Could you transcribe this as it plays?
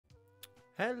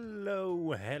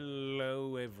Hello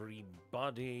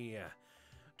everybody.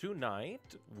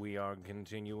 Tonight we are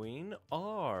continuing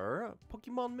our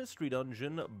Pokemon Mystery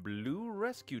Dungeon Blue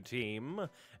Rescue Team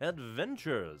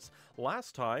adventures.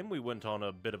 Last time we went on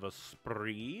a bit of a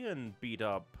spree and beat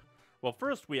up... Well,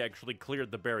 first we actually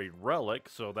cleared the buried relic,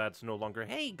 so that's no longer,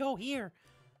 hey, go here!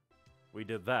 We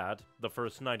did that, the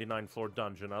first 99 floor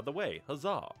dungeon out of the way.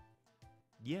 Huzzah!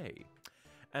 Yay.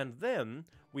 And then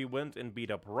we went and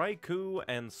beat up Raikou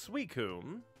and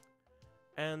Suicune.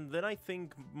 And then I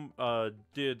think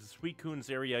did Suicune's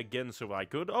area again so I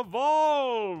could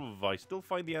evolve! I still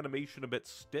find the animation a bit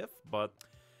stiff, but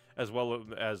as well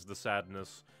as the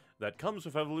sadness that comes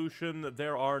with evolution,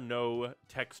 there are no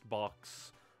text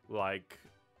box like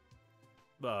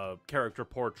character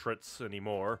portraits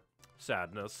anymore.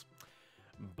 Sadness.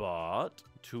 But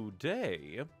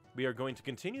today we are going to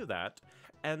continue that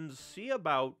and see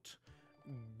about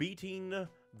beating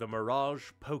the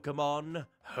Mirage Pokemon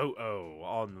Ho-Oh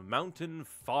on Mountain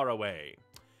Far Away.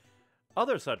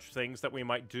 Other such things that we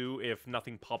might do if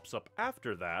nothing pops up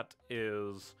after that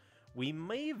is we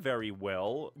may very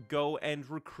well go and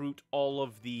recruit all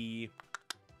of the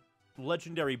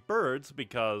legendary birds,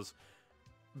 because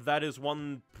that is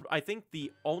one, I think,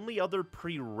 the only other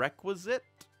prerequisite,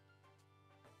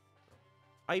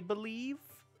 I believe,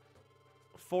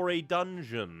 for a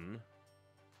dungeon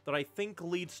that I think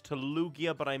leads to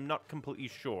Lugia, but I'm not completely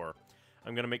sure.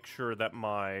 I'm going to make sure that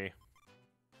my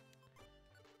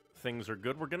things are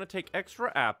good. We're going to take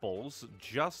extra apples,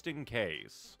 just in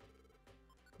case.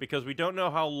 Because we don't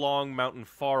know how long Mountain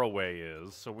Far Away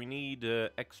is, so we need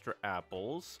extra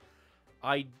apples.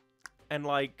 And,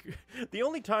 like, the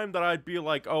only time that I'd be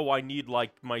like, oh, I need,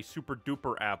 like, my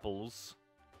super-duper apples,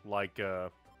 like,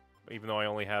 even though I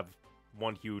only have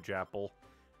one huge apple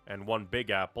and one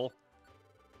big apple,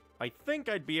 I think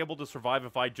I'd be able to survive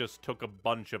if I just took a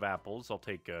bunch of apples. I'll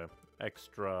take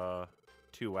extra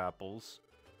 2 apples.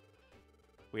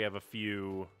 We have a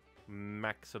few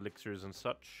max elixirs and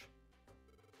such.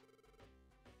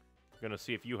 Gonna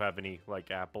see if you have any, like,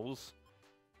 apples.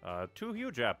 2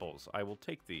 huge apples. I will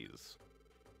take these.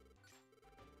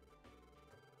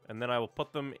 And then I will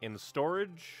put them in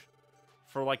storage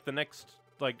for, like, the next...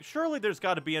 Like, surely there's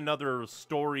got to be another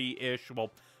story-ish...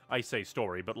 Well, I say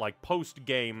story, but, like,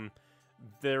 post-game,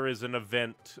 there is an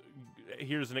event...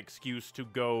 Here's an excuse to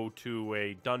go to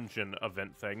a dungeon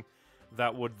event thing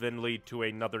that would then lead to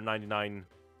another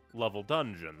 99-level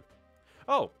dungeon.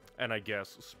 Oh, and I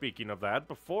guess, speaking of that,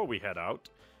 before we head out,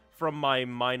 from my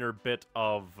minor bit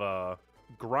of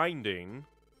grinding,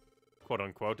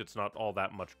 quote-unquote, it's not all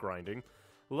that much grinding,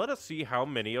 let us see how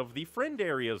many of the friend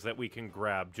areas that we can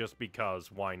grab, just because,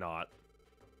 why not?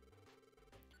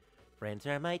 Friends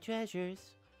are my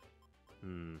treasures.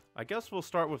 I guess we'll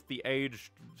start with the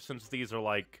age, since these are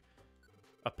like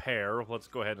a pair. Let's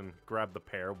go ahead and grab the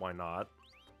pair, why not?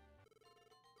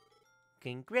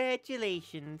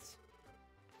 Congratulations!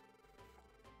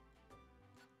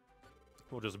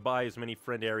 We'll just buy as many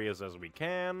friend areas as we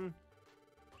can.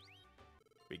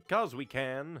 Because we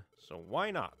can, so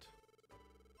why not?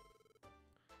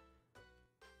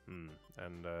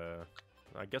 And,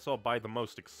 I guess I'll buy the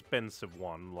most expensive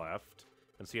one left,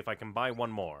 and see if I can buy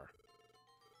one more.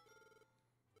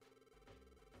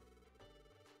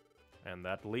 And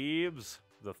that leaves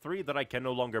the 3 that I can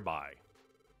no longer buy.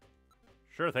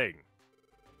 Sure thing.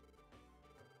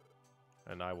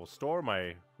 And I will store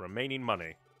my remaining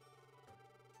money.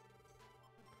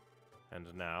 And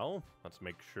now, let's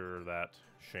make sure that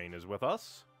Shane is with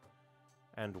us.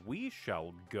 And we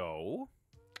shall go...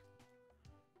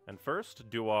 And first,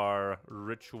 do our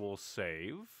ritual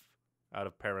save. Out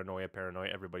of paranoia,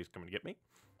 everybody's coming to get me.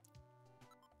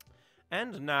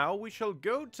 And now we shall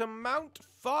go to Mount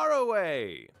Far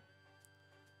Away!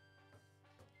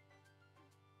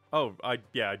 Oh, I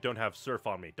don't have Surf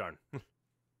on me, darn.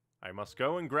 I must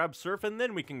go and grab Surf, and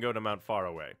then we can go to Mount Far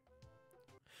Away.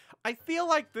 I feel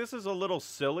like this is a little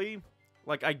silly.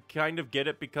 Like, I kind of get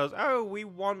it because, oh, we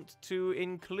want to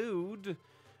include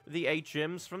the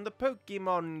HMs from the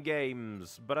Pokemon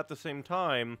games. But at the same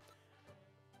time,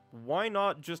 why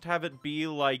not just have it be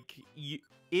like,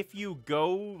 if you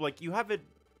go, like, you have it...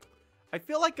 I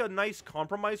feel like a nice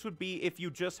compromise would be if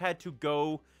you just had to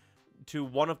go to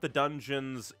one of the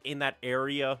dungeons in that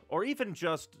area, or even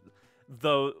just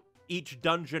each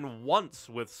dungeon once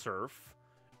with Surf,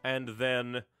 and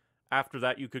then after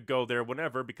that you could go there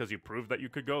whenever, because you proved that you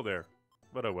could go there.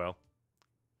 But oh well.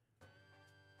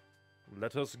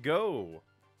 Let us go.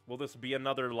 Will this be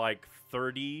another, like,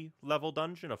 30-level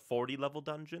dungeon? A 40-level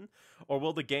dungeon? Or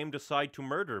will the game decide to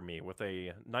murder me with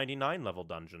a 99-level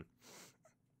dungeon?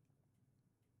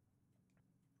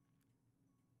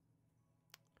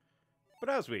 But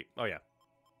as we... Oh, yeah.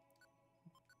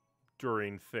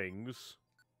 During things...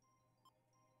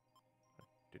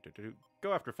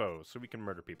 Go after foes so we can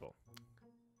murder people.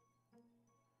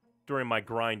 During my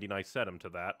grinding, I set him to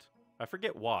that. I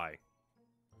forget why.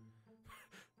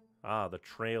 Ah, the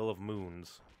Trail of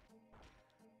Moons.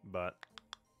 But...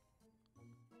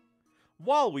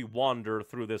 while we wander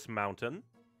through this mountain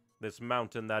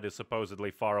that is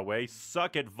supposedly far away,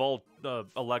 suck it,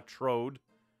 Electrode.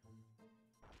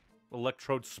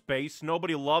 Electrode Space,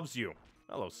 nobody loves you.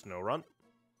 Hello, Snowrunt.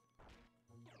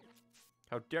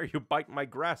 How dare you bite my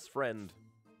grass friend?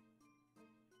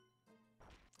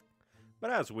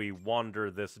 But as we wander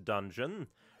this dungeon,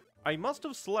 I must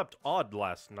have slept odd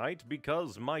last night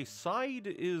because my side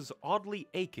is oddly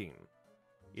aching.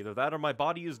 Either that or my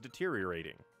body is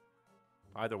deteriorating.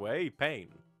 Either way, pain.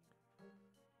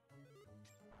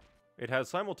 It has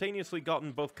simultaneously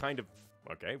gotten both kind of...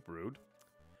 okay, rude.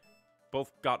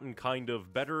 Both gotten kind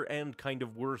of better and kind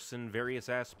of worse in various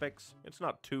aspects. It's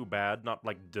not too bad, not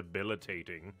like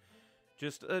debilitating.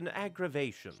 Just an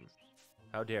aggravation.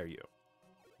 How dare you?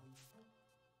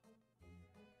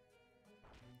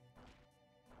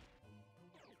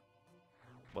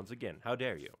 Once again, how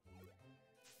dare you?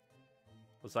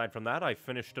 Aside from that, I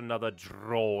finished another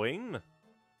drawing.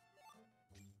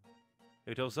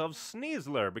 It was of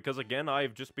Sneasler, because again,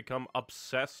 I've just become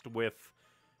obsessed with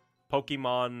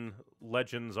Pokemon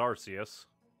Legends Arceus.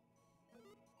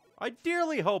 I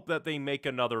dearly hope that they make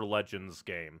another Legends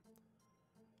game.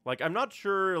 Like, I'm not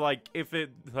sure, like, if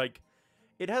it, like,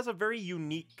 it has a very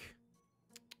unique,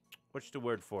 what's the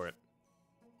word for it?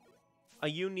 A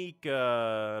unique,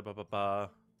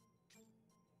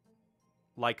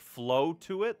 like, flow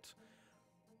to it.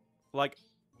 Like,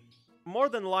 more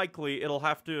than likely,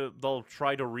 they'll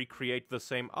try to recreate the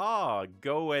same,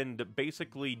 go and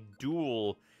basically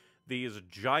duel these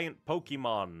giant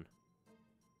Pokemon.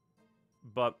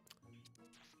 But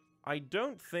I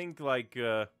don't think, like,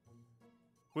 to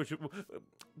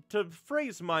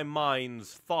phrase my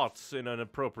mind's thoughts in an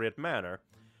appropriate manner,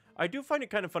 I do find it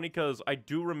kind of funny because I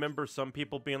do remember some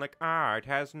people being like, it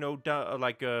has no,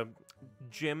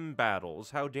 gym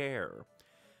battles, how dare.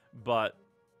 But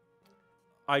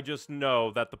I just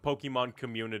know that the Pokemon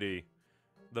community,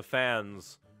 the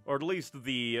fans, or at least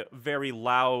the very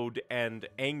loud and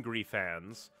angry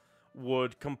fans,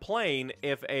 would complain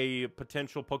if a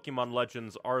potential Pokemon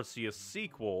Legends Arceus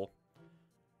sequel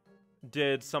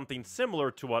did something similar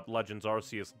to what Legends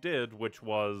Arceus did, which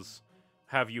was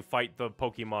have you fight the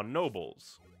Pokemon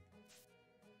nobles.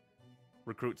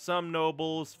 Recruit some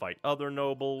nobles, fight other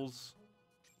nobles.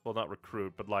 Well, not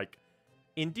recruit, but like,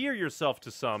 endear yourself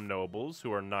to some nobles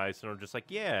who are nice and are just like,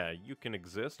 yeah, you can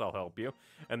exist, I'll help you.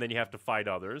 And then you have to fight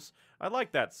others. I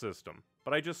like that system.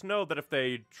 But I just know that if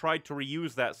they tried to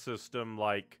reuse that system,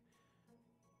 like,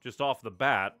 just off the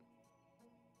bat,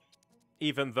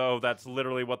 even though that's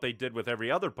literally what they did with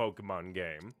every other Pokemon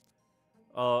game,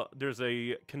 there's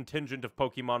a contingent of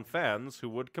Pokemon fans who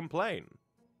would complain.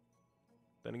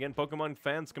 Then again, Pokemon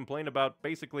fans complain about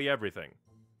basically everything.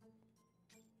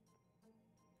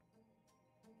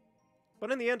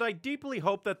 But in the end, I deeply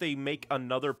hope that they make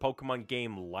another Pokemon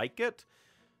game like it.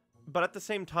 But at the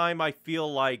same time, I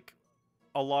feel like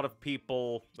a lot of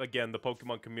people, again, the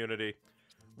Pokemon community,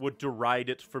 would deride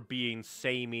it for being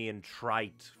samey and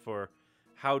trite, for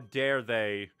how dare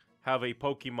they have a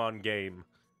Pokemon game,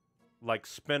 like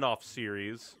spin-off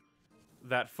series,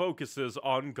 that focuses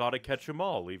on gotta catch 'em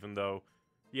all, even though,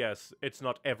 yes, it's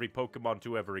not every Pokemon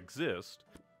to ever exist,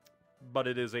 but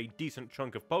it is a decent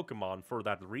chunk of Pokemon for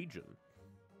that region.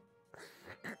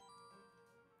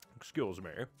 Excuse me.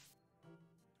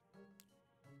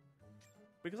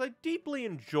 Because I deeply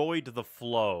enjoyed the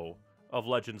flow of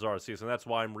Legends Arceus, and that's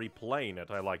why I'm replaying it.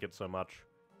 I like it so much.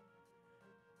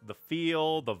 The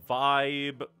feel, the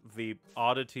vibe, the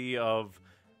oddity of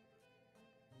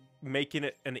making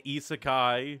it an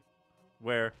isekai,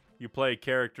 where you play a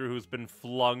character who's been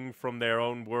flung from their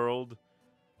own world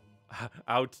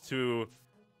out to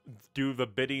do the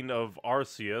bidding of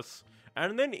Arceus,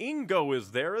 and then Ingo is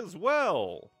there as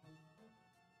well.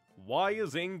 Why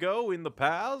is Ingo in the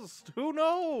past? Who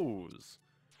knows?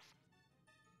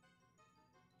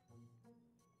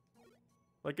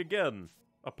 Like, again,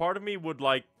 a part of me would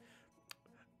like,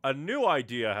 a new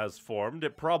idea has formed.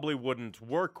 It probably wouldn't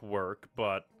work,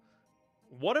 but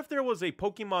what if there was a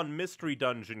Pokemon Mystery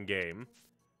Dungeon game,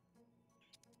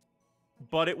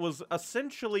 but it was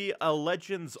essentially a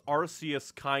Legends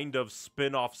Arceus kind of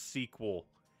spin-off sequel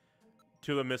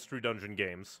to the Mystery Dungeon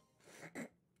games?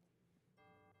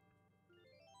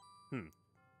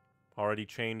 Already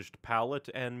changed palette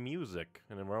and music,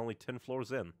 and we're only 10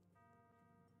 floors in.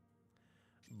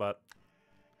 But,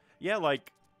 yeah,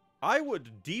 like, I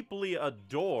would deeply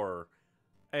adore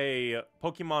a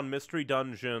Pokemon Mystery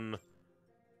Dungeon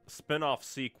spin-off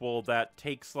sequel that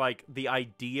takes, like, the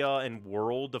idea and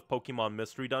world of Pokemon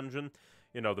Mystery Dungeon.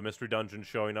 You know, the Mystery Dungeon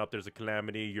showing up, there's a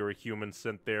calamity, you're a human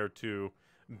sent there to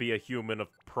be a human of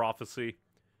prophecy.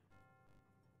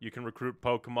 You can recruit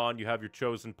Pokemon, you have your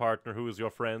chosen partner who is your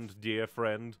friend, dear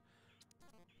friend.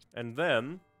 And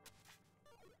then,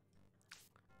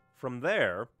 from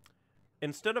there,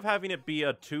 instead of having it be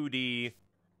a 2D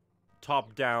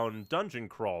top-down dungeon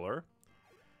crawler,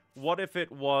 what if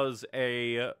it was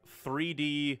a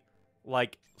 3D,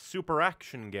 like, super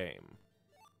action game?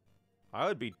 I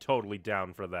would be totally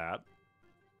down for that.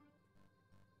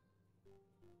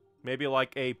 Maybe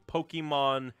like a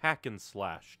Pokemon hack and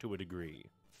slash to a degree.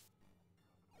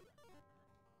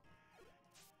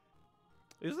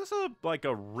 Is this like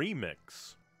a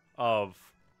remix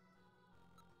of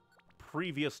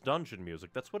previous dungeon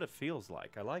music? That's what it feels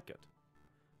like. I like it.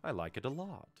 I like it a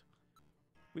lot.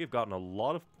 We've gotten a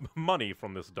lot of money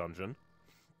from this dungeon.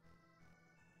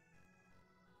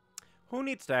 Who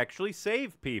needs to actually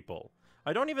save people?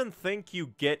 I don't even think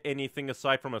you get anything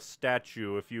aside from a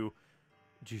statue if you...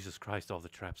 Jesus Christ, all the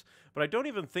traps. But I don't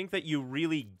even think that you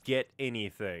really get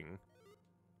anything,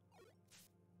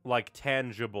 like,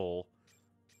 tangible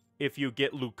if you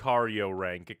get Lucario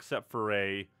rank, except for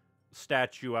a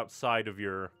statue outside of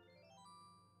your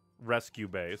rescue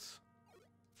base.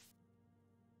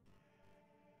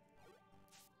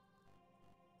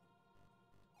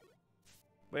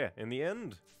 But yeah, in the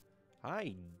end,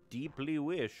 I deeply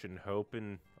wish and hope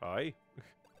and I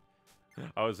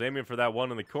was aiming for that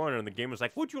one in the corner, and the game was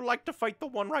like, would you like to fight the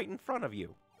one right in front of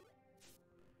you?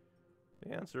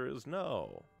 The answer is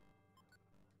no.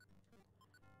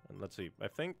 And let's see, I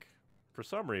think, for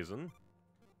some reason,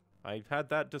 I've had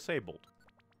that disabled.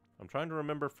 I'm trying to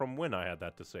remember from when I had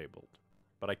that disabled,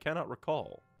 but I cannot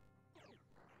recall.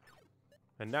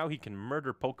 And now he can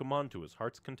murder Pokemon to his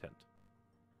heart's content.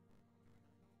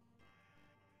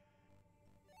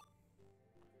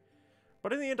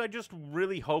 But in the end, I just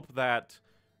really hope that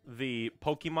the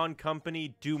Pokemon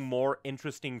Company do more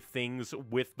interesting things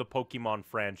with the Pokemon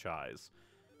franchise.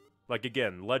 Like,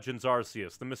 again, Legends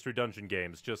Arceus, the Mystery Dungeon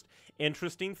games, just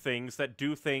interesting things that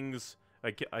do things...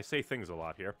 I say things a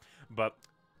lot here, but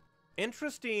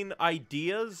interesting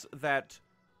ideas that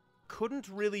couldn't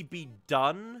really be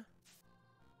done,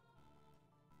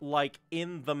 like,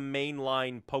 in the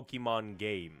mainline Pokemon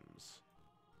games.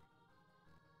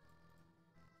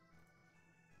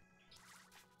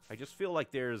 I just feel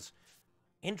like there's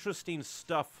interesting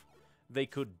stuff they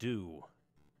could do.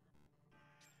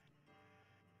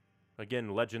 Again,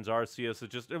 Legends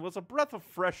Arceus, it was a breath of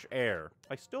fresh air.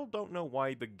 I still don't know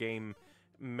why the game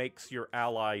makes your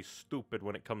ally stupid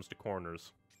when it comes to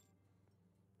corners.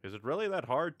 Is it really that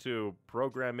hard to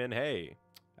program in, hey,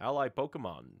 ally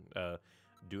Pokemon,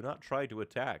 do not try to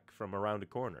attack from around a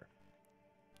corner?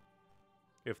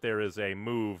 If there is a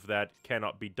move that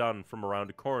cannot be done from around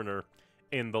a corner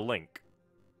in the link.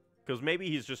 Because maybe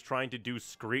he's just trying to do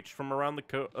Screech from around the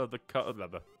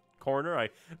corner.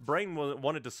 Brain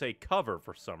wanted to say cover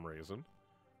for some reason.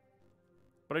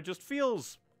 But it just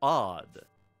feels odd.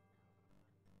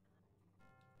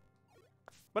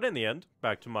 But in the end,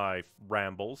 back to my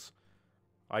rambles,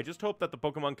 I just hope that the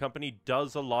Pokemon Company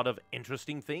does a lot of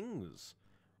interesting things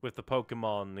with the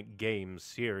Pokemon game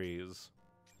series.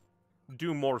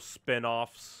 Do more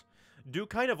spin-offs. Do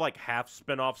kind of like half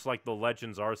spin-offs like the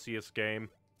Legends Arceus game.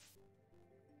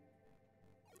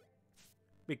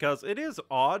 Because it is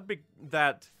odd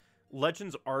that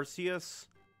Legends Arceus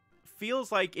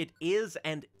feels like it is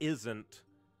and isn't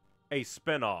a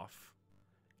spin-off.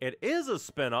 It is a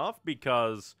spin-off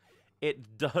because it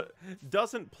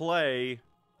doesn't play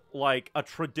like a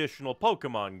traditional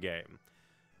Pokemon game.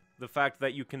 The fact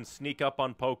that you can sneak up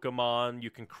on Pokemon,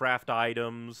 you can craft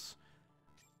items,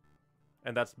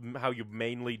 and that's how you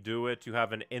mainly do it. You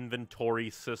have an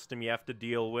inventory system you have to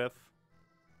deal with.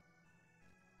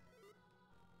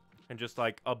 And just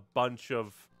like a bunch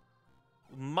of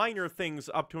minor things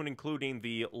up to and including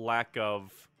the lack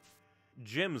of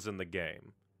gyms in the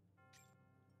game.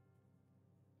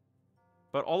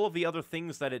 But all of the other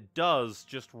things that it does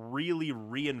just really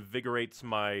reinvigorates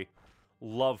my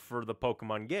love for the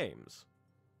Pokemon games.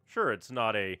 Sure, it's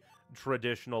not a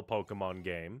traditional Pokemon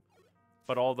game,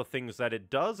 but all the things that it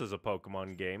does as a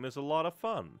Pokemon game is a lot of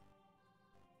fun.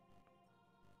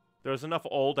 There's enough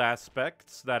old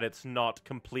aspects that it's not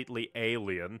completely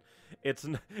alien. It's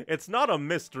not a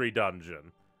mystery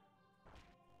dungeon.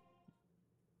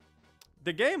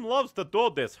 The game loves to do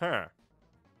this, huh?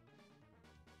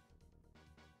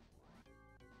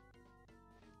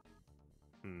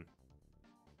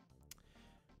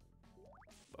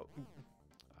 Oh.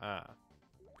 Ah.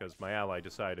 Because my ally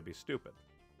decided to be stupid.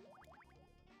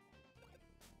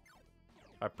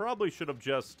 I probably should have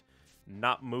just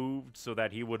not moved so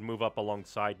that he would move up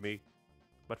alongside me.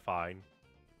 But fine.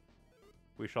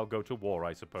 We shall go to war,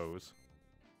 I suppose.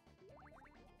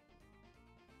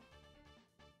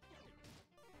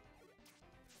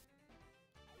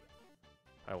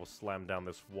 I will slam down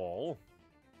this wall.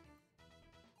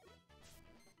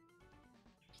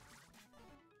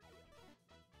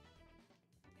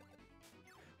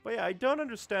 But yeah, I don't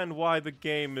understand why the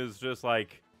game is just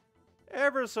like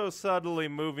ever so subtly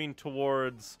moving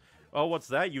towards, oh, what's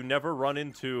that? You never run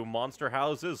into monster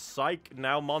houses? Psych,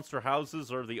 now monster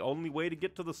houses are the only way to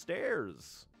get to the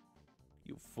stairs.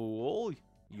 You fool.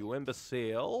 You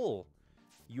imbecile.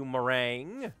 You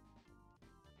meringue.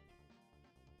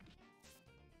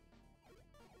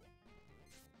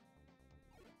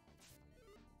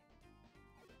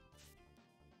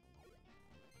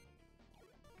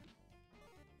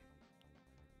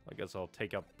 I guess I'll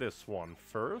take out this one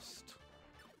first.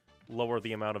 Lower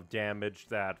the amount of damage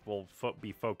that will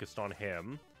be focused on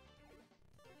him.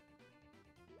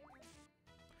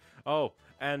 Oh,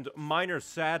 and minor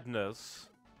sadness.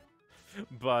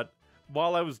 But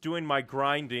while I was doing my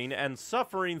grinding and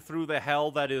suffering through the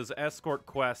hell that is escort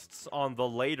quests on the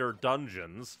later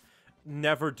dungeons,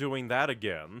 never doing that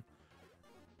again,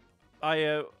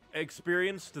 I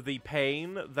experienced the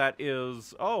pain that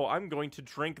is, oh, I'm going to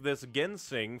drink this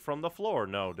ginseng from the floor.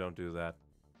 No, don't do that.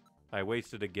 I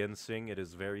wasted a ginseng. It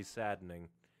is very saddening.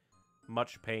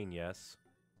 Much pain, yes.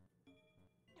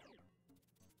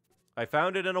 I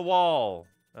found it in a wall,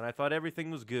 and I thought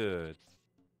everything was good.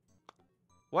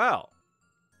 Well,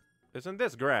 isn't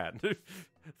this grand?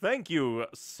 Thank you,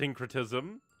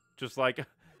 syncretism. Just like,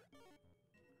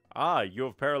 ah, you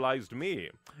have paralyzed me.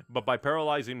 But by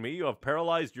paralyzing me, you have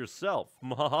paralyzed yourself.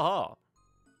 Mwahaha.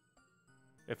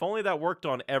 If only that worked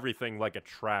on everything like a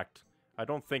tract. I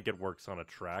don't think it works on a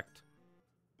tract.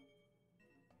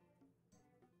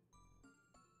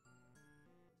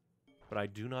 But I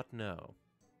do not know.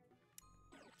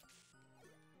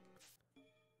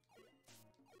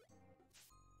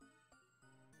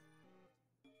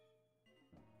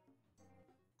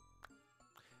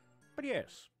 But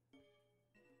yes,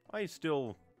 I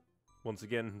still, once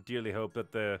again, dearly hope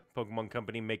that the Pokemon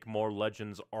Company make more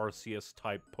Legends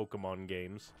Arceus-type Pokemon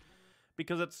games.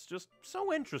 Because it's just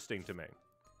so interesting to me.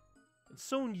 It's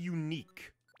so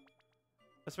unique.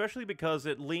 Especially because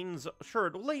it leans, sure,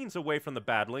 it leans away from the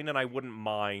battling, and I wouldn't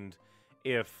mind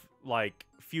if, like,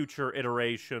 future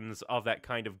iterations of that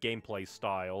kind of gameplay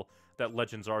style that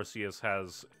Legends Arceus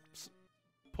has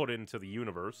put into the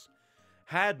universe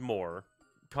had more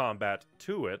combat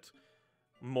to it.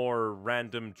 More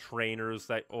random trainers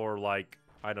that, or like,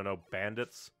 I don't know,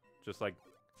 bandits. Just like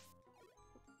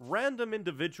random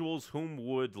individuals whom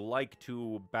would like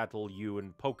to battle you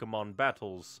in Pokemon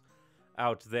battles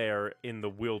out there in the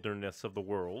wilderness of the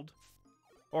world.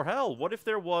 Or hell, what if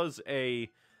there was a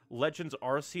Legends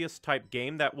Arceus type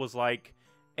game that was like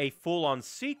a full-on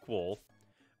sequel,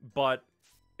 but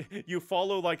you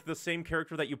follow like the same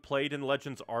character that you played in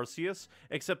Legends Arceus,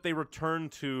 except they return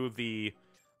to the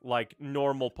like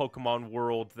normal Pokemon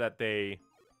world that they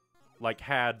like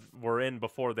were in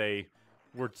before they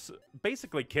were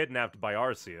basically kidnapped by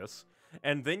Arceus,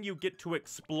 and then you get to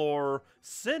explore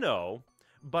Sinnoh,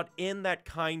 but in that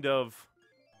kind of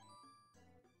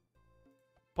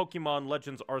Pokemon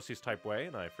Legends Arceus type way.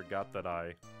 And I forgot that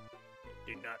I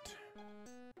did not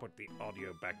put the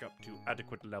audio back up to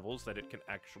adequate levels that it can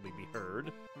actually be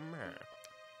heard.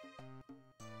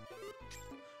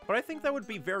 But I think that would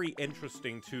be very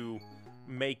interesting to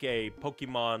make a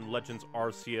Pokemon Legends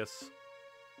Arceus,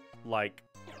 like,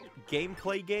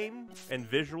 gameplay game and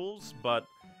visuals, but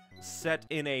set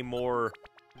in a more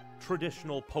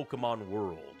traditional Pokemon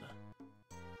world.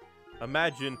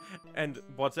 Imagine, and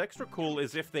what's extra cool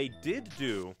is if they did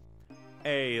do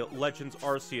a Legends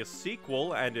Arceus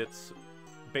sequel, and it's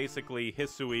basically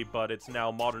Hisui, but it's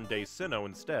now modern-day Sinnoh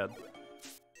instead.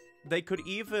 They could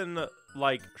even,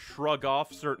 like, shrug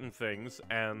off certain things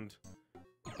and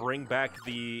bring back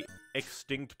the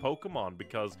extinct Pokemon,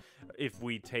 because if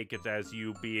we take it as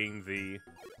you being the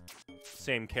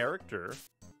same character,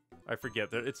 I forget,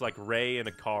 it's like Ray and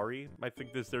Akari, I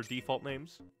think this their default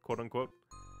names, quote-unquote.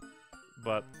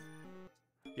 But,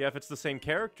 yeah, if it's the same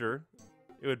character,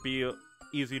 it would be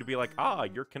easy to be like, ah,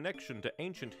 your connection to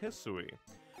ancient Hisui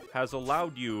has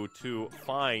allowed you to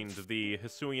find the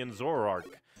Hisuian Zoroark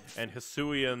and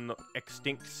Hisuian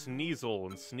extinct Sneasel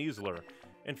and Sneasler.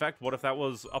 In fact, what if that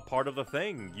was a part of the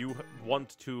thing? You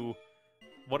want to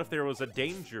what if there was a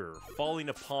danger falling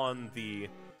upon the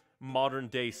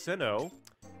modern-day Sinnoh,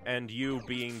 and you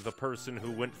being the person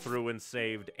who went through and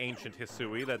saved ancient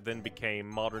Hisui that then became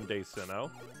modern-day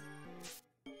Sinnoh?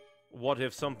 What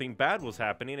if something bad was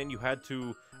happening and you had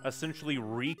to essentially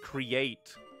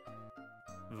recreate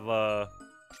the...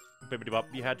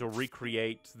 You had to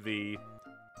recreate the...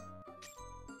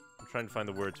 I'm trying to find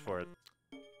the words for it.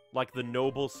 Like the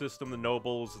noble system, the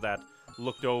nobles that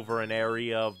looked over an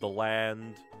area of the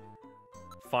land,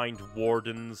 find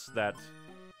wardens that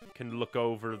can look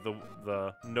over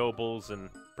the nobles and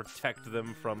protect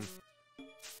them from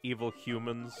evil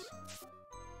humans.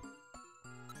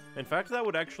 In fact, that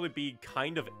would actually be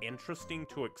kind of interesting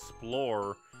to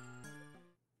explore.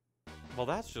 Well,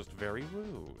 that's just very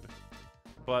rude.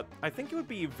 But I think it would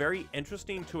be very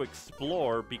interesting to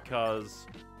explore because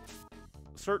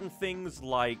certain things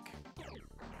like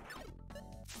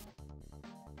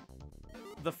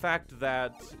the fact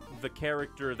that the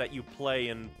character that you play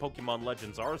in Pokemon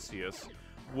Legends Arceus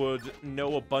would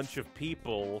know a bunch of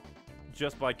people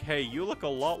just like, hey, you look a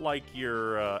lot like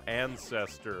your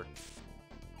ancestor.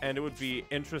 And it would be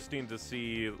interesting to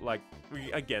see, like,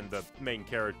 again, the main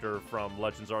character from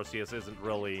Legends Arceus isn't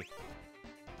really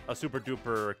a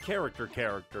super-duper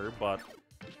character, but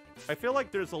I feel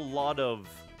like there's a lot of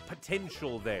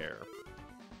potential there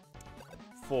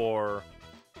for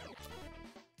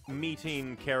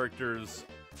meeting characters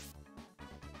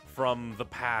from the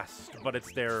past, but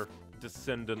it's their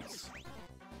descendants.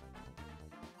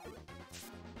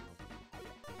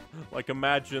 Like,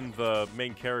 imagine the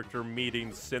main character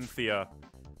meeting Cynthia,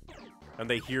 and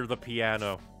they hear the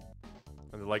piano,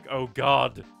 and they're like, oh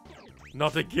god,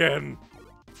 not again!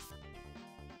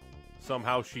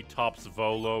 Somehow she tops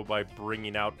Volo by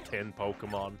bringing out 10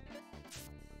 Pokemon.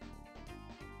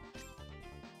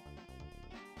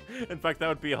 In fact, that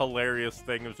would be a hilarious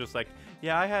thing. It was just like,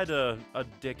 yeah, I had a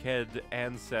dickhead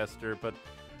ancestor, but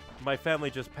my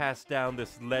family just passed down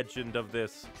this legend of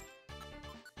this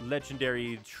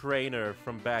legendary trainer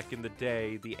from back in the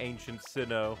day, the ancient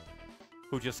Sinnoh,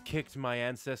 who just kicked my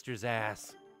ancestor's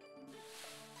ass.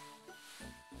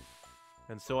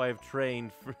 And so I have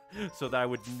trained so that I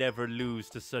would never lose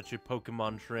to such a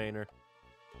Pokemon trainer.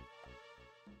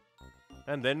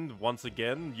 And then, once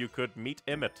again, you could meet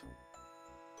Emmett.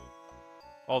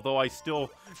 Although I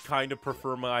still kind of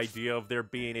prefer my idea of there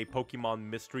being a Pokemon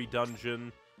Mystery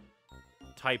Dungeon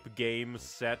type game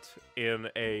set in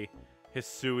a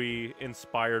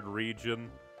Hisui-inspired region,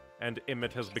 and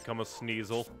Emmett has become a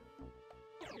Sneasel.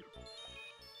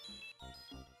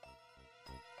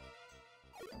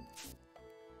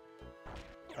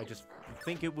 I just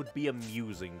think it would be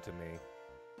amusing to me.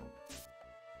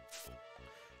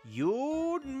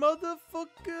 You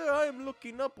motherfucker! I'm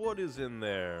looking up what is in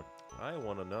there. I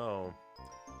want to know.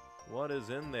 What is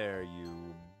in there,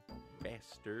 you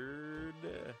bastard?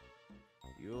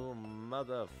 You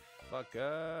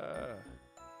motherfucker.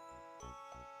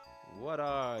 What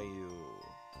are you?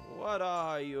 What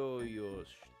are you, you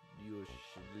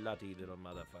slutty little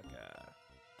motherfucker?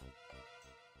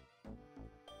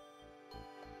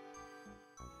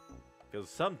 Because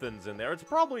something's in there. It's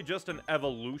probably just an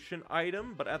evolution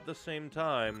item, but at the same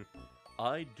time,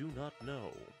 I do not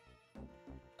know.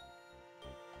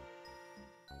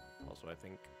 Also, I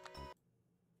think...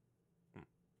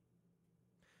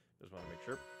 Just want to make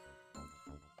sure.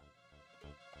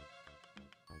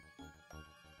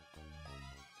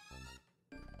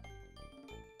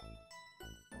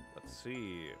 Let's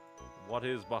see. What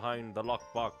is behind the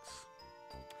lockbox?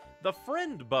 The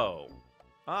friend bow!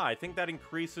 Ah, I think that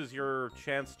increases your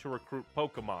chance to recruit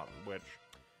Pokemon, which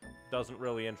doesn't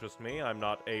really interest me. I'm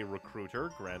not a recruiter,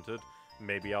 granted.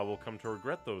 Maybe I will come to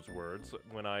regret those words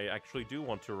when I actually do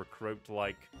want to recruit,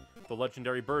 like, the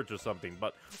legendary birds or something.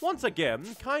 But, once again,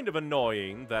 kind of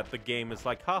annoying that the game is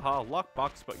like, haha,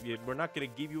 lockbox, but we're not going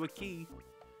to give you a key.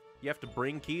 You have to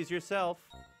bring keys yourself.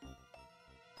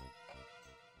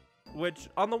 Which,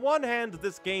 on the one hand,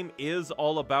 this game is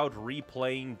all about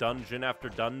replaying dungeon after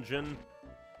dungeon.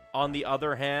 On the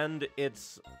other hand,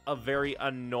 it's a very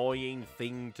annoying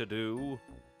thing to do.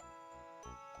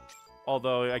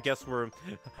 Although, I guess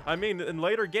I mean, in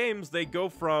later games, they go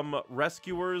from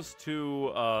rescuers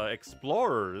to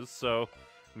explorers, so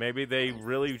maybe they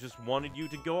really just wanted you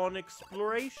to go on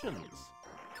explorations.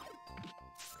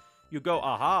 You go,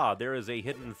 aha, there is a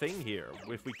hidden thing here.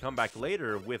 If we come back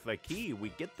later with a key, we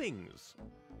get things.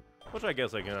 Which I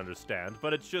guess I can understand,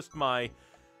 but it's just my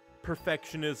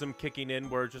perfectionism kicking in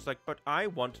where it's just like, but I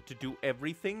want to do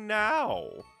everything now.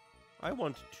 I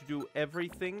want to do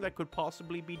everything that could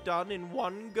possibly be done in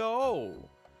one go.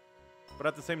 But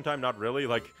at the same time, not really.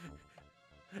 Like,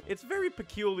 It's very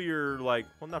peculiar, like,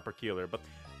 well, not peculiar, but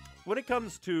when it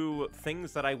comes to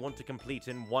things that I want to complete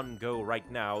in one go right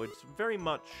now, it's very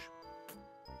much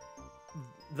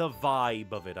the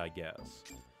vibe of it, I guess.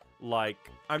 Like,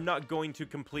 I'm not going to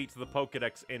complete the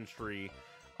Pokédex entry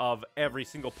of every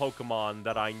single Pokemon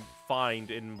that I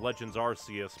find in Legends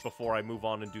Arceus before I move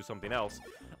on and do something else.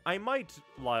 I might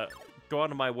go out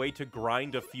of my way to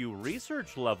grind a few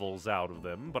research levels out of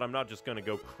them, but I'm not just going to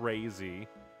go crazy,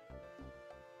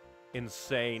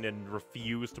 insane, and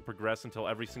refuse to progress until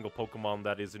every single Pokemon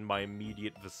that is in my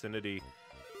immediate vicinity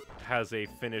has a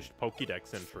finished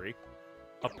Pokédex entry.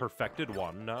 A perfected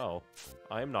one? No.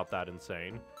 I am not that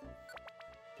insane.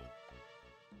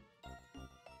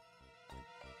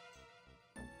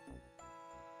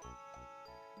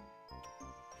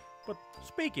 But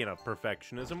speaking of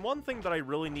perfectionism, one thing that I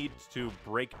really need to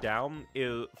break down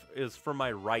is for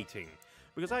my writing.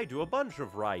 Because I do a bunch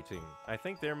of writing. I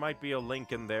think there might be a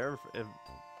link in there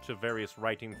to various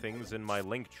writing things in my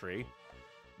link tree.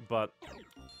 But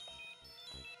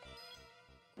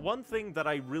one thing that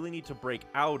I really need to break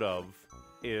out of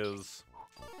is,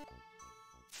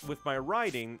 with my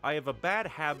writing, I have a bad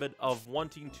habit of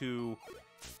wanting to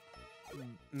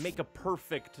make a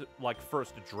perfect, like,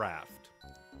 first draft,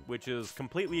 which is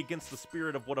completely against the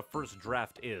spirit of what a first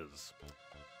draft is.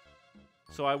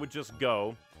 So I would just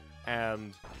go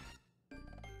and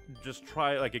just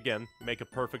try, like, again, make a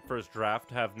perfect first draft,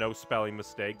 have no spelling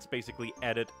mistakes, basically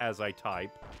edit as I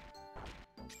type.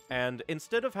 And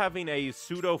instead of having a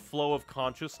pseudo flow of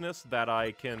consciousness that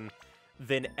I can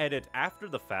then edit after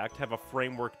the fact, have a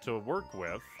framework to work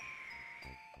with,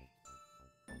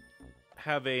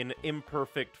 have an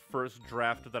imperfect first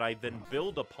draft that I then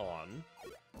build upon,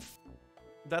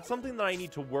 that's something that I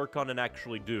need to work on and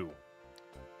actually do.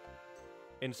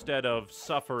 Instead of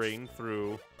suffering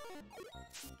through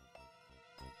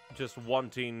just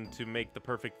wanting to make the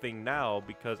perfect thing now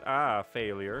because,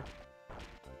 failure.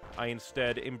 I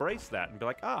instead embrace that and be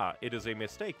like, it is a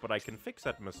mistake, but I can fix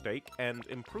that mistake and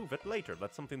improve it later.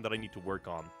 That's something that I need to work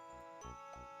on.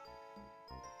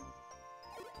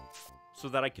 So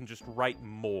that I can just write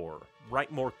more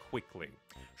quickly.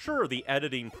 Sure, the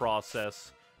editing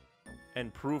process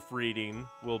and proofreading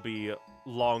will be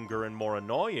longer and more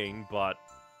annoying, but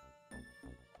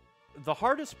the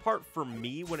hardest part for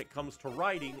me when it comes to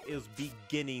writing is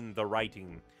beginning the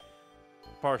writing.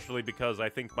 Partially because I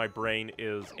think my brain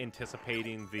is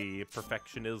anticipating the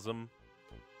perfectionism.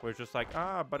 Where it's just like,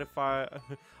 but if I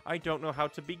don't know how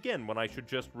to begin, when I should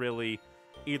just really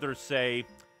either say,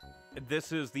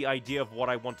 this is the idea of what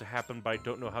I want to happen, but I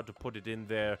don't know how to put it in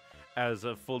there as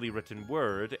a fully written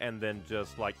word, and then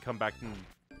just, like, come back and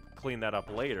clean that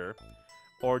up later.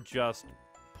 Or just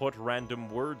put random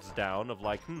words down of,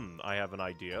 like, I have an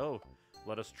idea.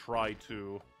 Let us try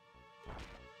to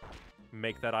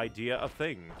make that idea a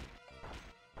thing.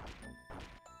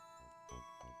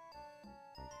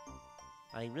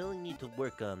 I really need to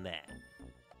work on that.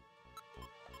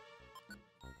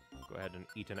 Go ahead and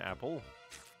eat an apple.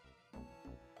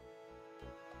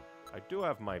 I do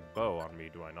have my bow on me,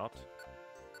 do I not?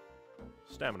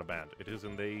 Stamina band. It is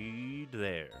indeed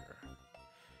there.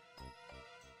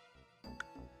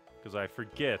 Because I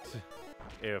forget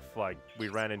if, like, we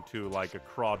ran into, like, a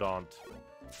Crawdaunt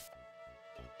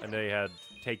and they had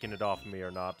taken it off me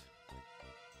or not.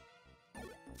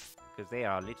 Because they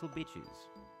are little bitches.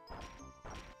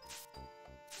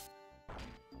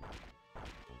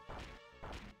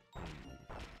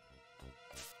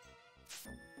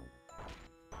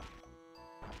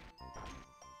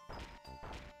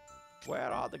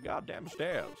 Where are the goddamn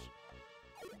stairs?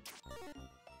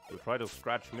 You try to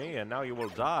scratch me and now you will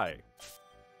die.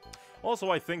 Also,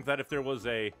 I think that if there was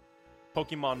a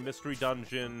Pokemon Mystery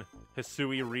Dungeon,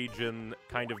 Hisui region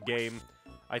kind of game,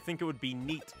 I think it would be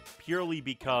neat purely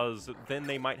because then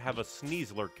they might have a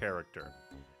Sneasler character.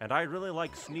 And I really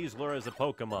like Sneasler as a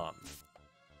Pokemon.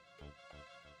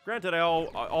 Granted, I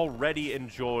already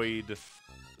enjoyed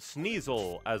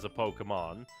Sneasel as a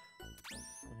Pokemon.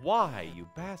 Why, you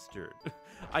bastard?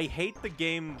 I hate the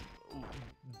game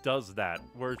does that,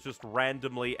 where it's just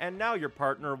randomly, and now your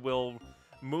partner will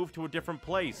move to a different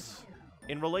place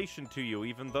in relation to you,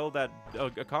 even though that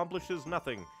accomplishes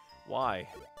nothing. Why?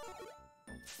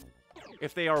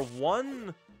 If they are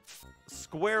one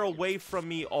square away from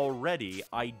me already,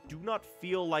 I do not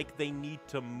feel like they need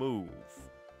to move.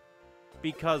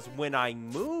 Because when I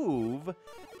move,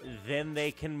 then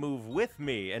they can move with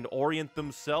me and orient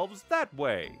themselves that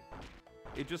way.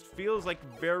 It just feels like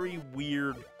very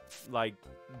weird, like,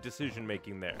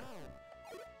 decision-making there.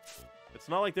 It's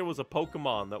not like there was a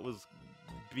Pokemon that was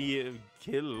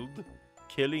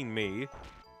killing me.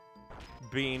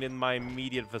 being in my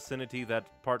immediate vicinity,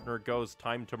 that partner goes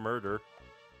time to murder.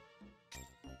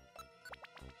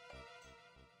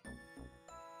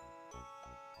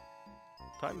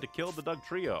 Time to kill the Doug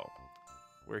Trio.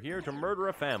 We're here to murder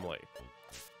a family.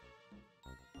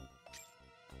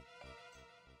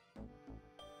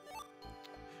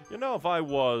 You know, if I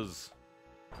was,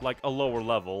 like, a lower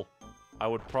level, I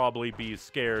would probably be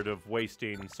scared of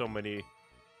wasting so many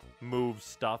move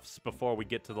stuffs before we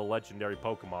get to the legendary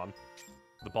Pokemon.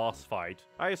 The boss fight.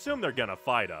 I assume they're gonna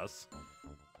fight us.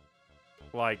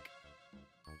 Like,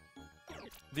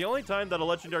 the only time that a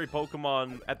legendary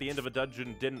Pokemon at the end of a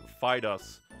dungeon didn't fight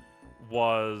us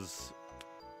was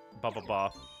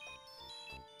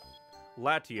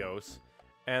Latios,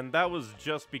 and that was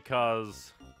just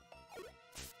because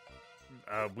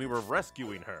we were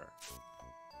rescuing her.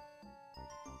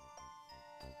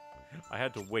 I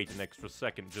had to wait an extra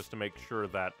second just to make sure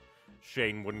that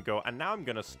Shane wouldn't go. And now I'm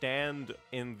gonna stand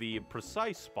in the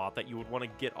precise spot that you would want to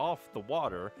get off the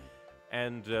water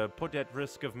and put at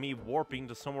risk of me warping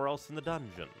to somewhere else in the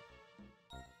dungeon.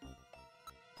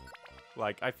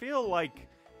 Like, I feel like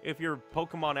if your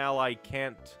Pokemon ally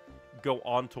can't go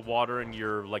onto water and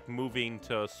you're, like, moving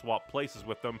to swap places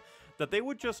with them, that they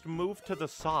would just move to the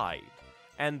side.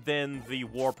 And then the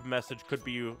warp message could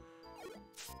be,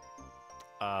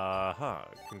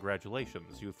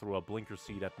 congratulations, you threw a blinker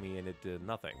seed at me and it did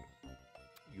nothing.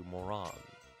 You moron.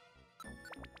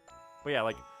 But yeah,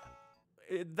 like,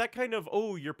 that kind of,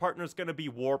 oh, your partner's gonna be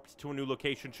warped to a new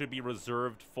location should be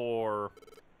reserved for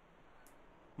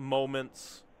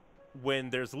moments when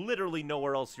there's literally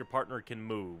nowhere else your partner can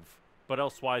move. But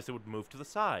elsewise it would move to the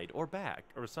side, or back,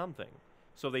 or something.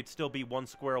 So they'd still be one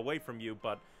square away from you,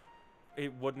 but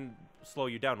it wouldn't slow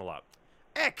you down a lot.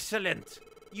 Excellent!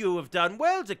 You have done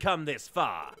well to come this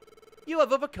far. You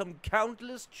have overcome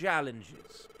countless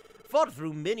challenges, fought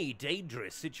through many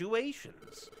dangerous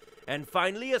situations, and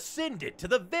finally ascended to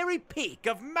the very peak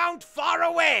of Mount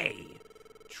Faraway.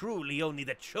 Truly only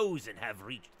the chosen have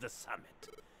reached the summit.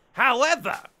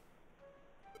 However,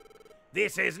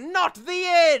 this is not the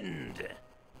end!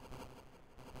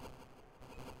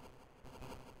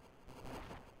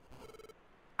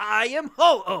 I am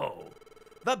Ho-Oh,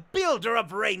 the builder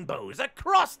of rainbows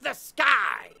across the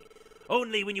sky.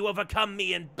 Only when you overcome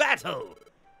me in battle,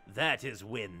 that is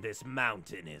when this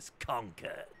mountain is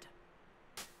conquered.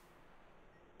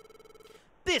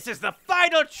 This is the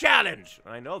final challenge!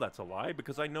 I know that's a lie,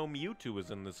 because I know Mewtwo is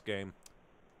in this game.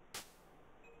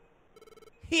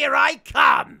 Here I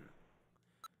come!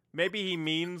 Maybe he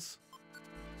means,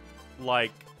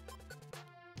 like,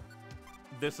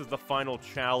 this is the final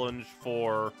challenge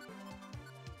for,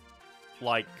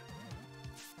 like,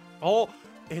 oh,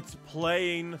 it's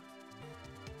playing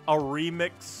a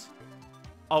remix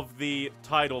of the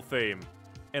title theme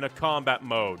in a combat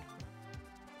mode.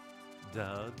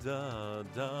 Da da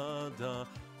da da.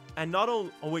 And not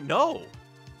only, oh wait, no!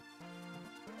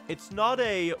 It's not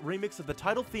a remix of the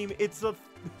title theme, it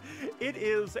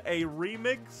is a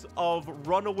remix of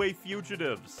Runaway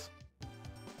Fugitives.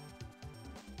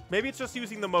 Maybe it's just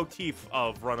using the motif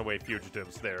of Runaway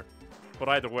Fugitives there. But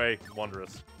either way,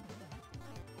 wondrous.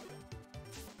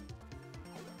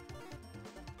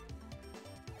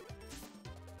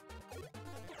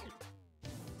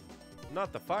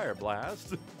 Not the Fire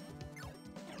Blast.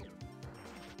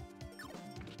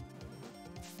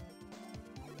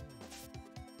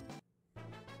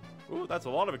 Ooh, that's a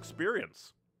lot of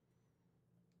experience.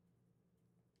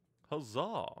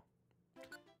 Huzzah.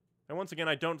 And once again,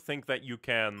 I don't think that you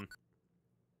can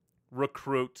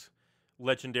recruit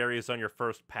legendaries on your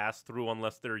first pass through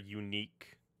unless they're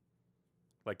unique,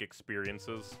 like,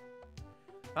 experiences.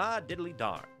 Ah, diddly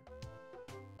darn.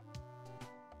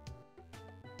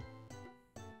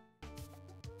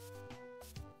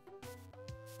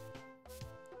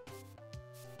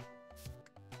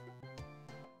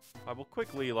 I will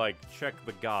quickly, like, check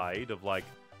the guide of, like,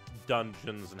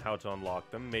 dungeons and how to unlock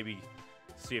them. Maybe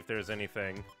see if there's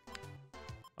anything.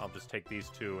 I'll just take these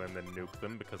two and then nuke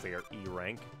them because they are E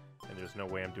rank. And there's no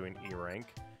way I'm doing E rank.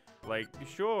 Like,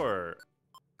 sure.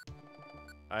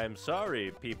 I'm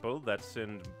sorry, people that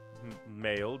send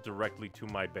mail directly to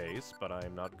my base, but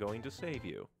I'm not going to save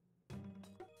you.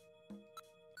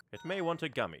 It may want a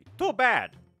gummy. Too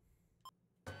bad!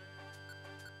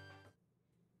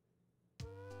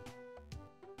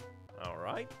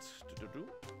 Alright.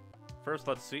 First,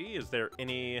 let's see, is there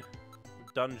any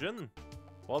dungeon?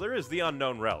 Well, there is the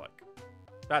Unknown Relic.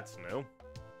 That's new.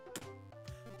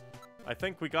 I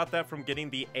think we got that from getting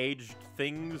the aged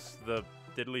things, the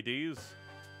diddly-dees.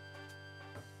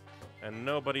 And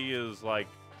nobody is, like,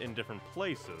 in different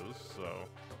places, so...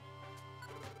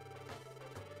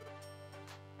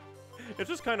 It's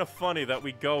just kind of funny that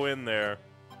we go in there.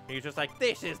 He's just like,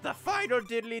 this is the final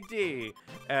diddly-dee.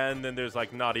 And then there's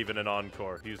like not even an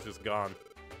encore. He's just gone.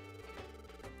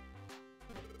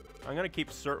 I'm gonna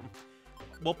keep Surf.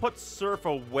 We'll put Surf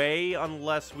away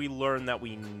unless we learn that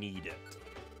we need it.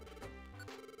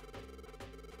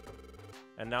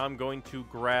 And now I'm going to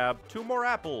grab 2 more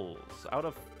apples out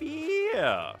of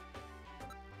fear.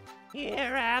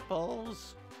 Here,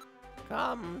 apples.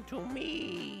 Come to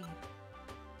me.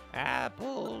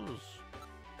 Apples.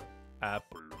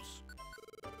 Apples.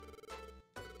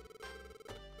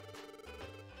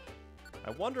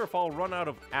 I wonder if I'll run out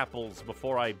of apples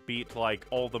before I beat, like,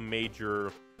 all the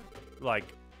major, like,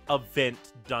 event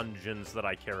dungeons that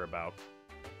I care about.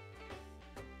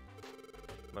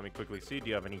 Let me quickly see. Do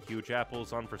you have any huge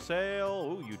apples on for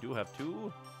sale? Oh, you do have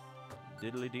 2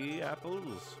 diddly-dee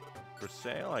apples for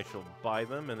sale. I shall buy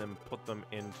them and then put them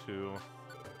into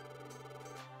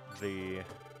the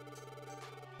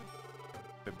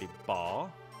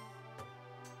bar.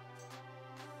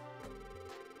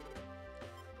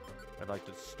 I'd like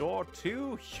to store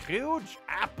 2 huge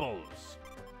apples.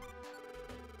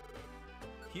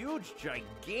 Huge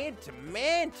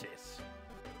gigantomantis.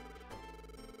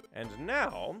 And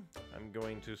now, I'm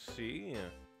going to see...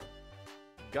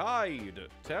 Guide,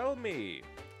 tell me.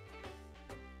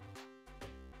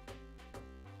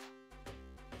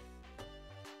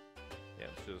 Yeah,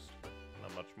 it's just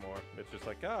not much more. It's just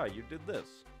like, you did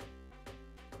this.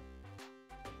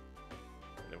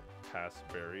 No pass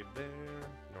buried there.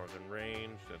 Northern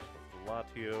Range, that's with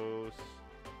Latios.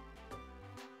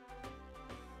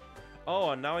 Oh,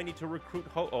 and now I need to recruit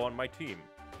Ho-Oh on my team.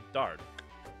 Darn.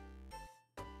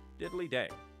 Diddly day.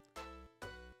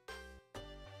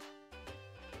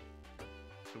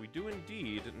 So we do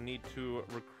indeed need to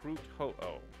recruit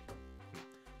Ho-Oh.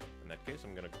 In that case,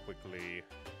 I'm gonna quickly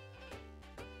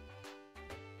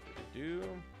do.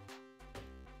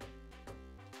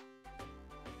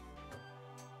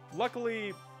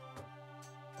 Luckily,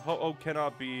 Ho-Oh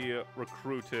cannot be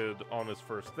recruited on his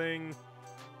first thing.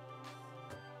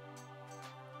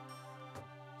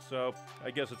 So,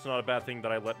 I guess it's not a bad thing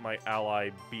that I let my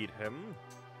ally beat him.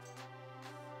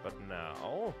 But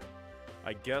now,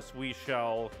 I guess we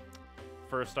shall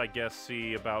first,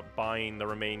 see about buying the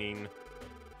remaining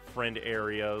friend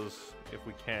areas if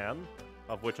we can,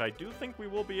 of which I do think we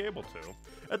will be able to.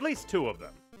 At least 2 of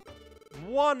them.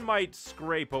 1 might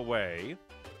scrape away.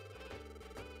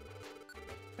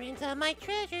 Brings out my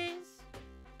treasures.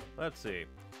 Let's see.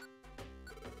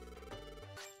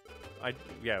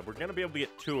 Yeah, we're gonna be able to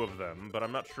get 2 of them, but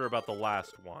I'm not sure about the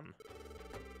last one.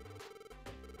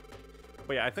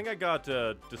 But yeah, I think I got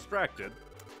distracted,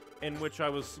 in which I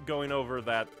was going over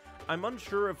that I'm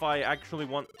unsure if I actually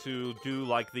want to do,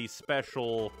 like, the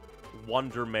special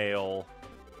Wonder Mail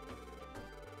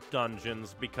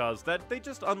dungeons, because they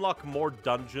just unlock more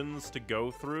dungeons to go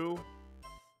through.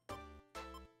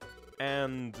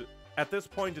 And at this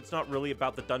point, it's not really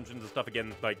about the dungeons and stuff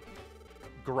again, like,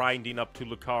 grinding up to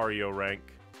Lucario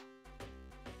rank.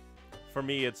 For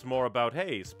me, it's more about,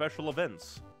 hey, special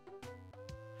events.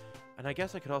 And I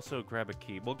guess I could also grab a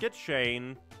key. We'll get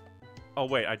Shane. Oh,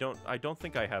 wait, I don't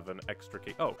think I have an extra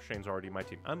key. Oh, Shane's already my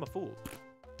team. I'm a fool.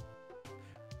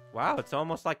 Wow, it's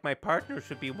almost like my partner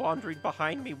should be wandering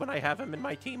behind me when I have him in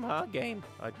my team, huh, game?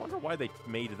 I wonder why they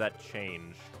made that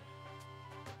change.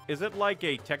 Is it like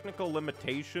a technical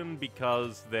limitation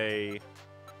because they,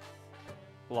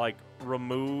 like,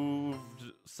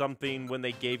 removed something when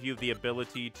they gave you the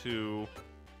ability to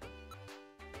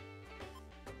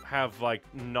have, like,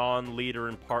 non-leader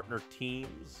and partner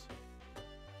teams?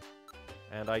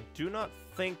 And I do not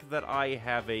think that I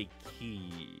have a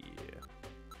key.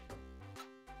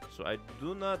 So I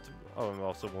do not... Oh, and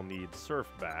also we'll need Surf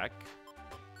back,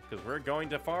 because we're going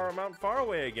to Mount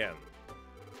Faraway again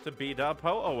to beat up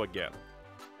Ho-Oh again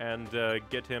and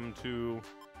get him to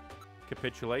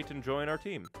capitulate and join our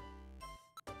team.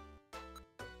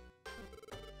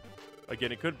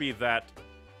 Again, it could be that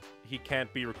he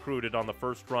can't be recruited on the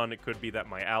first run. It could be that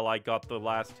my ally got the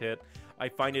last hit. I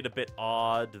find it a bit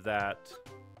odd that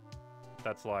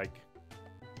that's like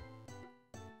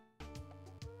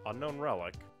Unknown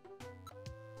Relic,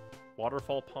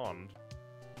 Waterfall Pond,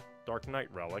 Dark Knight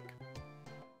Relic.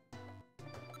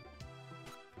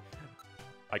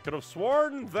 I could have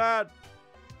sworn that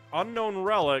Unknown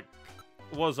Relic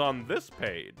was on this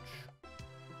page.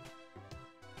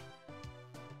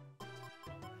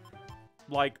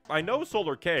 Like, I know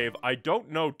Solar Cave, I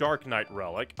don't know Dark Knight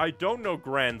Relic, I don't know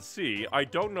Grand Sea, I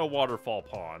don't know Waterfall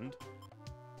Pond.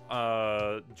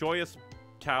 Joyous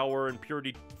Tower and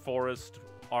Purity Forest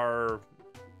are,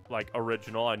 like,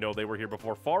 original. I know they were here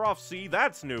before. Far Off Sea,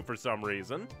 that's new for some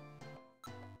reason.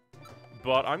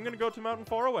 But I'm gonna go to Mountain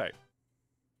Far Away.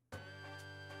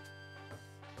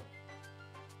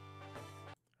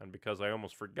 And because I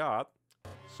almost forgot,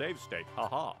 save state,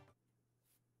 haha.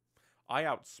 I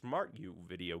outsmart you,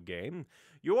 video game.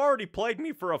 You already played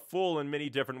me for a fool in many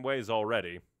different ways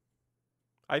already.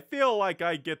 I feel like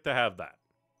I get to have that.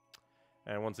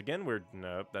 And once again,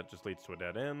 nope, that just leads to a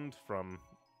dead end from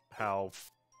how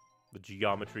the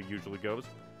geometry usually goes.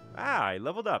 Ah, I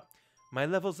leveled up. My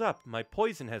level's up. My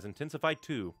poison has intensified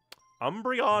too.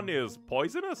 Umbreon is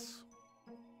poisonous?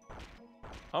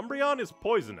 Umbreon is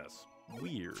poisonous.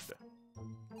 Weird.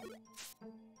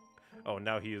 Oh,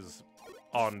 now he is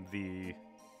on the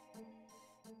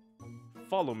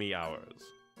follow me hours.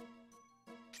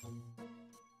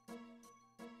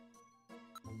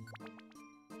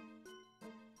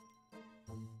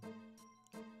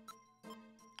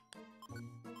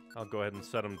 I'll go ahead and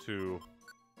set him to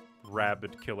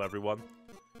rabid kill everyone.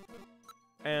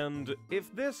 And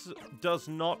if this does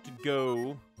not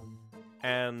go,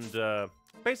 and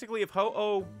basically if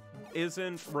Ho-Oh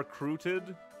isn't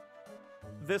recruited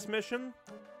this mission,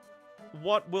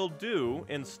 what we'll do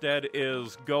instead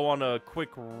is go on a quick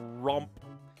romp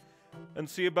and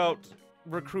see about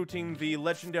recruiting the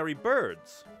legendary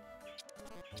birds.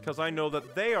 Because I know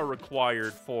that they are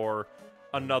required for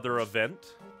another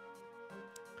event.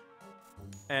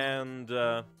 And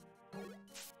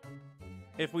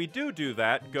if we do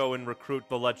that, go and recruit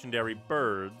the legendary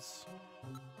birds,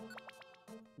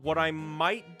 what I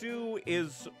might do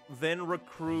is then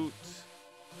recruit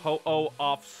Ho-Oh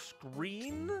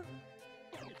off-screen?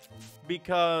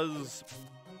 Because,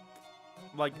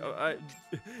 like,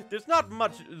 there's not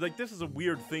much, like, this is a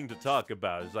weird thing to talk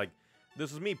about. It's like,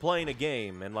 this is me playing a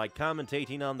game and, like,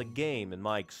 commentating on the game and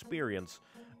my experience.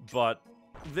 But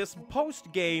this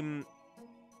post-game,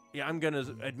 yeah, I'm gonna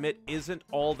admit, isn't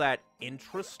all that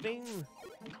interesting.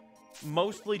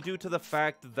 Mostly due to the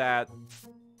fact that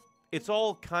it's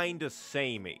all kinda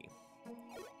samey.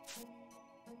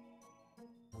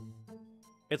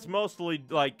 It's mostly,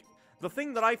 like, the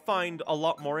thing that I find a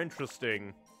lot more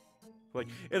interesting, like,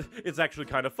 it's actually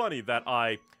kind of funny that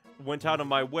I went out of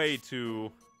my way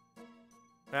to,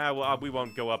 well, we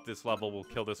won't go up this level, we'll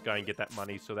kill this guy and get that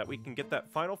money so that we can get that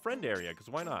final friend area, because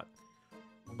why not?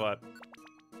 But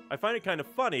I find it kind of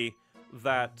funny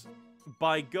that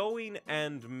by going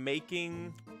and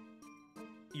making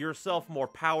yourself more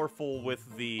powerful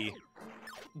with the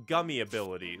gummy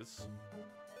abilities,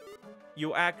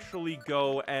 you actually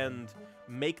go and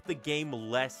make the game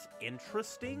less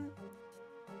interesting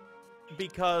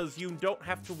because you don't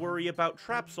have to worry about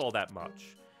traps all that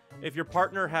much. If your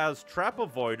partner has Trap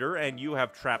Avoider and you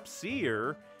have Trap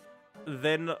Seer,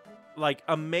 then, like,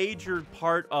 a major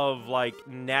part of, like,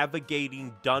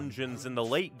 navigating dungeons in the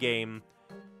late game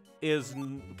is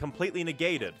completely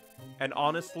negated. And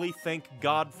honestly, thank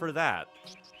God for that.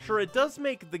 Sure, it does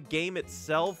make the game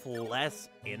itself less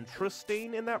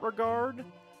interesting in that regard,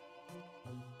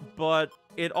 but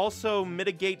it also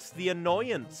mitigates the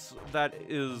annoyance that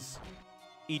is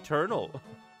eternal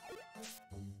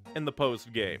in the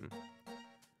post-game.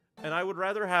 And I would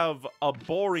rather have a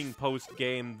boring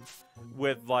post-game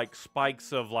with, like,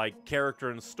 spikes of, like,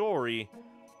 character and story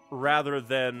rather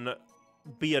than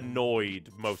be annoyed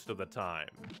most of the time.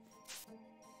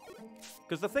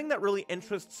 Because the thing that really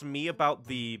interests me about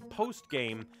the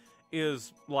post-game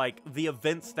is, like, the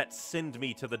events that send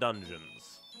me to the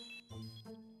dungeons.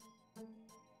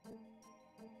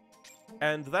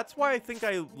 And that's why I think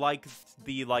I liked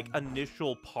the, like,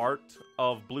 initial part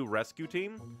of Blue Rescue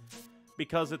Team.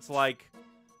 Because it's like,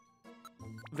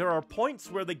 there are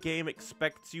points where the game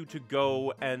expects you to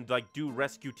go and, like, do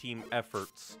rescue team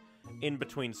efforts in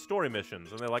between story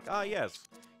missions. And they're like, ah, yes,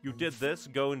 you did this,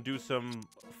 go and do some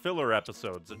filler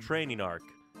episodes, a training arc.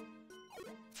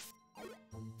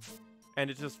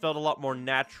 And it just felt a lot more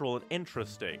natural and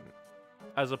interesting.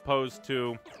 As opposed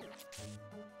to,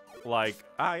 like,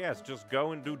 ah, yes, just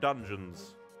go and do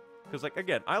dungeons. Because, like,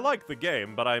 again, I like the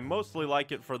game, but I mostly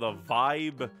like it for the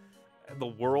vibe, the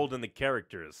world, and the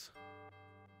characters.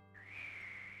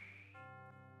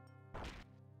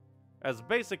 As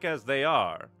basic as they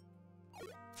are,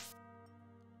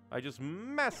 I just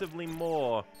massively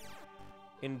more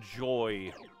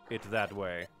enjoy it that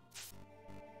way.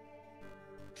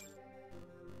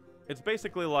 It's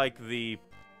basically like the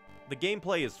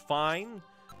gameplay is fine,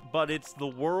 but it's the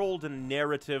world and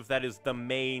narrative that is the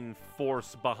main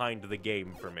force behind the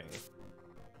game for me.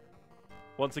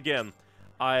 Once again,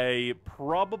 I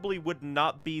probably would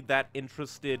not be that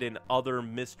interested in other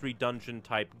mystery dungeon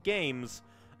type games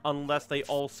unless they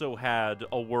also had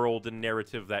a world and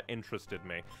narrative that interested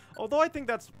me. Although I think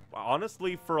that's,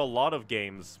 honestly, for a lot of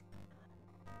games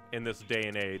in this day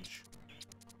and age,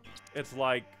 it's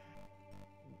like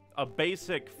a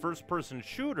basic first-person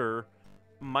shooter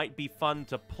might be fun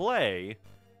to play,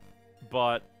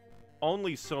 but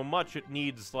only so much. It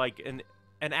needs, like, an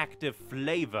active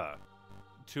flavor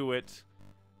to it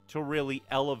to really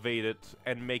elevate it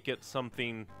and make it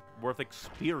something worth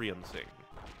experiencing.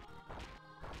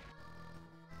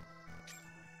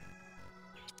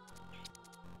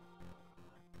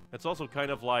 It's also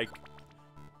kind of like,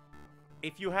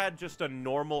 if you had just a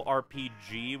normal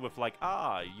RPG with, like,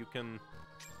 you can...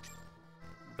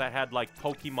 that had, like,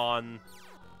 Pokemon,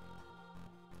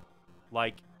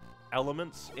 like,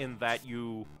 elements in that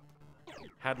you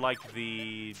had, like,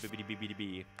 the...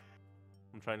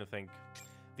 I'm trying to think.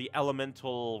 The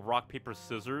elemental rock, paper,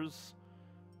 scissors.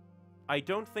 I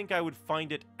don't think I would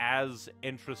find it as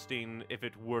interesting if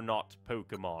it were not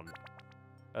Pokemon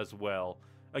as well.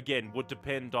 Again, would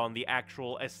depend on the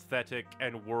actual aesthetic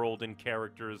and world and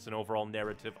characters and overall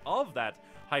narrative of that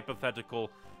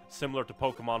hypothetical, similar to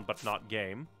Pokemon but not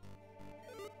game.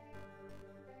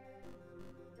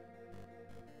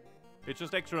 It's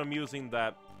just extra amusing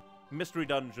that Mystery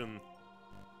Dungeon,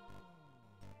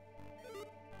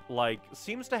 like,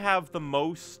 seems to have the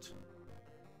most,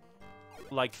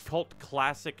 like, cult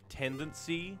classic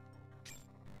tendency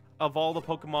of all the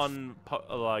Pokemon,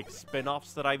 like,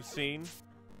 spin-offs that I've seen.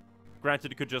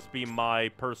 Granted, it could just be my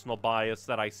personal bias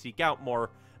that I seek out more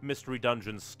Mystery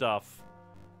Dungeon stuff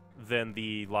than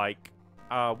the, like,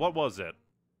 what was it?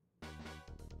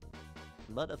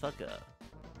 Motherfucker.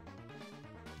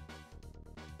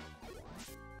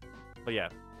 But yeah.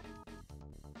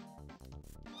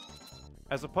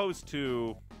 As opposed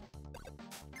to...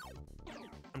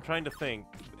 I'm trying to think.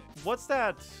 What's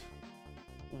that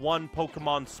one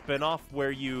Pokemon spin-off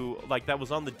where you... like, that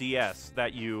was on the DS,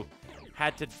 that you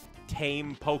had to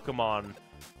tame Pokemon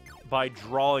by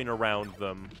drawing around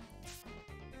them.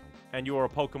 And you were a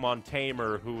Pokemon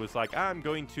tamer who was like, I'm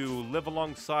going to live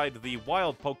alongside the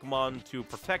wild Pokemon to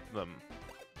protect them.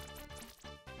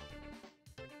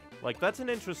 Like, that's an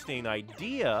interesting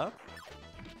idea,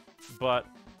 but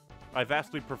I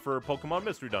vastly prefer Pokemon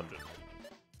Mystery Dungeon.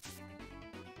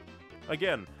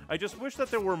 Again, I just wish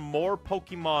that there were more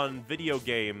Pokemon video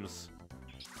games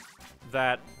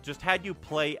that just had you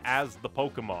play as the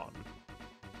Pokemon.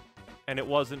 And it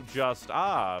wasn't just,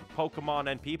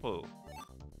 Pokemon and people.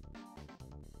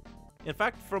 In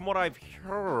fact, from what I've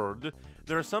heard,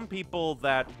 there are some people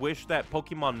that wish that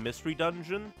Pokemon Mystery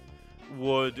Dungeon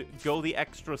would go the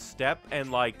extra step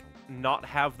and, like, not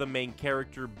have the main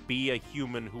character be a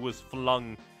human who was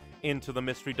flung into the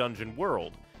Mystery Dungeon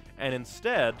world. And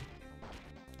instead,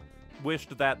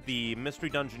 wished that the Mystery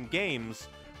Dungeon games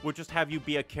would just have you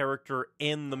be a character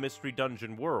in the Mystery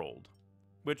Dungeon world.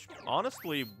 Which,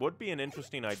 honestly, would be an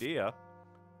interesting idea.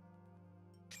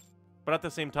 But at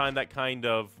the same time, that kind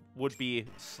of would be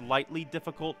slightly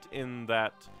difficult in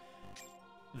that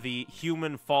the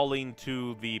human falling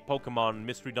to the Pokemon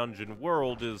Mystery Dungeon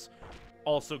world is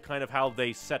also kind of how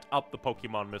they set up the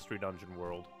Pokemon Mystery Dungeon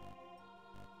world.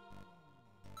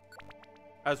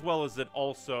 As well as it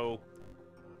also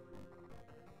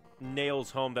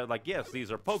nails home that, like, yes,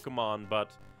 these are Pokemon,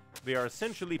 but they are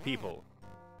essentially people.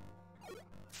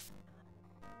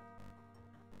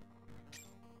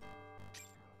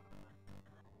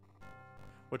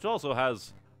 Which also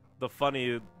has the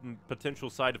funny potential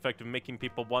side effect of making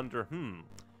people wonder,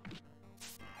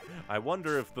 I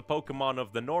wonder if the Pokemon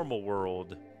of the normal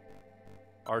world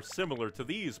are similar to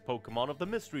these Pokemon of the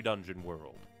Mystery Dungeon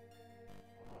world.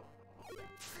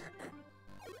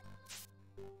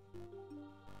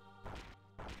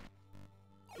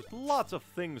 Just lots of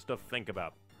things to think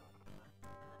about.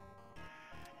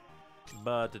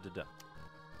 But,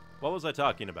 what was I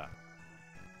talking about?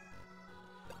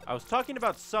 I was talking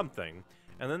about something,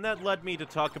 and then that led me to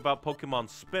talk about Pokemon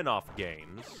spin-off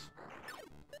games.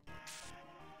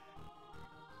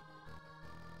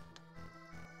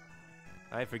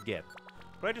 I forget.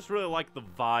 But I just really like the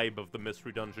vibe of the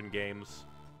Mystery Dungeon games.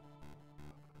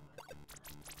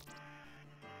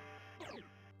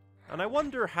 And I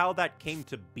wonder how that came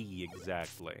to be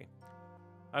exactly.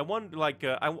 I wonder, like,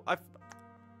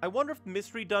 I wonder if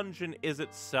Mystery Dungeon is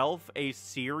itself a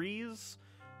series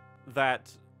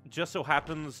that just so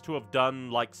happens to have done,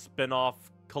 like,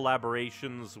 spin-off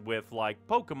collaborations with, like,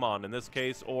 Pokemon in this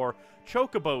case, or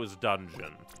Chocobo's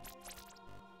Dungeon.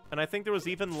 And I think there was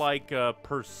even, like,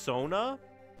 Persona?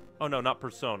 Oh, no, not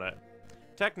Persona.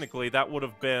 Technically, that would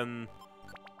have been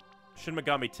Shin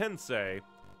Megami Tensei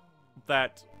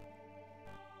that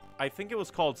I think it was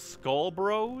called Skull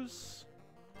Bros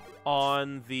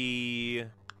on the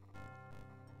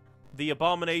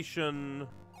Abomination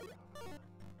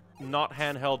not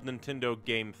handheld Nintendo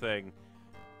game thing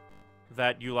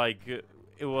that you like.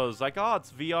 It was like, oh,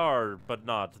 it's VR, but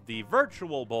not. The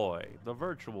Virtual Boy. The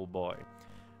Virtual Boy.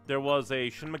 There was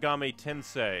a Shin Megami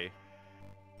Tensei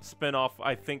spin-off,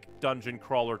 I think, dungeon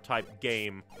crawler type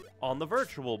game on the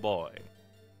Virtual Boy.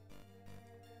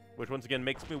 Which once again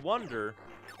makes me wonder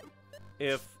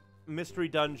if Mystery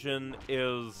Dungeon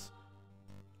is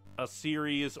a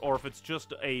series or if it's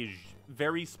just a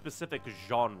very specific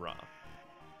genre.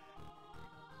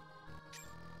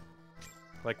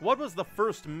 Like, what was the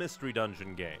first Mystery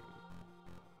Dungeon game?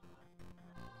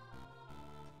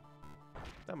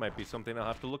 That might be something I'll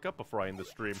have to look up before I end the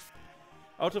stream.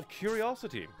 Out of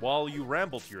curiosity, while you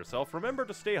ramble to yourself, remember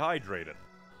to stay hydrated.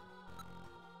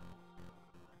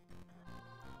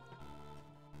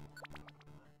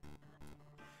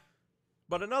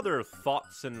 But in other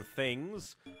thoughts and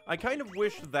things, I kind of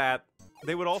wish that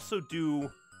they would also do,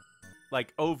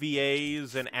 like,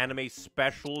 OVAs and anime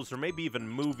specials, or maybe even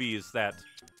movies that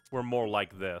were more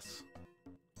like this.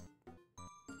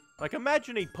 Like,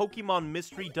 imagine a Pokemon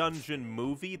Mystery Dungeon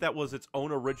movie that was its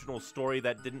own original story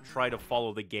that didn't try to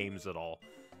follow the games at all.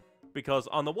 Because,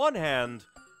 on the one hand,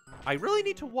 I really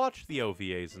need to watch the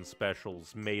OVAs and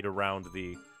specials made around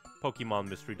the Pokemon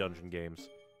Mystery Dungeon games.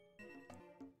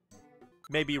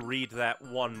 Maybe read that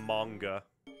one manga.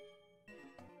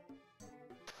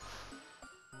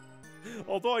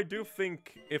 Although I do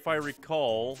think, if I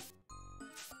recall,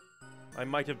 I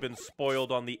might have been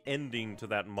spoiled on the ending to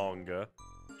that manga,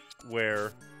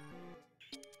 where,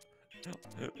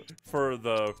 for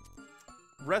the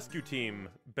rescue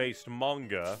team-based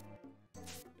manga,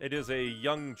 it is a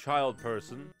young child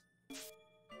person,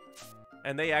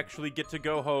 and they actually get to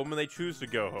go home, and they choose to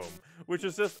go home, which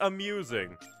is just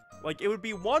amusing. Like, it would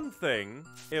be one thing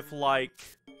if, like,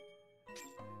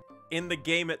 in the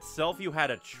game itself you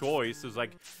had a choice. It was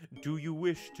like, do you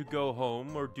wish to go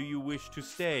home, or do you wish to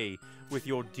stay with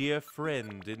your dear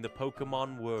friend in the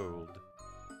Pokemon world?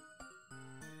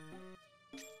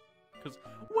 Because,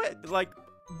 like,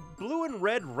 Blue and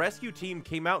Red Rescue Team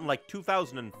came out in, like,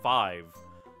 2005.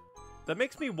 That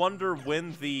makes me wonder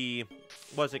when the,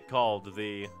 what's it called,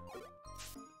 the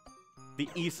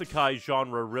isekai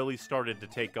genre really started to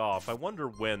take off. I wonder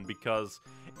when, because,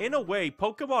 in a way,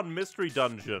 Pokemon Mystery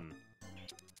Dungeon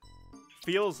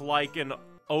feels like an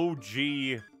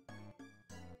OG,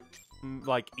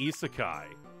 like, isekai.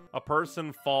 A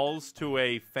person falls to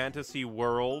a fantasy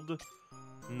world,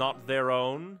 not their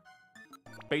own,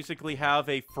 basically have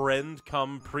a friend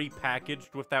come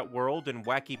pre-packaged with that world and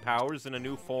wacky powers in a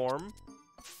new form.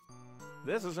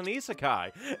 This is an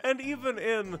isekai. And even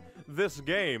in this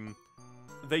game,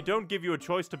 they don't give you a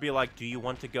choice to be like, do you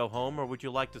want to go home or would you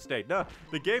like to stay? No,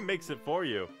 the game makes it for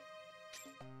you.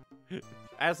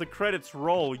 As the credits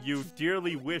roll, you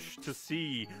dearly wish to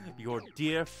see your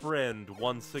dear friend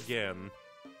once again.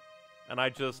 And I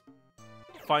just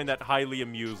find that highly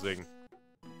amusing.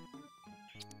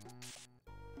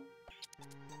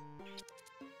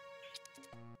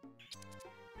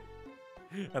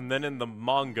 And then in the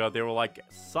manga, they were like,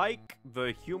 psych,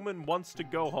 the human wants to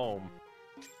go home.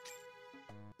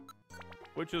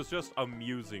 Which is just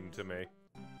amusing to me.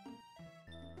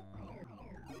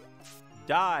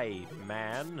 Die,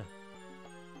 man.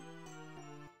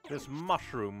 This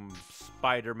mushroom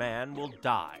Spider-Man will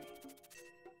die.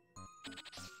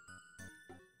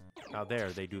 How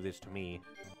dare they do this to me.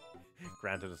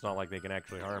 Granted, it's not like they can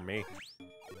actually harm me.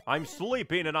 I'm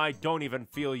sleeping and I don't even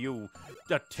feel you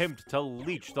attempt to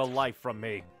leech the life from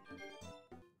me.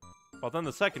 Well, then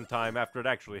the second time, after it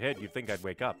actually hit, you'd think I'd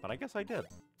wake up, but I guess I did.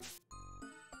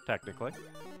 Technically.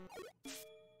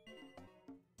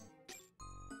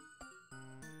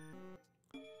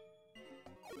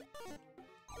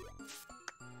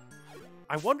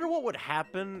 I wonder what would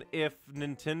happen if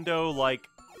Nintendo, like,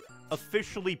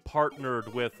 officially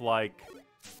partnered with, like,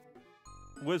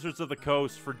 Wizards of the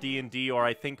Coast for D&D, or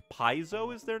I think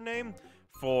Paizo is their name,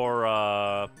 for,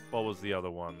 what was the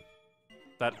other one?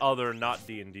 That other not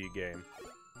D&D game.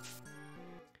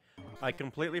 I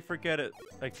completely forget it.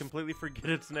 I completely forget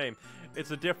its name. It's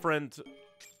a different,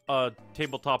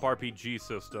 tabletop RPG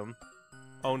system,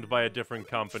 owned by a different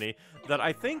company, that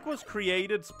I think was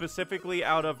created specifically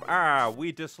out of,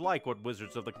 we dislike what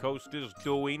Wizards of the Coast is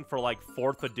doing for, like,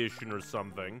 4th edition or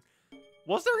something.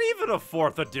 Was there even a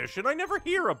 4th edition? I never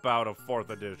hear about a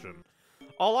 4th edition.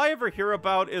 All I ever hear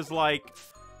about is, like,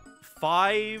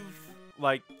 5,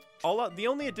 like, the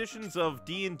only editions of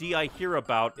D&D I hear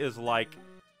about is, like,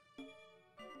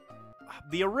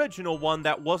 the original one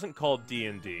that wasn't called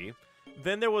D&D.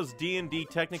 Then there was D&D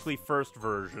technically first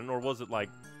version, or was it like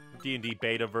D&D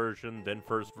beta version, then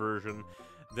first version.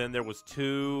 Then there was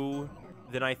 2,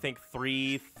 then I think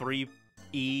 3,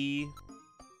 3E.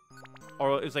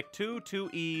 Or it was like 2,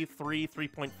 2E, 3,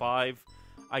 3.5.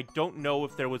 I don't know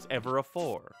if there was ever a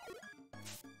 4.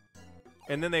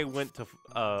 And then they went to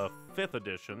 5th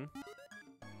edition.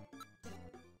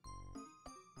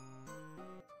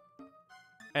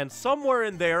 And somewhere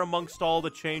in there, amongst all the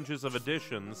changes of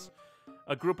editions,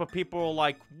 a group of people were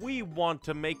like, we want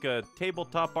to make a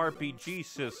tabletop RPG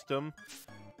system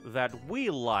that we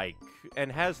like,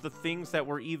 and has the things that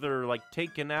were either, like,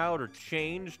 taken out or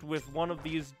changed with one of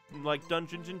these, like,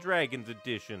 Dungeons & Dragons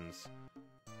editions.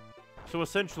 So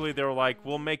essentially, they were like,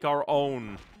 we'll make our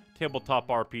own tabletop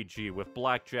RPG with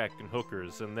blackjack and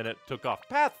hookers, and then it took off.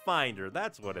 Pathfinder,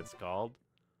 that's what it's called.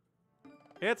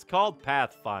 It's called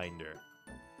Pathfinder.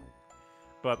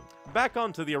 But back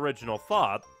onto the original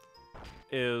thought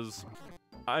is,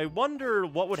 I wonder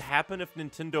what would happen if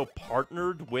Nintendo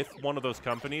partnered with one of those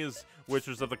companies,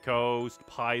 Wizards of the Coast,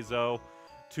 Paizo,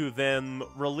 to then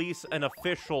release an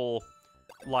official,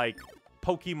 like,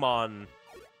 Pokemon,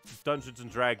 Dungeons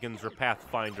 & Dragons, or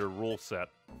Pathfinder rule set.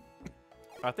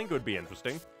 I think it would be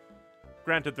interesting.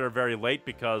 Granted, they're very late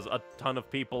because a ton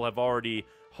of people have already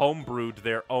homebrewed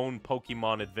their own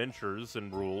Pokemon adventures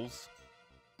and rules.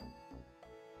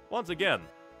 Once again,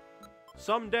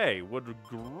 someday would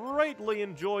greatly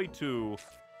enjoy to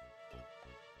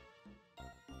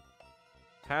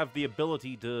have the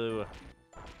ability to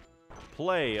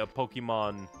play a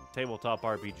Pokemon tabletop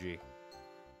RPG.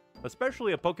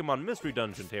 Especially a Pokemon Mystery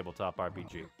Dungeon tabletop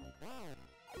RPG.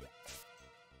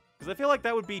 Because I feel like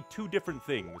that would be 2 different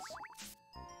things.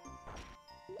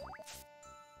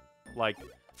 Like,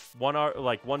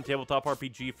 one tabletop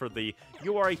RPG for the,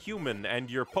 you are a human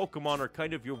and your Pokemon are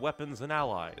kind of your weapons and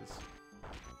allies.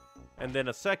 And then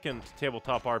a second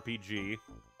tabletop RPG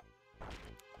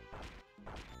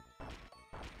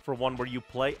for one where you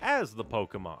play as the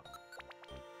Pokemon.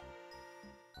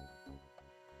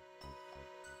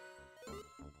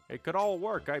 It could all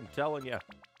work, I'm telling you.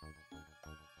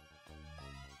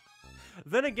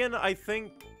 Then again, I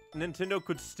think Nintendo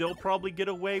could still probably get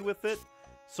away with it.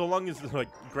 So long as, like,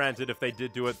 granted, if they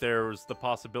did do it, there's the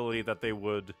possibility that they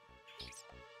would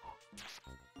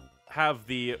have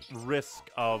the risk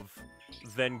of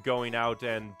then going out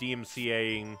and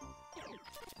DMCAing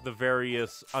the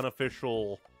various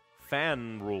unofficial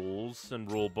fan rules and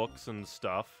rule books and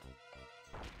stuff.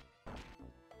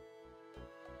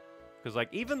 Because, like,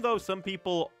 even though some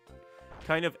people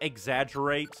kind of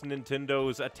exaggerate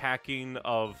Nintendo's attacking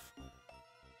of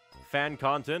fan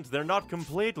content, they're not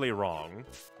completely wrong.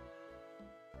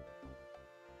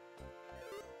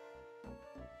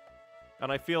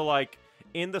 And I feel like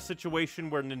in the situation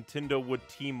where Nintendo would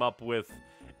team up with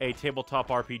a tabletop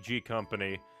RPG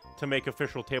company to make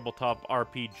official tabletop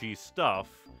RPG stuff,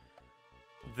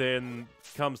 then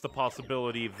comes the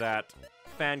possibility that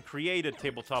fan-created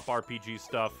tabletop RPG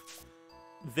stuff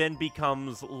then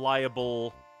becomes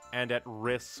liable and at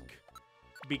risk,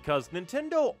 because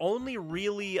Nintendo only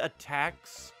really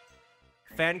attacks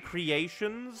fan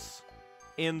creations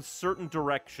in certain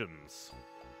directions.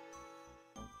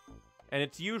 And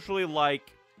it's usually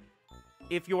like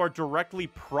if you are directly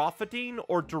profiting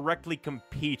or directly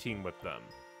competing with them.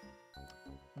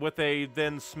 With a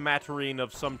then smattering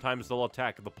of sometimes they'll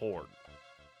attack the poor.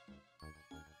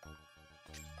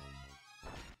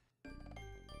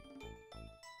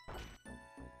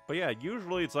 But yeah,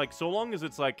 usually it's like, so long as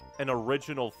it's like an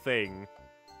original thing,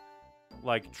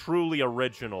 like truly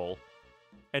original,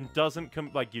 and doesn't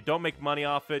like you don't make money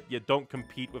off it, you don't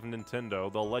compete with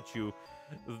Nintendo, they'll let you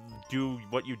do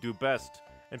what you do best.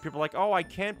 And people are like, oh, I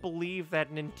can't believe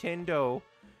that Nintendo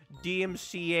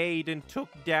DMCA'd and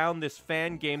took down this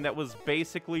fan game that was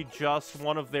basically just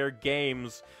one of their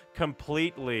games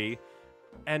completely,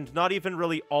 and not even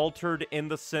really altered in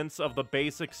the sense of the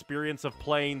base experience of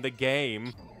playing the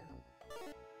game.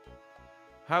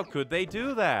 How could they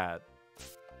do that?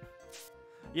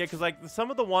 Yeah, because, like,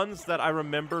 some of the ones that I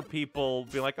remember people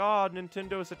being like, oh,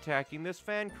 Nintendo's attacking this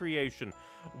fan creation.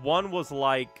 One was,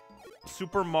 like,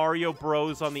 Super Mario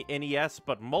Bros. On the NES,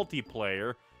 but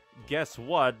multiplayer. Guess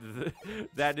what?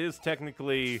 That is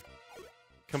technically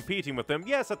competing with them.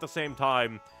 Yes, at the same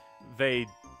time, they,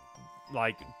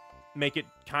 like, make it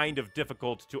kind of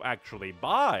difficult to actually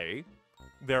buy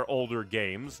their older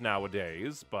games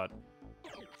nowadays, but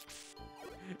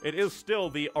it is still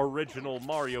the original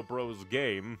Mario Bros.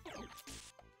 Game,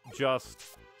 just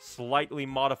slightly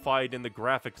modified in the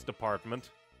graphics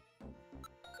department.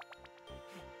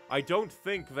 I don't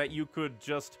think that you could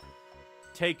just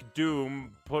take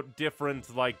Doom, put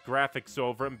different, like, graphics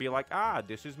over it and be like, ah,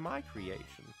 this is my creation.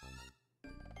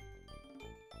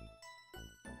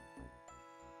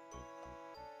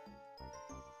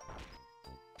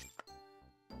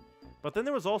 But then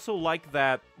there was also, like,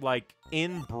 that, like,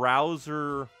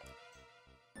 in-browser,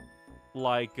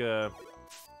 like, I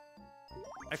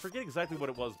forget exactly what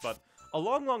it was, but a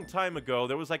long, long time ago,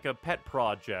 there was, like, a pet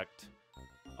project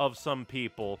of some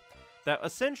people that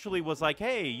essentially was like,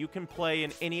 hey, you can play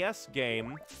an NES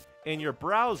game in your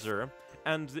browser,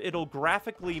 and it'll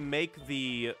graphically make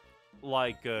the,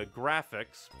 like,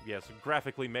 graphics. Yes,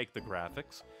 graphically make the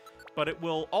graphics. But it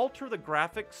will alter the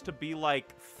graphics to be,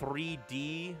 like,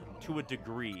 3D to a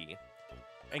degree.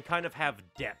 And kind of have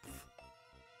depth.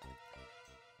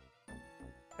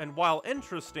 And while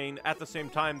interesting, at the same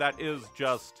time, that is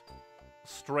just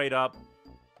straight up,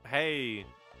 hey,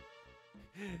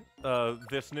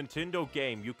 this Nintendo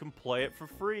game, you can play it for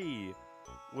free.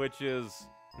 Which is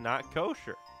not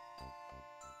kosher.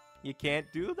 You can't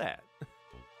do that.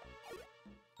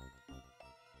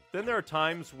 Then there are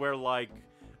times where, like,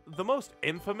 the most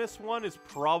infamous one is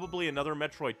probably another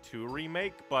Metroid 2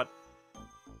 remake, but,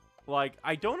 like,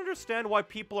 I don't understand why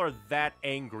people are that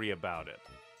angry about it.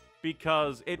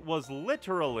 Because it was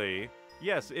literally,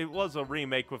 yes, it was a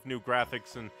remake with new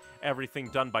graphics and everything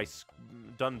done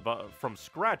from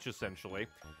scratch, essentially.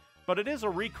 But it is a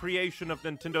recreation of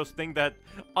Nintendo's thing that,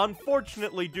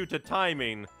 unfortunately, due to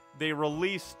timing, they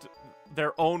released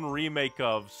their own remake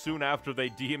of soon after they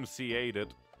DMCA'd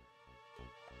it.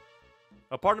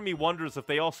 A part of me wonders if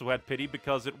they also had pity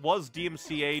because it was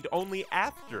DMCA'd only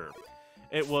after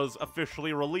it was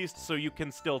officially released, so you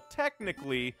can still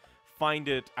technically find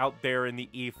it out there in the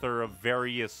ether of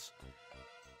various,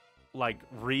 like,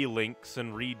 relinks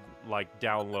and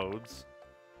downloads.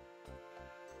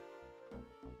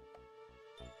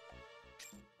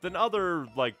 Then other,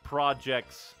 like,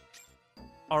 projects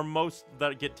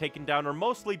that get taken down are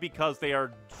mostly because they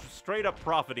are straight up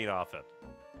profiting off it.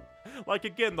 Like,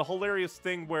 again, the hilarious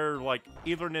thing where, like,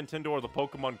 either Nintendo or the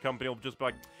Pokemon company will just be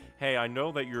like, hey, I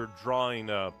know that you're drawing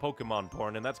Pokemon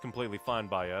porn, and that's completely fine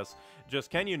by us. Just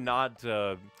can you not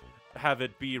have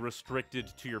it be restricted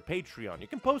to your Patreon? You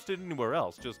can post it anywhere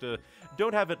else. Just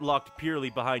don't have it locked purely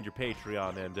behind your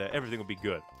Patreon, and everything will be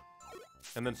good.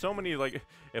 And then so many, like,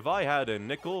 if I had a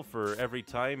nickel for every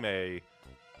time a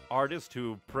artist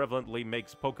who prevalently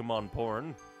makes Pokemon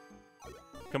porn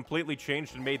completely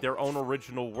changed and made their own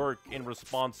original work in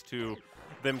response to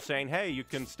them saying, hey, you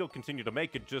can still continue to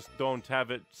make it, just don't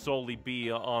have it solely be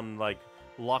on, like,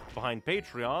 locked behind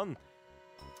Patreon,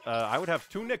 I would have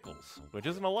 2 nickels, which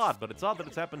isn't a lot, but it's odd that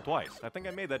it's happened twice. I think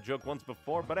I made that joke once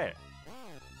before, but hey.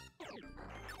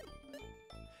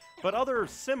 But other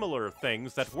similar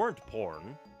things that weren't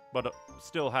porn, but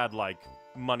still had, like,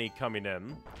 money coming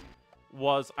in,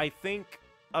 was, I think,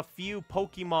 a few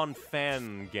Pokemon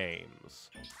fan games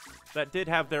that did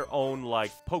have their own,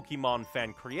 like, Pokemon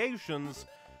fan creations,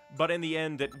 but in the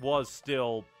end it was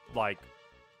still, like,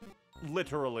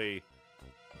 literally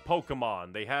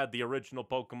Pokemon. They had the original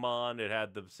Pokemon, it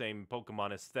had the same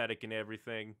Pokemon aesthetic and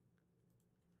everything,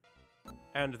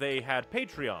 and they had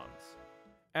Patreons.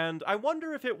 And I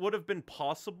wonder if it would have been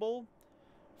possible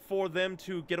for them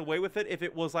to get away with it if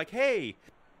it was like, hey,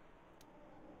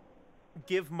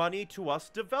 give money to us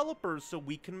developers so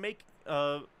we can make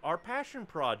our passion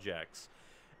projects.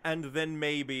 And then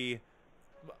maybe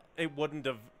it wouldn't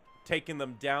have taken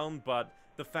them down, but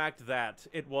the fact that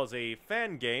it was a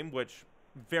fan game, which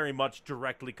very much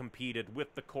directly competed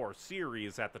with the core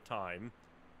series at the time,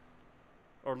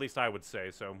 or at least I would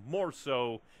say so, more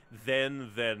so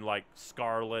than like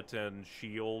Scarlet and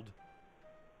Shield,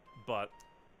 but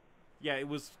yeah, it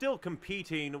was still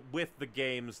competing with the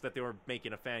games that they were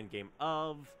making a fan game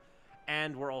of,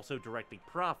 and were also directly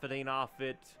profiting off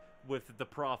it, with the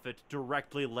profit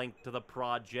directly linked to the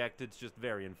project. It's just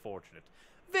very unfortunate.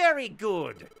 Very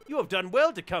good. You have done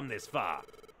well to come this far.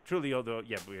 Truly, although,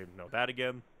 yeah, we know that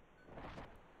again.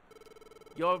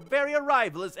 Your very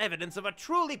arrival is evidence of a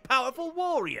truly powerful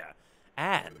warrior,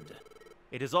 and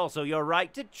it is also your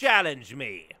right to challenge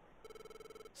me.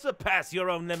 Surpass your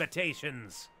own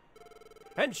limitations,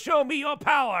 and show me your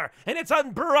power in its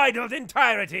unbridled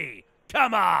entirety.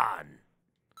 Come on!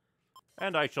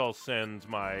 And I shall send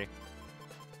my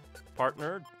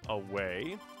partner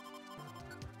away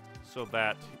so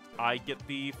that I get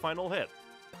the final hit.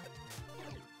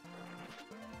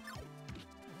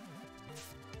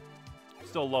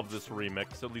 Still love this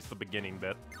remix, at least the beginning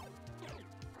bit.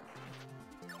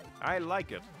 I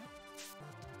like it.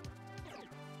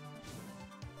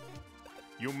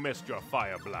 You missed your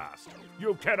fire blast.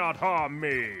 You cannot harm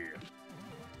me.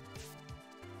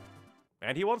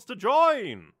 And he wants to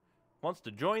join. Wants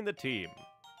to join the team.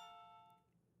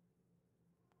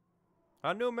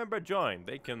 A new member joined.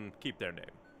 They can keep their name.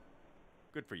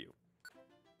 Good for you.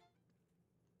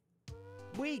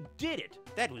 We did it!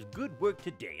 That was good work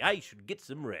today. I should get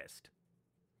some rest.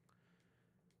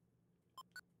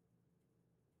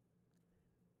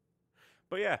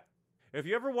 But yeah, if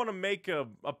you ever want to make a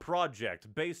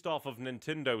project based off of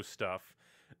Nintendo stuff,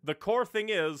 the core thing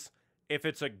is, if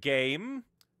it's a game,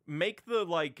 make the,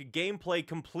 like, gameplay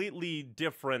completely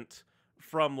different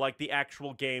from, like, the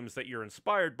actual games that you're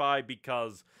inspired by,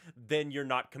 because then you're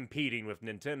not competing with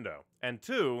Nintendo. And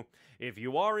two, if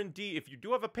you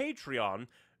do have a Patreon,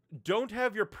 don't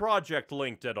have your project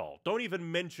linked at all. Don't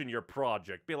even mention your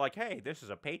project. Be like, hey, this is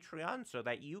a Patreon so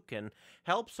that you can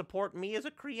help support me as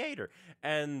a creator.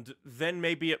 And then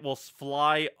maybe it will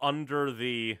fly under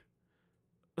the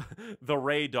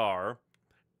radar.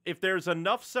 If there's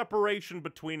enough separation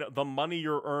between the money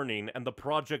you're earning and the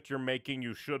project you're making,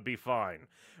 you should be fine.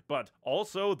 But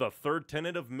also, the third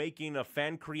tenet of making a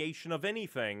fan creation of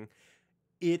anything,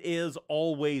 it is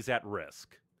always at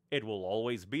risk. It will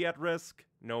always be at risk,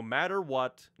 no matter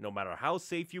what, no matter how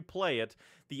safe you play it.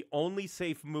 The only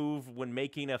safe move when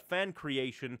making a fan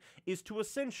creation is to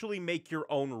essentially make your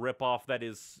own ripoff that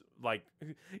is, like,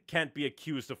 can't be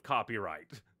accused of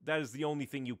copyright. That is the only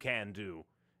thing you can do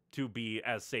to be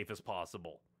as safe as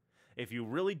possible. If you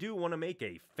really do want to make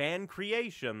a fan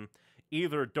creation,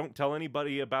 either don't tell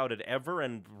anybody about it ever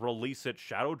and release it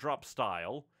shadow drop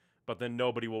style, but then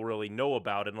nobody will really know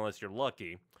about it unless you're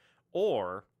lucky,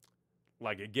 or,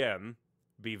 like, again,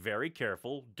 be very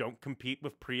careful. Don't compete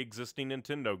with pre-existing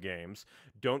Nintendo games.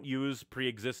 Don't use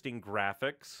pre-existing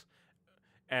graphics,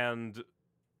 and,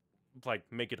 like,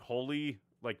 make it wholly,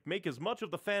 like, make as much of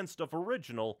the fan stuff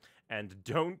original, and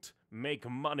don't make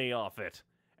money off it.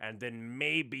 And then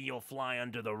maybe you'll fly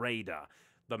under the radar.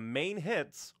 The main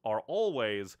hits are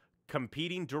always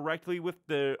competing directly with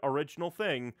the original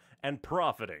thing and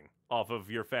profiting off of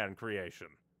your fan creation.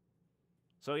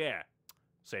 So yeah,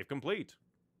 save complete.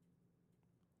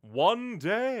 One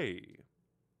day,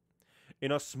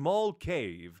 in a small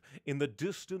cave in the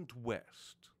distant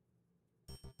west.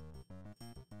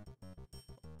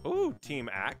 Ooh, team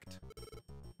act.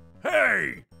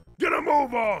 Hey! Get a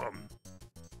move on!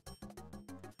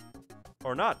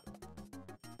 Or not.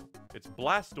 It's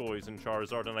Blastoise and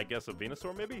Charizard and I guess a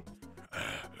Venusaur, maybe?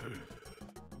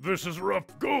 This is rough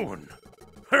going.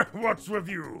 What's with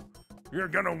you? You're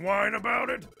gonna whine about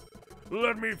it?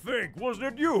 Let me think,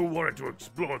 wasn't it you who wanted to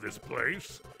explore this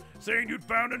place? Saying you'd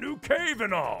found a new cave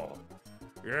and all.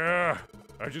 Yeah,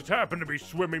 I just happened to be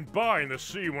swimming by in the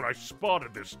sea when I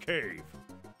spotted this cave.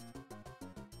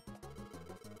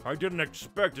 I didn't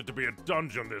expect it to be a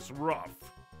dungeon this rough.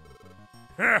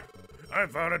 Heh, I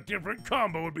thought a different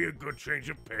combo would be a good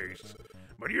change of pace.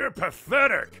 But you're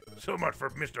pathetic! So much for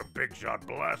Mr. Big Shot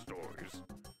Blastoise.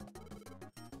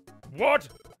 What?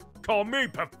 Call me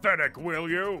pathetic, will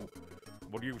you?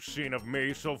 What you've seen of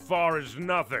me so far is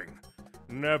nothing.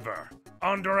 Never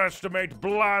underestimate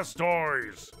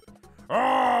Blastoise!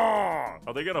 Ah!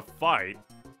 Are they gonna fight?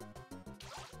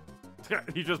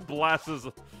 He just blasts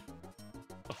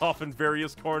off in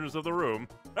various corners of the room.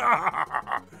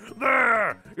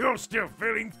 There! You're still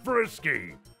feeling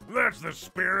frisky. That's the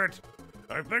spirit.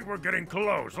 I think we're getting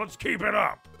close. Let's keep it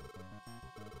up.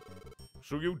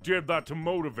 So you did that to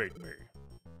motivate me.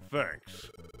 Thanks.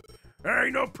 Hey,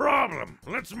 no problem.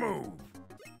 Let's move.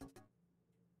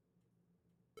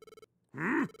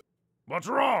 What's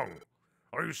wrong?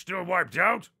 Are you still wiped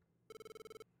out?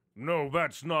 No,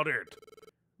 that's not it.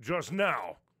 Just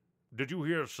now. Did you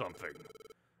hear something?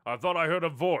 I thought I heard a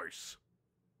voice.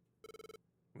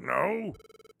 No,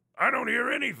 I don't hear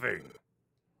anything.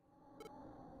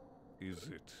 Is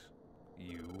it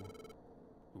you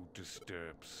who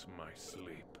disturbs my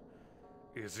sleep?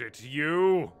 Is it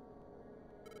you?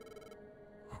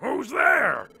 Who's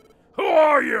there? Who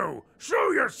are you?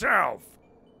 Show yourself!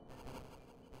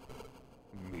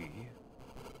 Me?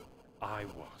 I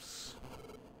was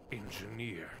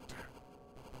engineered.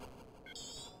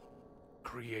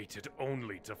 Created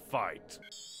only to fight.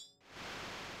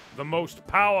 The most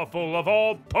powerful of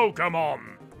all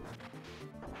Pokemon!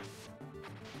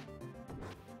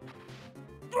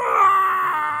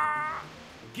 Ah!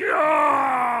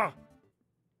 Gah!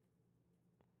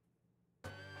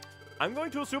 I'm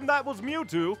going to assume that was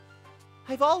Mewtwo.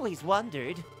 I've always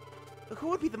wondered, who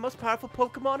would be the most powerful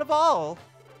Pokemon of all?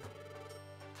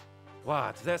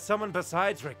 What, there's someone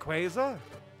besides Rayquaza?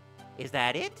 Is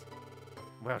that it?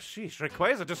 Well, sheesh,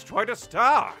 Rayquaza destroyed a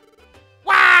star!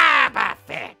 What?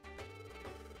 Buffet!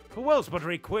 Who else but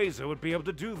Rayquaza would be able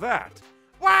to do that?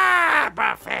 Wah,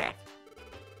 Buffet!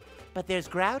 But there's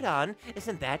Groudon.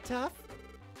 Isn't that tough?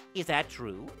 Is that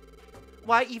true?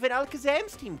 Why, even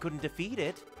Alakazam's team couldn't defeat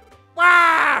it.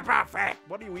 Wah, Buffet!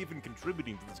 What are you even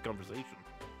contributing to this conversation?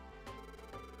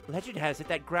 Legend has it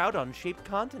that Groudon shaped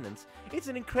continents. It's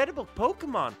an incredible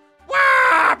Pokemon.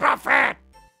 Wah, Buffet!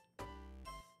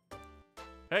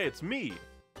 Hey, it's me.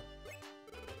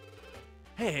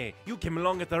 Hey, you came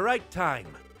along at the right time.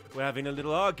 We're having a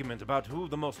little argument about who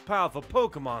the most powerful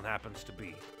Pokemon happens to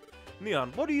be.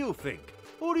 Neon, what do you think?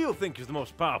 Who do you think is the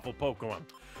most powerful Pokemon?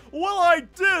 Well, I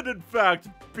did, in fact,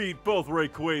 beat both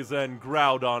Rayquaza and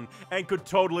Groudon, and could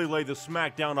totally lay the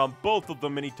smackdown on both of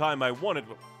them anytime I wanted.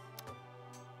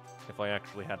 If I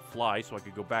actually had Fly, so I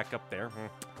could go back up there.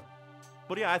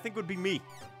 But yeah, I think it would be me.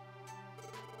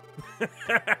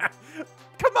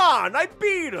 Come on, I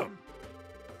beat him!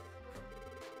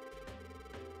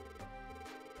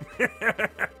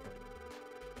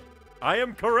 I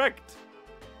am correct.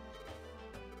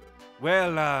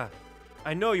 Well,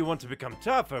 I know you want to become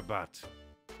tougher, but...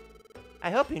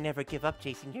 I hope you never give up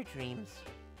chasing your dreams.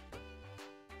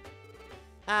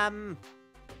 I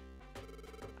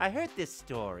heard this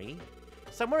story.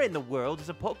 Somewhere in the world is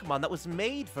a Pokemon that was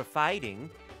made for fighting.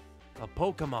 A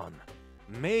Pokemon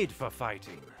made for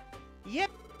fighting. Yep.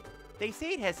 They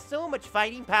say it has so much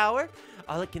fighting power,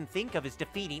 all it can think of is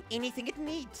defeating anything it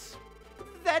meets.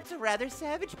 That's a rather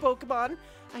savage Pokemon.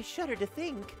 I shudder to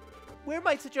think. Where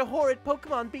might such a horrid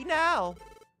Pokemon be now?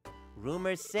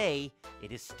 Rumors say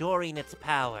it is storing its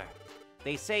power.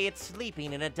 They say it's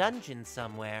sleeping in a dungeon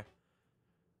somewhere.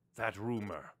 That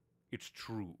rumor, it's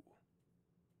true.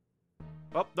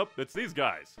 Oh, nope, it's these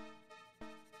guys.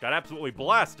 Got absolutely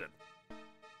blasted.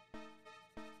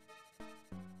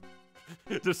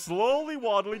 They're slowly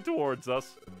waddling towards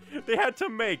us. They had to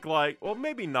make, like, well,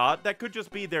 maybe not. That could just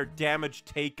be their damage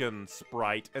taken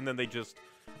sprite, and then they just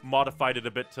modified it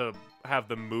a bit to have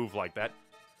them move like that.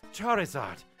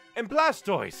 Charizard and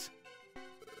Blastoise.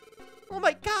 Oh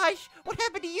my gosh, what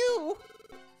happened to you?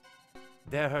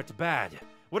 They're hurt bad.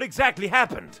 What exactly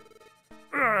happened?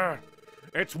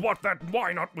 It's what that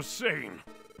Wynot was saying.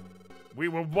 We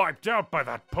were wiped out by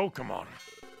that Pokemon.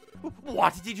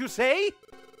 What did you say?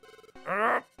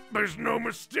 There's no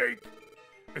mistake.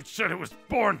 It said it was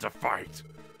born to fight.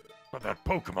 But that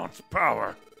Pokemon's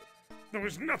power, there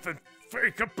was nothing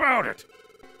fake about it.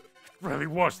 It really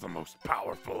was the most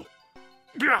powerful.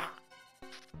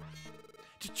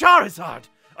 Charizard,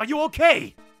 are you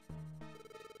okay?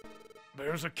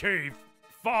 There's a cave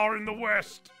far in the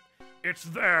west. It's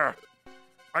there.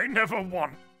 I never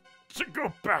want to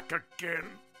go back again.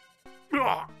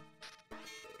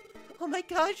 Oh my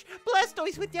gosh,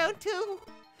 Blastoise went down too.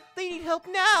 They need help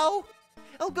now.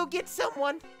 I'll go get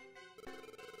someone.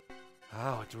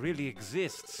 Oh, it really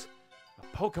exists.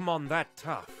 A Pokemon that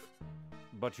tough.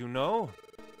 But you know,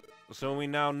 so we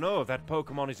now know that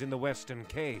Pokemon is in the Western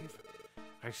Cave.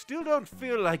 I still don't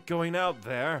feel like going out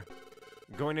there.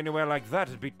 Going anywhere like that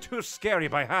would be too scary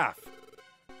by half.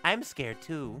 I'm scared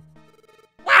too.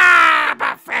 Wah,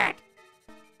 Buffet!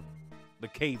 The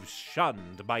cave's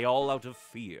shunned by all out of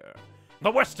fear.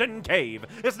 The Western Cave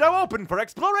is now open for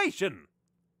exploration!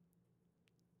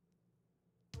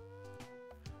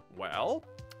 Well...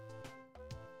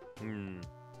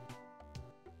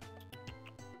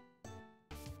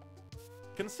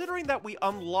 Considering that we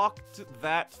unlocked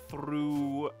that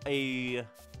through a...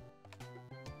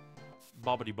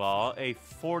 Bobbity-Ba, a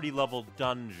 40-level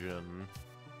dungeon...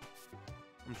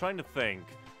 I'm trying to think.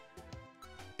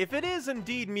 If it is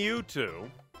indeed Mewtwo,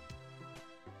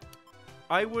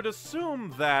 I would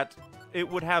assume that it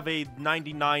would have a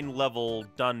 99-level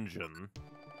dungeon.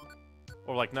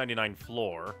 Or like 99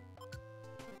 floor.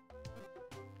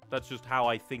 That's just how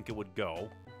I think it would go.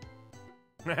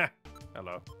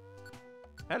 Hello.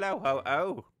 Hello,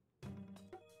 ho-oh.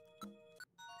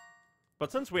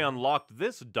 But since we unlocked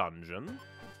this dungeon...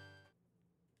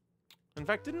 In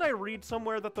fact, didn't I read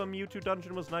somewhere that the Mewtwo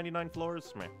dungeon was 99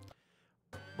 floors? Meh.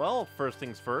 Well, first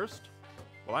things first.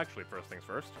 Well, actually, first things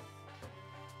first.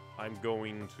 I'm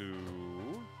going to...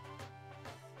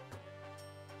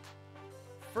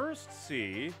 first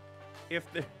see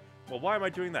if the... Well, why am I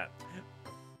doing that?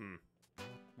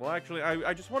 Well, actually,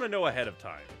 I just want to know ahead of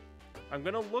time. I'm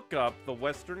going to look up the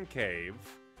Western Cave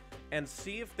and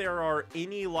see if there are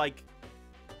any, like,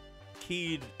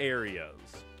 keyed areas.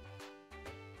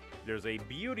 There's a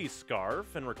beauty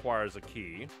scarf and requires a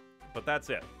key, but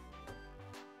that's it.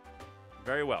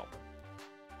 Very well.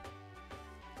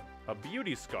 A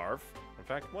beauty scarf. In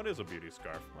fact, what is a beauty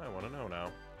scarf? I want to know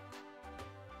now.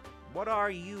 What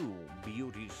are you,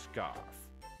 Beauty Scarf?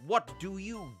 What do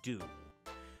you do?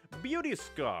 Beauty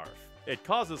Scarf. It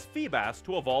causes Feebas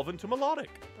to evolve into Melodic.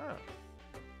 Ah.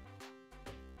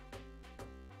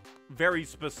 Very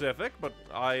specific, but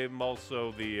I am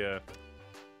also the,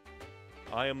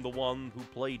 I am the one who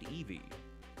played Eevee.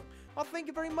 Well, thank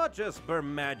you very much, Esper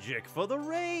Magic, for the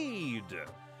raid.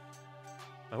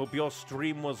 I hope your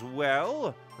stream was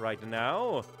well. Right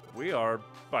now, We are,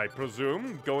 I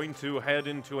presume, going to head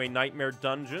into a nightmare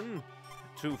dungeon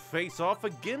to face off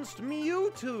against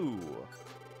Mewtwo,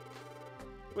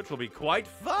 which will be quite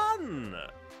fun.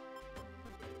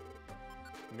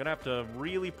 I'm gonna have to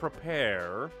really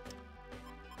prepare.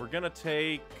 We're gonna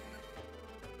take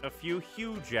a few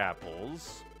huge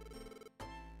apples.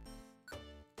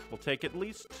 We'll take at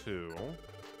least 2.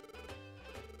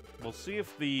 We'll see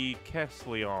if the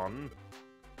Kessleon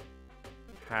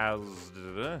has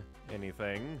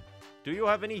anything. Do you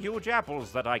have any huge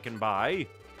apples that I can buy?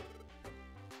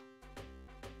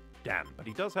 Damn, but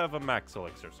he does have a max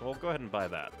elixir, so we'll go ahead and buy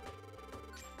that.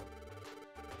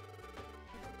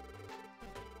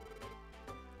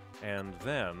 And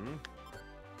then,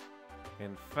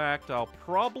 in fact, I'll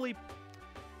probably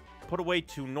put away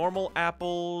 2 normal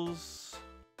apples.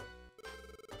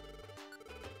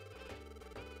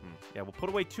 Yeah, we'll put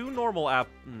away 2 normal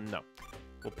no.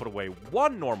 We'll put away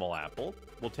 1 normal apple.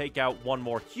 We'll take out 1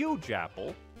 more huge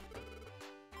apple.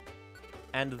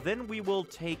 And then we will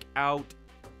take out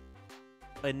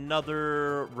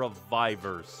another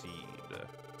Reviver Seed.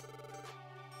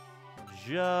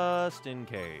 Just in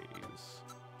case.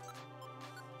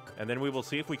 And then we will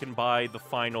see if we can buy the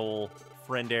final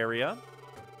friend area.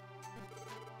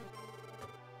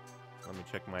 Let me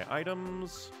check my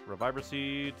items. Reviver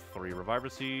Seed, 3 Reviver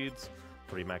Seeds,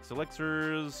 3 Max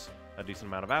Elixirs, a decent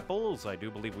amount of apples. I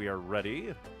do believe we are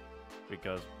ready.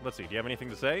 Because, let's see, do you have anything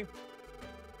to say?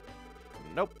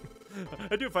 Nope.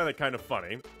 I do find that kind of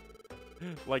funny.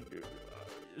 Like,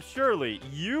 surely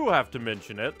you have to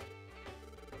mention it.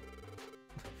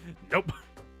 Nope.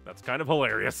 That's kind of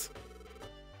hilarious.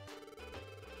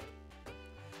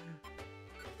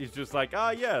 He's just like,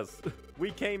 ah, yes, we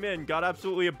came in, got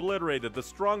absolutely obliterated. The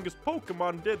strongest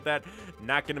Pokemon did that.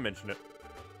 Not gonna mention it.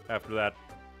 After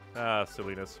that,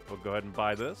 silliness. We'll go ahead and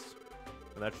buy this.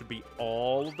 And that should be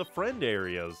all of the friend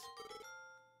areas.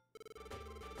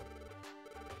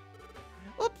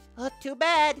 Oops, oh, too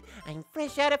bad. I'm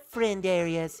fresh out of friend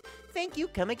areas. Thank you,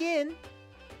 come again.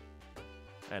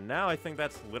 And now I think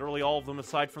that's literally all of them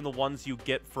aside from the ones you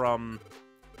get from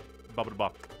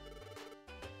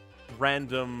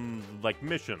random, like,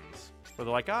 missions. Where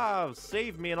they're like, ah,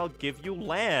 save me and I'll give you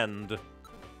land.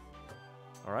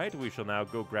 Alright, we shall now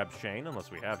go grab Shane,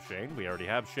 unless we have Shane. We already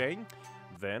have Shane.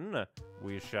 Then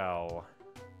we shall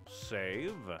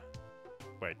save.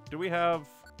 Wait, do we have...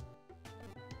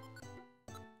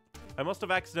 I must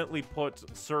have accidentally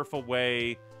put Surf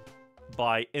away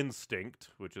by instinct,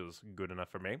 which is good enough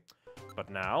for me.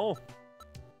 But now,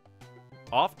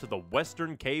 off to the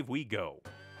Western Cave we go.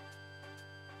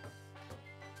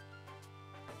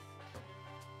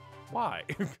 Why?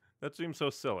 That seems so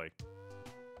silly.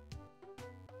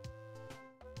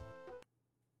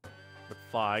 But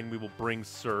fine, we will bring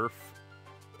Surf.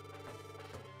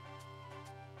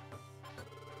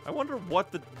 I wonder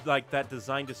what the, like, that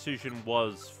design decision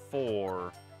was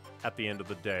for at the end of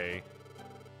the day.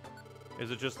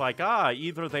 Is it just like, ah,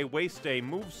 either they waste a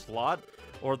move slot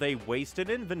or they waste an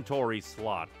inventory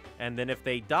slot. And then if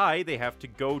they die, they have to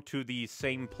go to the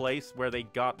same place where they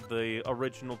got the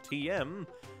original TM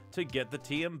to get the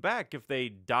TM back if they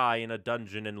die in a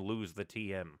dungeon and lose the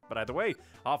TM. But either way,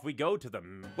 off we go to the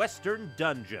Western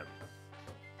Dungeon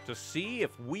to see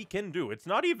if we can do. It's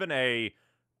not even a,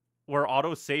 we're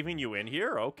auto-saving you in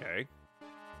here? Okay.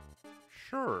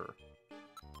 Sure.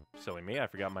 Silly me, I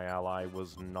forgot my ally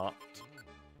was not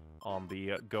on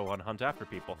the go on hunt after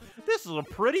people. This is a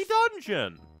pretty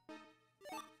dungeon!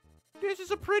 This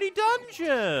is a pretty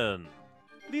dungeon!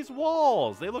 These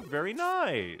walls, they look very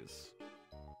nice.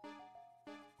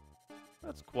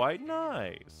 That's quite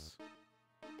nice.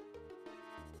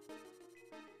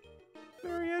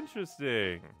 Very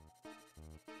interesting.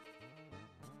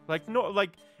 Like, no,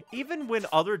 like, even when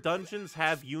other dungeons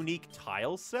have unique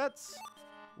tile sets,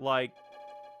 like,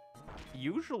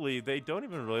 usually they don't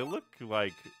even really look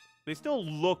like... They still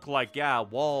look like, yeah,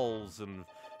 walls and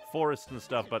forests and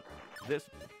stuff, but this...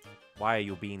 Why are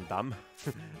you being dumb?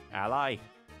 Ally?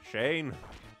 Shane?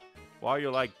 Why are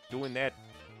you, like, doing that?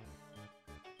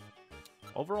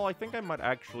 Overall, I think I might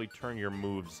actually turn your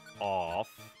moves off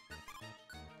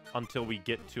until we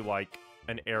get to, like,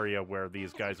 an area where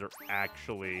these guys are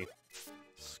actually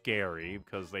scary,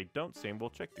 because they don't seem... We'll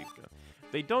check these guys.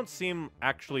 They don't seem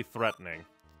actually threatening.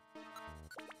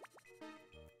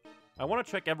 I want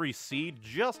to check every seed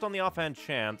just on the offhand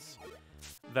chance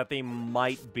that they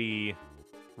might be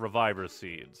Reviver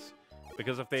Seeds.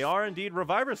 Because if they are indeed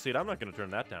Reviver Seed, I'm not going to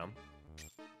turn that down.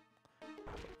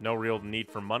 No real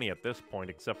need for money at this point,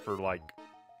 except for, like,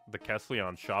 the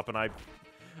Kessleon shop. And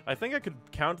I think I could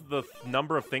count the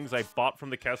number of things I bought from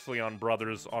the Kessleon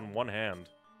brothers on one hand.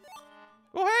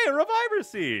 Oh, hey, a Reviver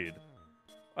Seed!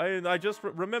 I just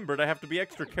remembered I have to be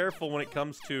extra careful when it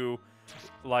comes to,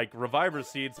 like, Reviver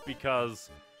Seeds, because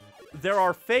there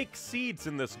are fake seeds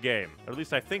in this game. Or at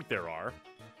least I think there are.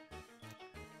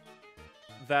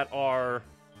 That are...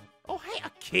 Oh, hey,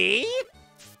 a key?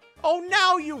 Oh,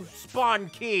 now you spawn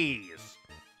keys!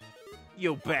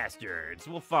 You bastards.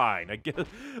 Well, fine. I guess,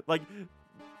 like,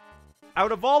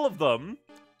 out of all of them,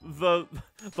 the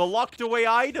locked away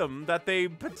item that they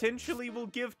potentially will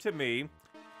give to me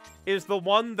is the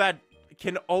one that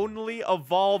can only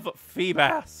evolve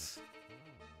Feebas.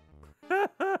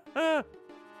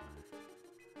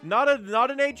 Not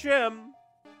an HM.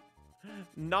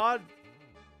 Not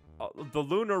the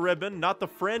Lunar Ribbon. Not the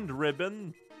Friend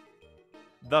Ribbon.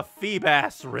 The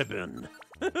Feebas Ribbon.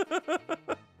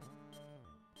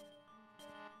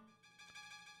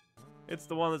 It's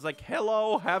the one that's like,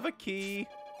 hello, have a key.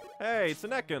 Hey, it's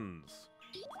an Ekans.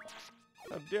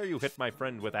 How dare you hit my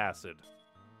friend with acid?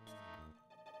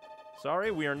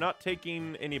 Sorry, we are not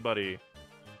taking anybody.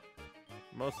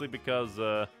 Mostly because,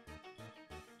 I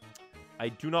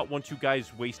do not want you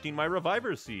guys wasting my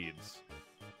Reviver Seeds.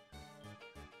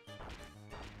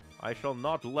 I shall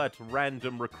not let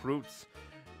random recruits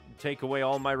take away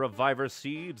all my Reviver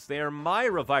Seeds. They are my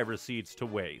Reviver Seeds to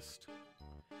waste.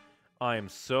 I am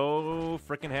so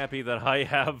freaking happy that I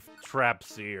have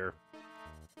Trapseer.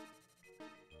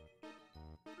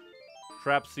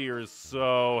 Trapseer is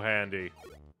so handy.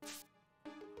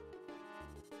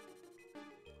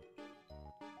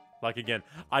 Like, again,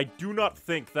 I do not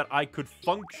think that I could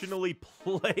functionally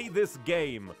play this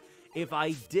game if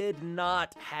I did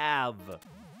not have...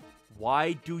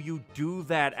 Why do you do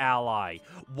that, ally?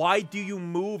 Why do you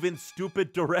move in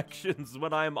stupid directions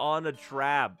when I'm on a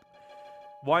trap?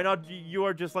 Why not? You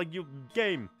are just like, you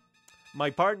game. My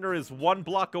partner is 1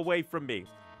 block away from me,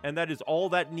 and that is all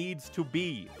that needs to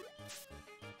be.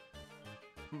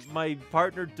 My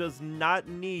partner does not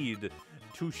need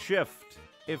to shift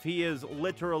if he is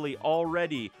literally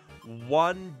already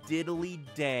 1 diddly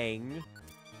dang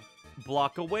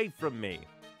block away from me.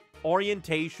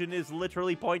 Orientation is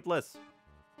literally pointless.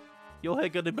 You'll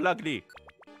hit the blugly.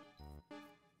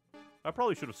 I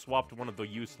probably should have swapped one of the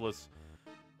useless,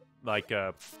 like,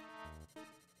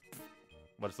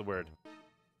 what's the word?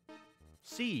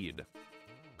 Seed.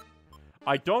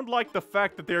 I don't like the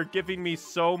fact that they're giving me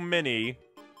so many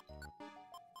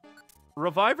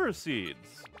Reviver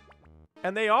Seeds.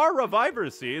 And they are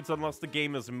Reviver Seeds, unless the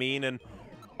game is mean and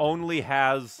only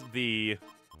has the,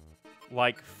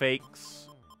 like, fakes.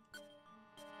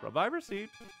 Reviver Seed.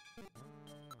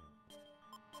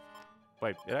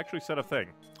 Wait, it actually said a thing.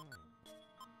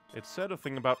 It said a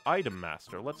thing about Item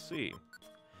Master. Let's see.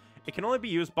 It can only be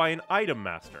used by an Item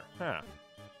Master. Huh.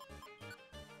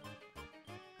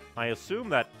 I assume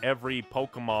that every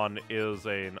Pokemon is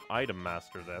an Item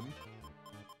Master, then.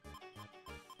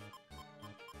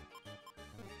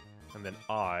 And then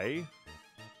I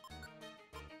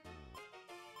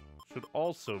should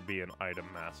also be an Item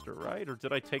Master, right? Or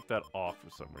did I take that off for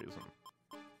some reason?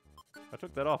 I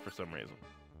took that off for some reason.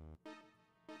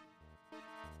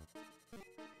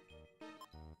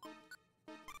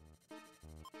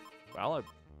 Well,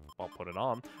 I'll put it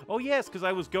on. Oh, yes, because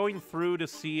I was going through to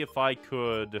see if I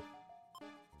could,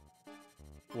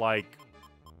 like,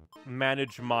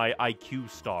 manage my IQ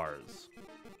stars.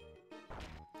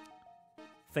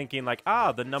 Thinking, like,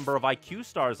 the number of IQ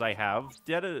stars I have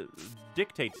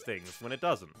dictates things when it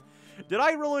doesn't. Did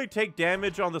I really take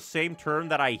damage on the same turn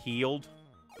that I healed?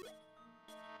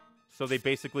 So they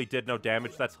basically did no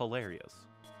damage? That's hilarious.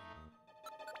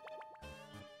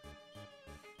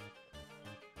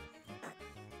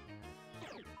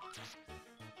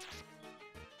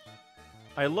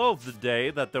 I love the day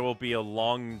that there will be a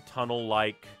long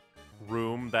tunnel-like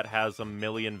room that has a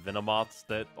million Venomoths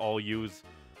that all use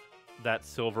that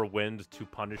silver wind to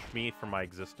punish me for my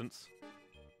existence.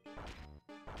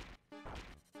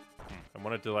 I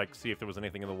wanted to, like, see if there was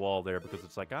anything in the wall there, because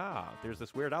it's like, there's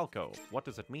this weird alcove. What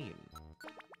does it mean?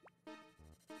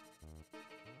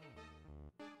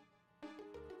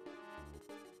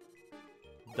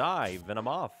 Die,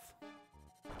 Venomoth.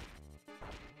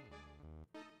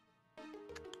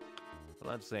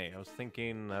 Let's see. I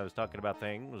was talking about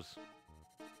things.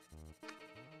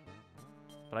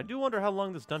 But I do wonder how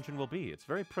long this dungeon will be. It's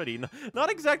very pretty.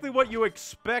 Not exactly what you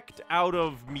expect out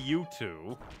of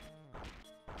Mewtwo.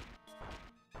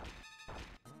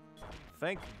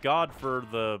 Thank God for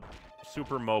the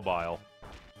super mobile.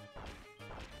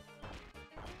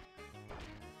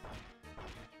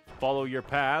 Follow your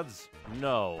paths?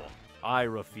 No, I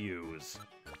refuse.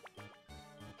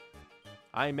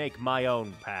 I make my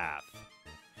own path.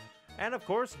 And of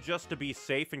course, just to be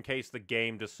safe in case the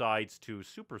game decides to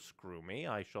super screw me,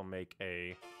 I shall make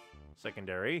a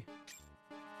secondary.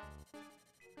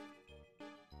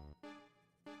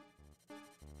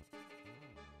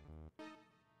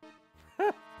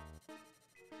 I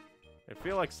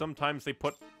feel like sometimes they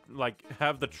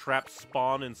have the traps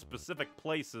spawn in specific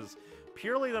places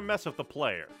purely to mess with the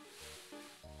player.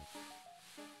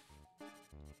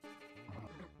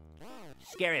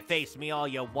 Scary face me all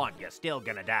you want, you're still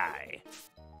gonna die.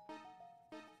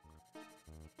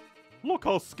 Look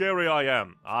how scary I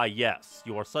am. Ah, yes,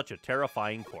 you are such a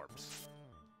terrifying corpse.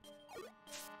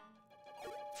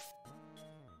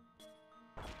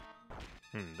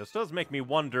 This does make me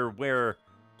wonder where...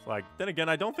 then again,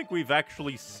 I don't think we've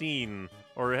actually seen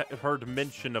or heard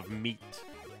mention of meat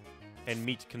and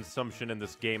meat consumption in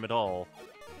this game at all.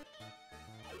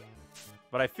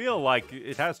 But I feel like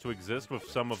it has to exist with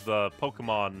some of the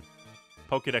Pokemon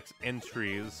Pokedex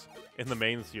entries in the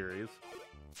main series.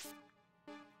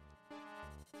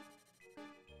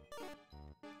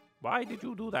 Why did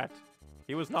you do that?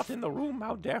 He was not in the room.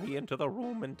 How dare he enter the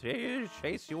room and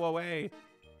chase you away?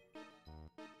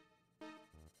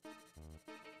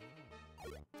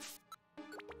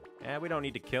 Yeah, we don't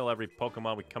need to kill every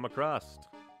Pokemon we come across.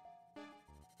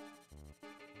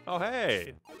 Oh,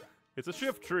 hey! It's a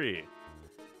shift tree!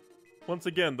 Once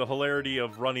again, the hilarity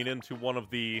of running into one of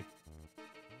the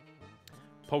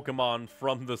Pokemon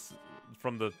from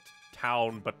the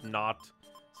town, but not.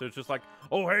 So it's just like,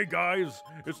 oh, hey, guys!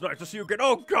 It's nice to see you again.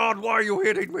 Oh, God, why are you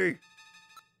hitting me?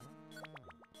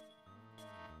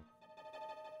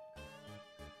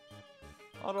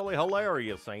 Utterly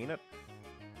hilarious, ain't it?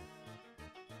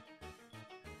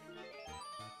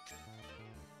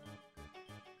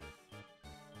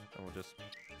 And we'll just...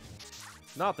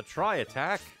 Not the try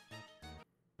attack.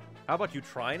 How about you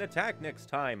try and attack next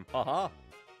time? Haha.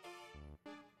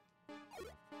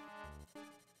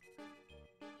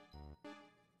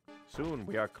 Soon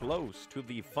we are close to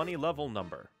the funny level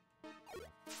number.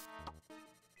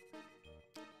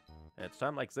 It's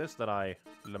time like this that I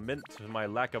lament my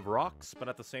lack of rocks, but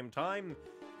at the same time,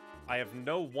 I have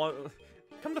no one...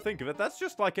 Come to think of it, that's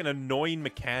just like an annoying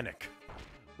mechanic.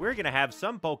 We're gonna have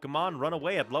some Pokemon run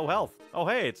away at low health. Oh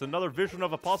hey, it's another vision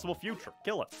of a possible future.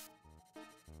 Kill it.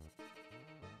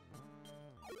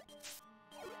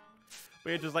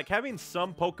 But it's just like having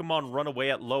some Pokemon run away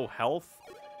at low health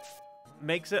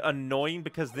makes it annoying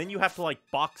because then you have to like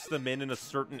box them in a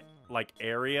certain like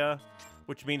area,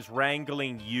 which means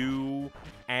wrangling you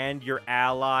and your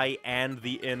ally and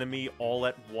the enemy all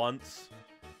at once.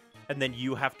 And then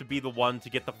you have to be the one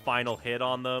to get the final hit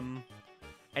on them.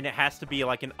 And it has to be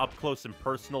like an up close and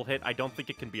personal hit. I don't think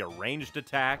it can be a ranged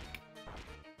attack.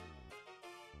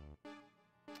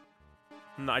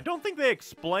 No, I don't think they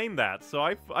explain that, so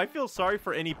I feel sorry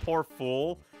for any poor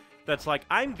fool that's like,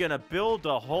 I'm gonna build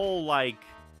a whole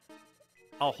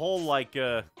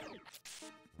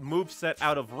moveset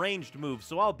out of ranged moves,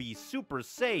 so I'll be super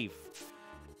safe.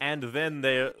 And then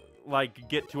they, like,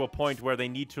 get to a point where they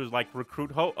need to, like,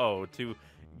 recruit Ho-Oh to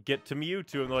get to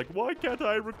Mewtwo, and they're like, why can't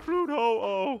I recruit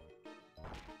Ho-Oh?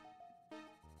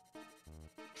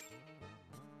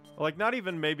 Like, not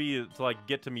even maybe to, like,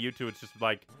 get to Mewtwo, it's just,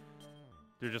 like,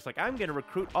 they're just like, I'm gonna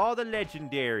recruit all the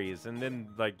legendaries, and then,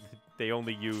 like, they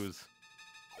only use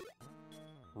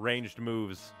ranged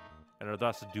moves, and are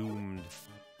thus doomed.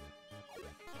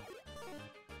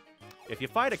 If you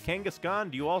fight a Kangaskhan,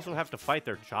 do you also have to fight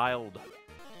their child?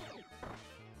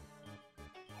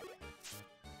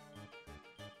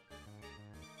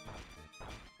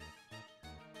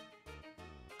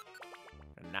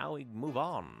 And now we move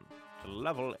on to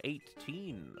level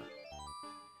 18.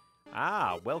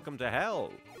 Ah, welcome to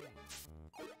hell.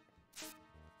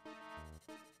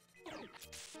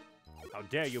 How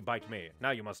dare you bite me?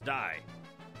 Now you must die.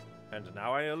 And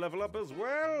now I level up as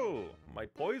well. My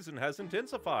poison has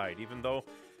intensified, even though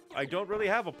I don't really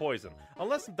have a poison.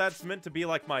 Unless that's meant to be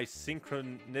like my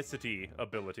synchronicity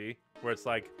ability, where it's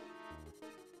like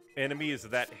enemies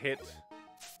that hit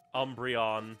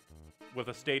Umbreon with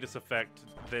a status effect,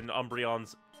 then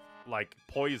Umbreon's like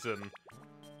poison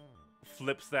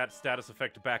flips that status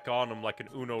effect back on him like an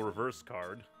Uno reverse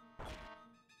card.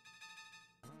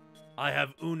 I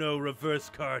have Uno reverse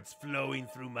cards flowing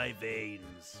through my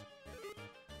veins.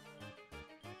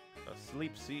 A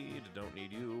sleep seed, don't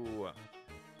need you.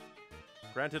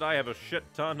 Granted, I have a shit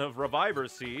ton of reviver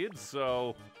seeds,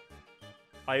 so...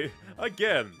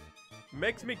 again,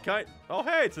 makes me oh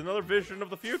hey, it's another vision of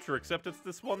the future, except it's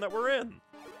this one that we're in.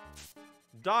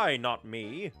 Die, not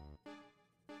me.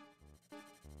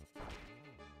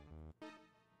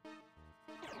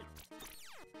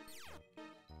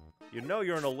 You know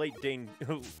you're in a late game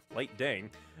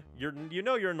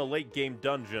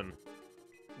dungeon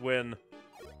when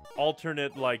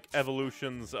alternate, like,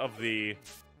 evolutions of the,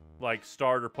 like,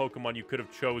 starter Pokemon you could have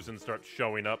chosen start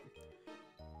showing up.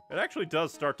 It actually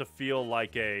does start to feel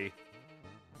like a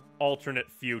alternate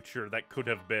future that could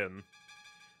have been.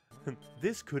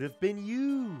 This could have been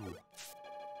you.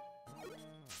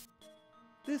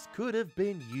 This could have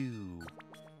been you.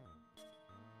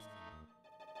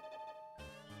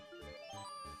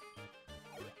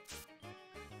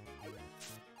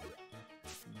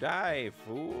 Die,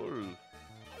 fool.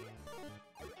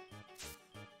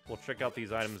 We'll check out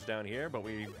these items down here, but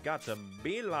we've got to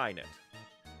beeline it.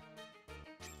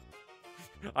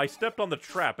 I stepped on the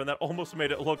trap, and that almost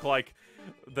made it look like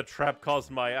the trap caused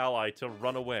my ally to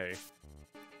run away.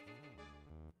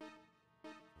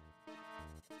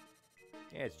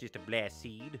 Yeah, it's just a blast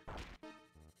seed.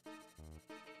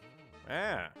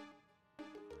 Ah.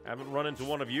 Haven't run into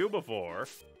one of you before.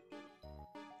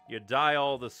 You die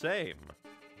all the same.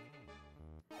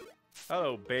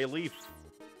 Hello, Bayleaf.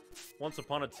 Once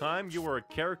upon a time, you were a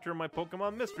character in my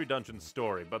Pokemon Mystery Dungeon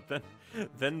story, but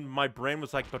then my brain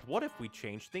was like, but what if we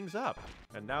change things up?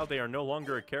 And now they are no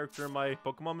longer a character in my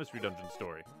Pokemon Mystery Dungeon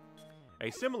story.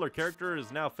 A similar character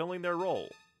is now filling their role.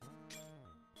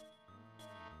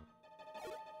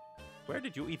 Where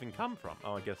did you even come from?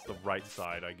 Oh, I guess the right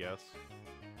side, I guess.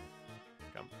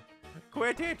 Come.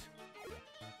 Quit it!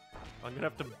 I'm gonna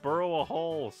have to burrow a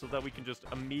hole so that we can just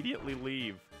immediately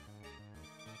leave.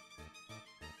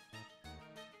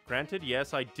 Granted,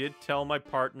 yes, I did tell my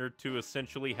partner to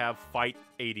essentially have fight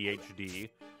ADHD.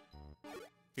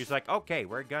 He's like, okay,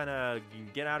 we're gonna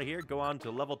get out of here, go on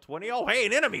to level 20. Oh, hey,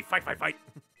 an enemy! Fight, fight, fight!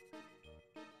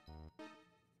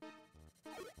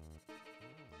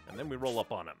 And then we roll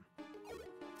up on him.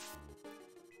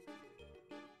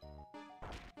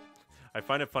 I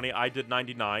find it funny, I did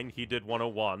 99, he did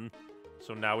 101.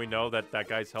 So now we know that that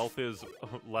guy's health is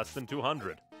less than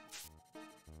 200.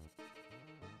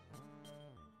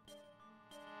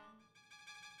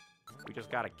 We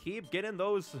just gotta keep getting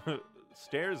those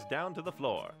stairs down to the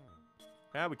floor.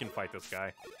 Now we can fight this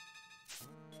guy.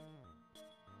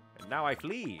 And now I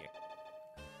flee.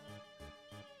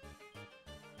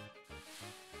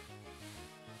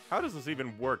 How does this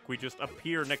even work? We just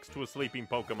appear next to a sleeping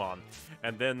Pokemon,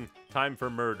 and then time for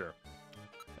murder.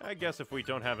 I guess if we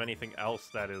don't have anything else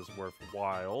that is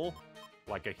worthwhile,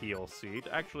 like a heal seed,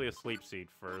 actually a sleep seed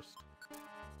first.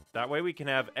 That way we can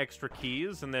have extra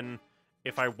keys, and then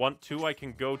if I want to, I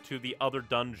can go to the other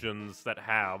dungeons that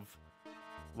have,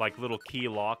 like, little key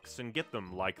locks and get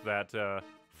them, like that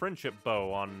friendship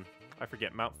bow on, I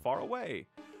forget, Mount Far Away.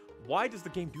 Why does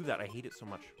the game do that? I hate it so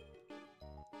much.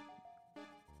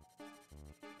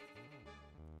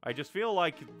 I just feel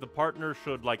like the partner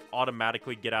should, like,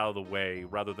 automatically get out of the way,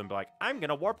 rather than be like, I'm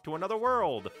gonna warp to another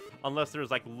world, unless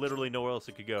there's, like, literally nowhere else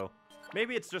it could go.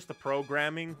 Maybe it's just the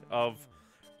programming of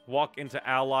walk into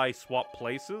ally swap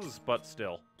places, but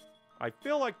still. I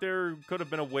feel like there could have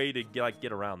been a way to,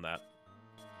 get around that.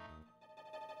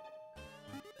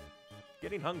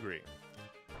 Getting hungry.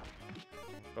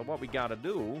 But what we gotta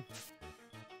do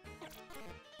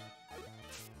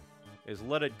is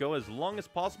let it go as long as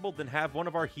possible, then have one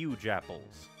of our huge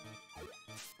apples.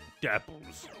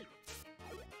 Dapples.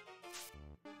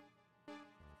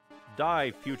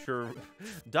 Die,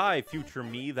 future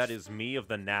me, that is me of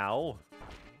the now.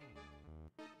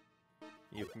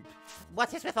 You can...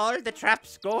 What is with all the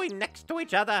traps going next to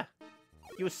each other?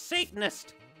 You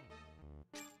Satanist!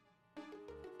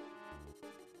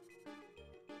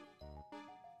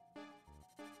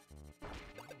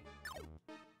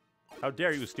 How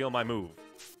dare you steal my move?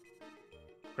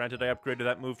 Granted, I upgraded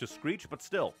that move to Screech, but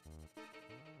still.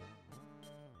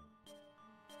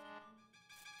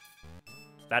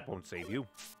 That won't save you.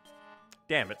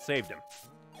 Damn, it saved him.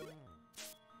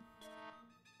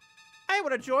 I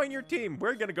want to join your team.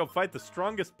 We're going to go fight the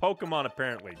strongest Pokemon,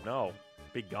 apparently. No.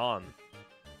 Be gone.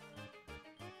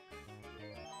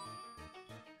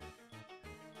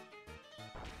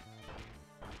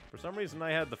 For some reason, I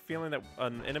had the feeling that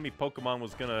an enemy Pokemon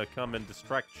was going to come and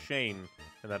distract Shane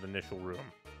in that initial room.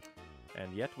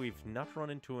 And yet, we've not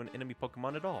run into an enemy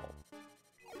Pokemon at all.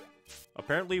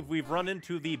 Apparently, we've run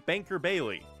into the Banker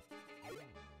Bailey,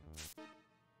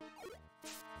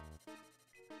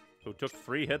 who took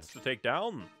 3 hits to take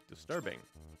down. Disturbing.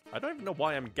 I don't even know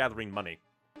why I'm gathering money.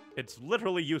 It's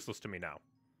literally useless to me now.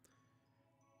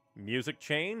 Music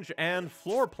change and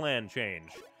floor plan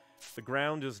change. The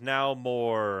ground is now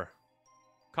more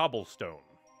cobblestone.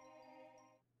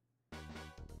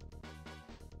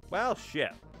 Well,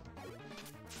 shit.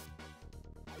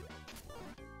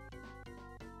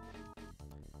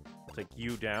 I'll take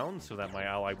you down so that my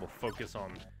ally will focus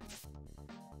on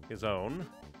his own.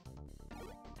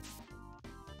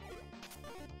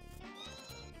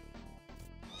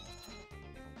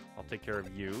 I'll take care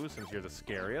of you since you're the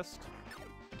scariest.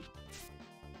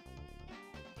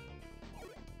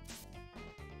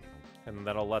 And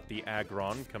that'll let the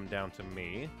Aggron come down to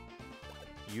me.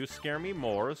 You scare me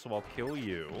more, so I'll kill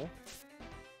you.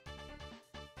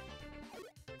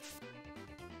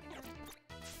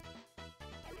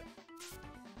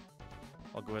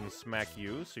 I'll go ahead and smack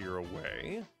you, so you're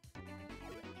away.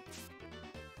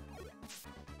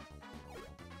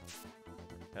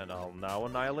 And I'll now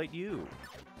annihilate you.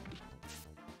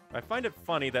 I find it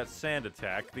funny that Sand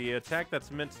Attack, the attack that's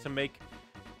meant to make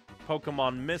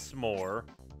Pokemon miss more,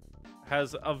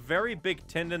 has a very big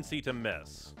tendency to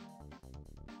miss.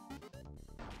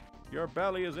 Your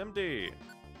belly is empty.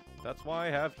 That's why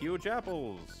I have huge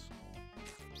apples.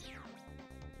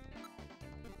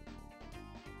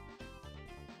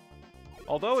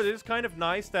 Although it is kind of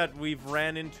nice that we've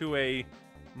ran into a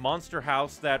monster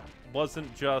house that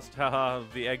wasn't just, haha,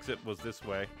 the exit was this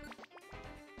way.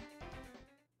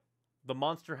 The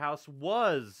monster house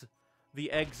was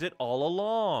the exit all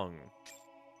along.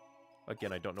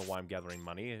 Again, I don't know why I'm gathering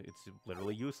money. It's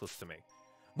literally useless to me.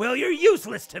 Well, you're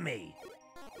useless to me!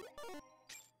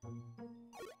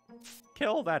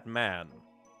 Kill that man.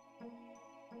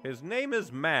 His name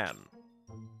is Man.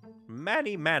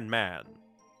 Manny Man Man.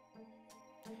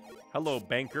 Hello,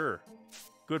 banker.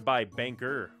 Goodbye,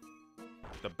 banker.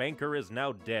 The banker is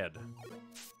now dead.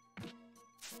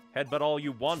 Headbutt all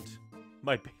you want.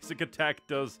 My basic attack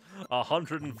does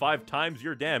 105 times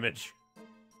your damage.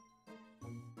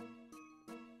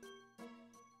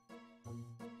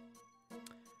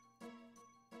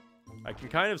 I can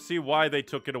kind of see why they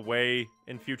took it away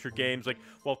in future games. Like,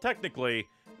 well, technically,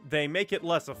 they make it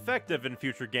less effective in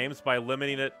future games by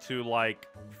limiting it to, like,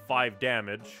 5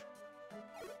 damage.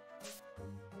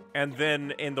 And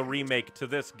then in the remake to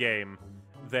this game,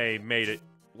 they made it,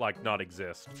 like, not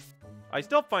exist. I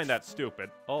still find that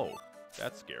stupid. Oh,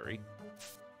 that's scary.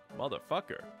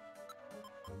 Motherfucker.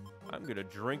 I'm gonna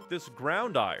drink this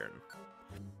ground iron.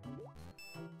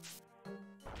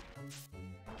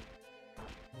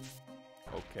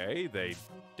 Okay, they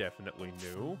definitely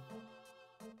knew.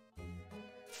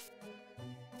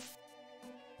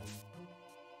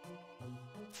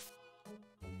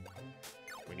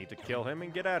 We need to kill him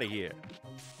and get out of here.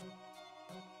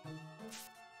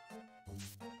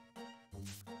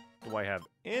 Do I have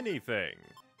anything?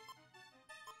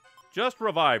 Just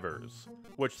revivers,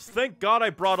 which thank God I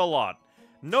brought a lot.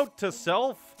 Note to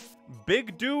self,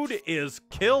 big dude is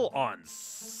kill on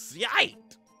sight.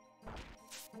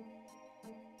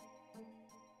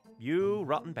 You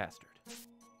rotten bastard.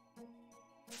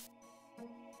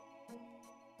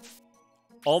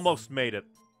 Almost made it.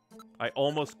 I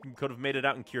almost could have made it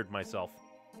out and cured myself.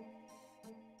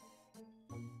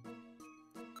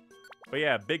 But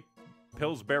yeah, big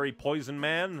Pillsbury Poison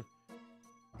Man.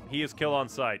 He is kill on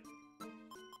sight.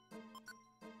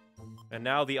 And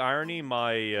now the irony,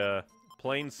 my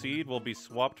plain seed will be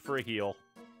swapped for a heal.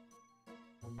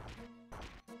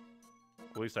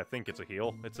 At least I think it's a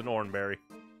heal. It's an Oranberry.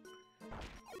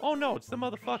 Oh no, it's the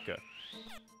motherfucker.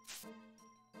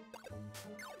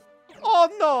 Oh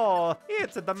no,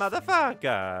 it's the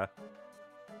motherfucker.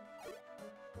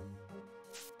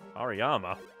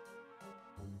 Ariyama.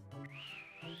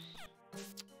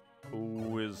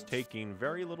 Who is taking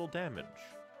very little damage.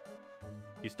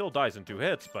 He still dies in 2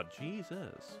 hits, but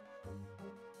Jesus.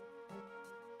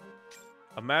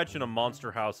 Imagine a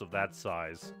monster house of that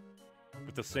size,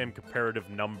 with the same comparative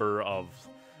number of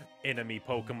enemy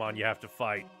Pokemon you have to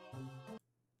fight.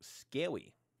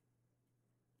 Scary.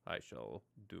 I shall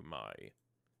do my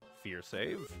fear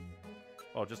save.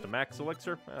 Oh, just a max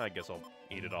elixir? I guess I'll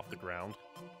eat it off the ground.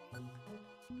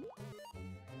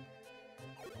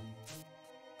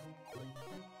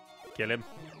 Kill him.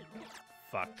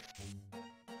 Fuck.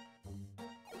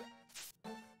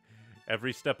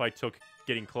 Every step I took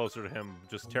getting closer to him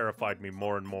just terrified me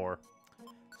more and more.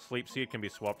 Sleep Seed can be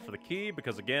swapped for the key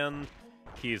because, again,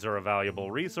 keys are a valuable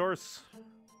resource.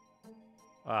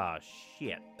 Ah,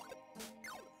 shit.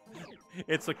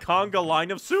 It's a conga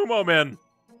line of sumo men.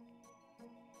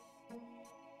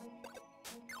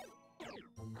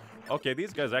 Okay,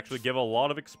 these guys actually give a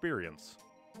lot of experience.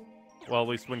 Well, at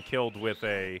least when killed with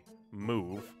a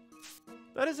move.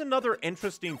 That is another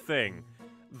interesting thing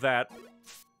that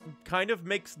kind of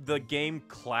makes the game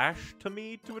clash to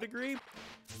me to a degree.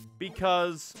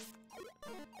 Because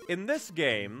in this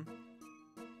game,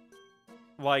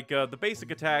 like, the basic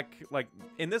attack, like,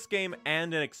 in this game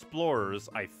and in Explorers,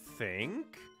 I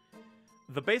think,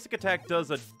 the basic attack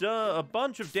does a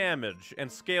bunch of damage and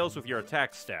scales with your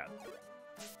attack stat.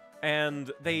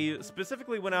 And they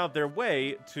specifically went out of their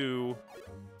way to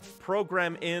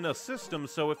program in a system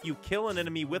so if you kill an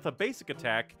enemy with a basic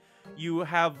attack, you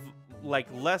have, like,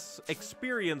 less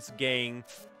experience gain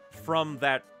from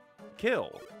that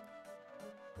kill.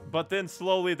 But then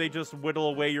slowly they just whittle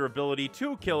away your ability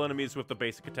to kill enemies with the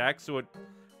basic attack, so it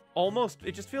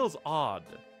just feels odd.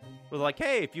 But like,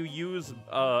 hey, if you use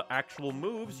actual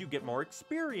moves, you get more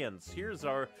experience. Here's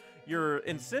your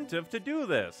incentive to do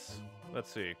this.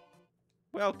 Let's see.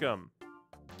 Welcome.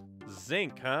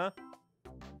 Zinc, huh?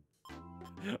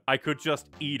 I could just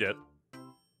eat it.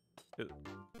 Is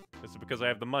it because I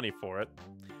have the money for it?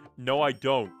 No, I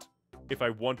don't. If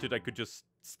I wanted, I could just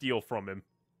steal from him.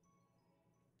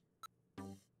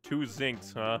 2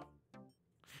 zincs, huh?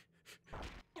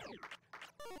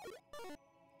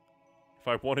 If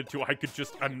I wanted to, I could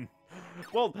just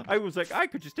well, I was like, I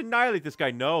could just annihilate this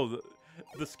guy. No,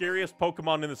 the scariest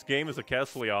Pokemon in this game is a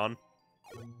Kessleon.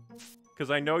 Because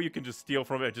I know you can just steal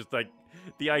from it. Just, like,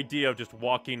 the idea of just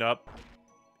walking up,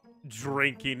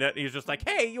 drinking it. He's just like,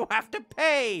 hey, you have to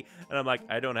pay! And I'm like,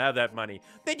 I don't have that money.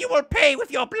 Then you will pay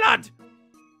with your blood!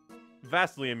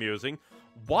 Vastly amusing.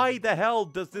 Why the hell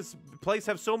does this place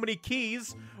have so many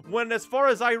keys when, as far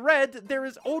as I read, there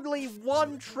is only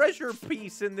 1 treasure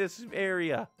piece in this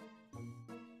area?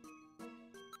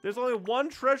 There's only 1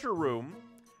 treasure room,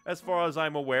 as far as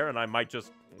I'm aware, and I might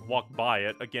just walk by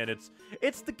it. Again,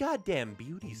 it's the goddamn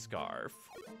beauty scarf.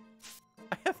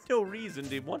 I have no reason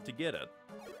to want to get it.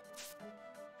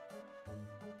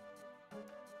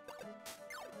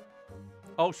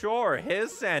 Oh, sure,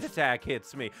 his sand attack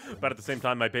hits me. But at the same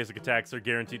time, my basic attacks are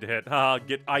guaranteed to hit. Haha,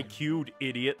 get IQ'd,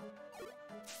 idiot.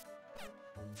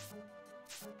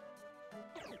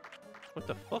 What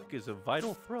the fuck is a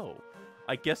vital throw?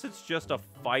 I guess it's just a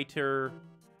fighter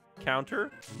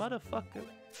counter? Motherfucker.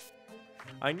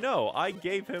 I know, I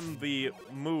gave him the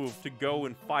move to go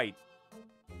and fight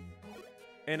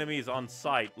enemies on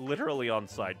sight, literally on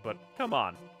sight, but come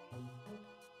on.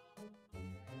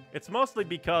 It's mostly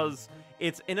because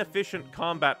it's inefficient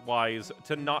combat-wise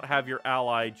to not have your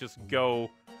ally just go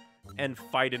and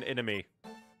fight an enemy.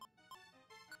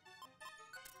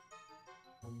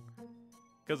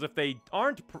 Because if they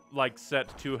aren't, like,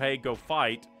 set to, hey, go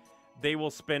fight, they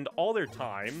will spend all their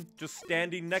time just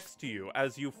standing next to you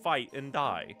as you fight and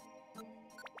die.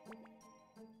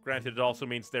 Granted, it also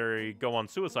means they go on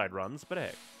suicide runs, but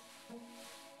hey.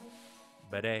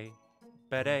 But hey.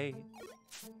 But hey.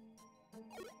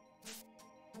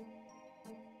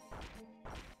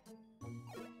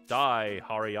 Die,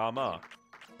 Hariyama.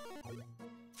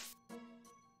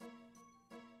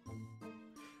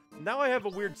 Now I have a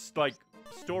weird, like,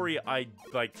 story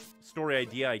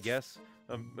idea, I guess.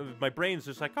 My brain's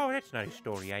just like, oh, that's not a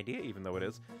story idea, even though it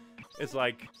is. It's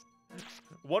like,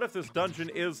 what if this dungeon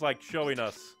is, like, showing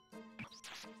us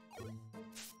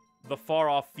the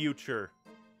far-off future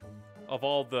of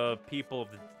all the people, of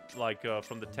the, like,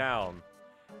 from the town?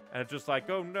 And it's just like,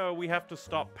 oh no, we have to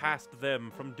stop past them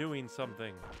from doing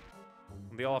something.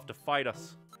 And they all have to fight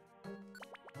us.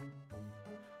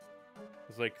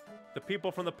 It's like, the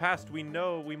people from the past, we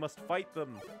know we must fight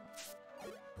them.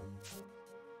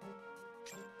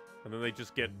 And then they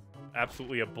just get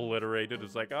absolutely obliterated.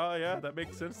 It's like, oh yeah, that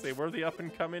makes sense. They were the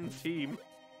up-and-coming team.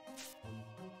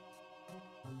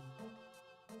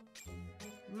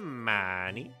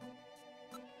 Money.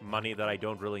 Money that I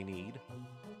don't really need.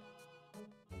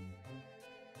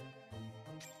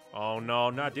 Oh no,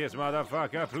 not this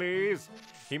motherfucker, please.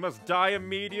 He must die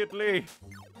immediately.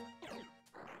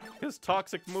 His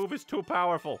toxic move is too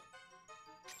powerful.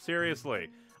 Seriously.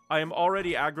 I am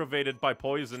already aggravated by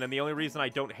poison, and the only reason I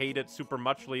don't hate it super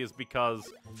muchly is because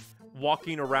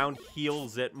walking around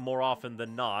heals it more often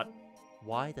than not.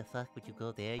 Why the fuck would you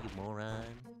go there, you moron?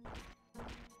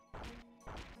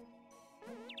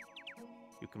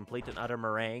 You complete an utter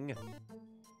meringue.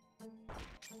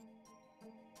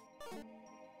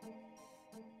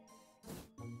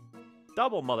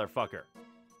 Double, motherfucker.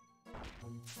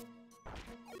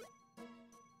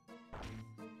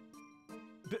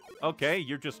 Okay,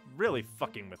 you're just really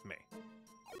fucking with me.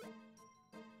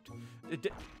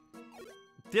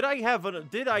 Did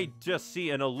I just see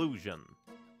an illusion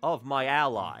of my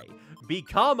ally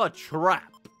become a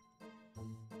trap?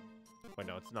 Wait,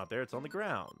 no, it's not there. It's on the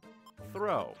ground.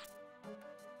 Throw.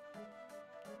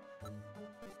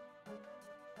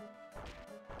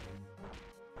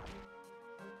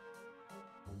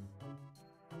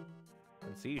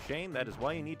 And see, Shane, that is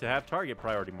why you need to have target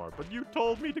priority more. But you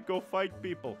told me to go fight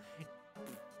people.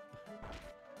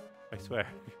 I swear.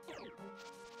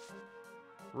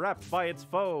 Wrapped by its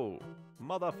foe.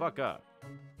 Motherfucker.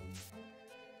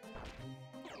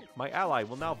 My ally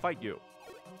will now fight you.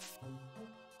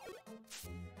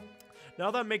 Now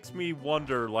that makes me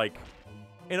wonder, like,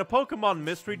 in a Pokemon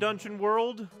Mystery Dungeon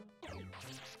world,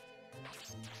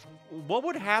 what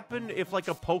would happen if, like,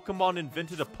 a Pokemon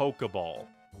invented a Pokeball?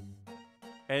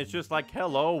 And it's just like,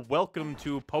 hello, welcome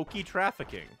to Poke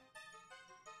Trafficking.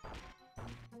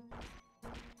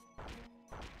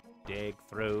 Dig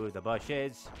through the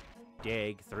bushes.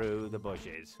 Dig through the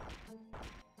bushes.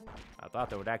 I thought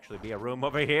there would actually be a room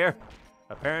over here.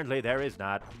 Apparently there is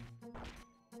not.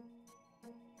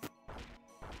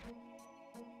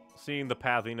 Seeing the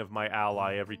pathing of my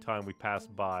ally every time we pass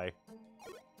by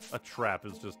a trap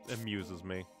is just amuses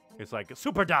me. It's like,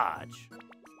 super dodge!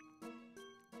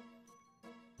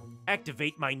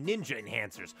 Activate my ninja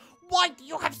enhancers. Why do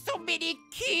you have so many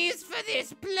keys for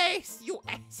this place, you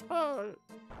asshole?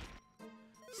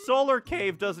 Solar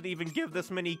Cave doesn't even give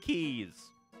this many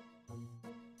keys.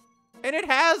 And it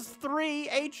has 3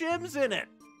 HMs in it.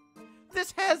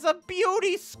 This has a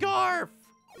beauty scarf.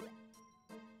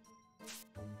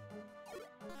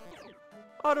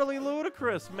 Utterly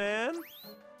ludicrous, man.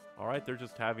 Alright, they're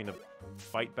just having a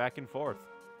fight back and forth.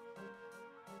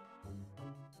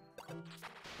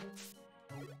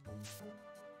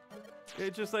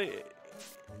 It's just like,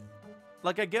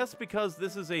 I guess because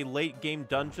this is a late game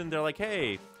dungeon, they're like,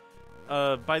 hey,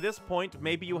 by this point,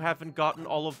 maybe you haven't gotten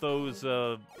all of those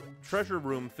treasure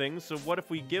room things, so what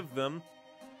if we give them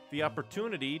the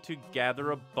opportunity to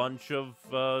gather a bunch of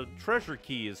treasure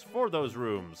keys for those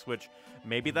rooms, which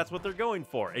maybe that's what they're going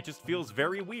for. It just feels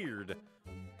very weird.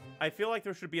 I feel like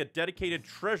there should be a dedicated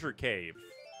treasure cave.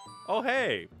 Oh,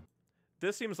 hey.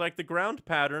 This seems like the ground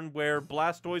pattern where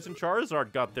Blastoise and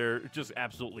Charizard got their just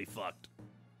absolutely fucked.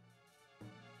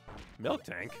 Milk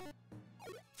Tank?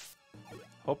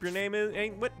 Hope your name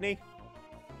ain't Whitney.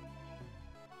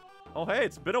 Oh, hey,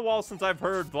 it's been a while since I've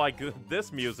heard, like,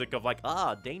 this music of, like,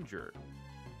 ah, danger.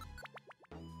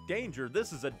 Danger,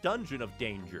 this is a dungeon of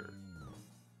danger.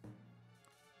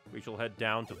 We shall head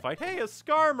down to fight, hey, a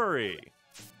Skarmory!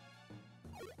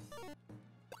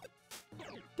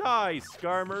 Die,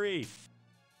 Skarmory!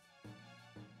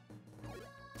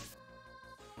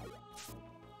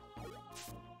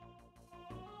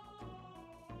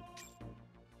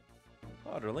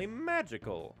 Utterly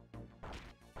magical.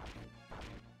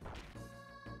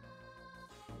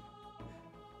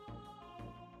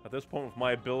 At this point with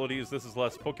my abilities, this is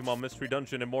less Pokemon Mystery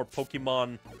Dungeon and more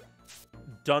Pokemon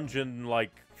Dungeon,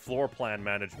 like, floor plan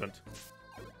management.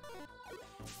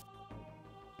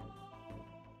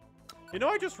 You know,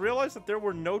 I just realized that there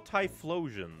were no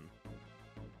Typhlosion.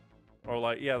 Or,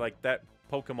 like, yeah, like that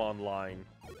Pokemon line.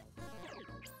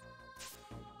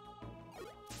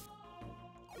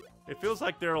 It feels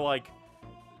like they're, like,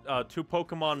 2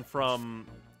 Pokemon from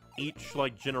each,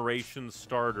 like, generation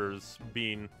starters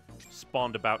being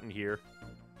spawned about in here.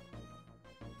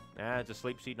 Ah, it's a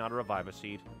Sleep Seed, not a Reviva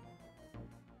Seed.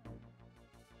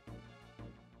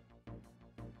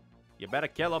 You better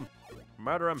kill him.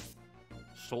 Murder him.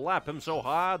 Slap him so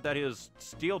hard that his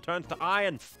steel turns to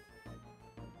iron.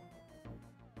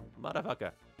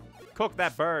 Motherfucker. Cook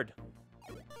that bird.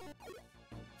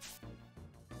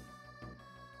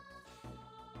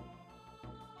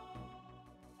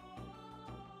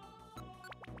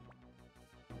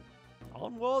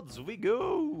 Onwards we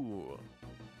go!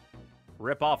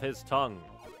 Rip off his tongue.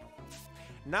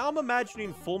 Now I'm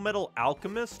imagining Full Metal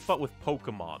Alchemist, but with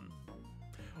Pokemon.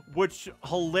 Which,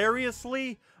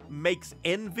 hilariously, makes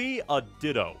Envy a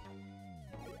Ditto.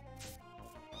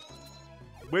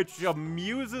 Which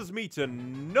amuses me to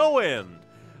no end.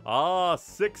 Ah,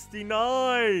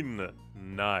 69!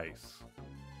 Nice.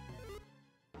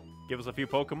 Give us a few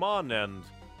Pokemon and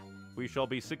we shall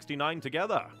be 69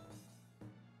 together.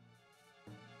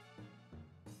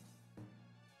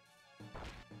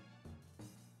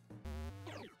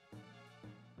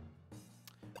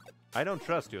 I don't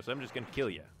trust you, so I'm just gonna kill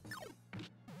you.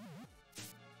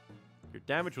 Your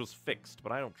damage was fixed,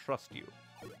 but I don't trust you.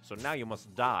 So now you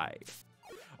must die.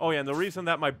 Oh yeah, and the reason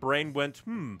that my brain went,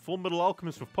 Full Metal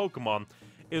Alchemist with Pokemon,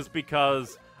 is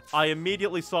because I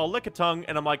immediately saw Lickitung,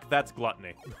 and I'm like, that's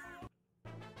Gluttony.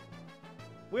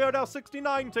 We are now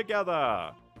 69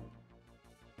 together!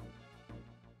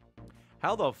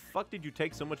 How the fuck did you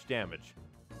take so much damage?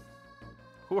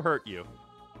 Who hurt you?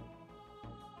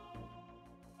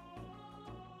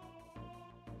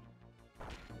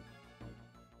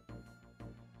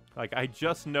 Like, I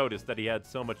just noticed that he had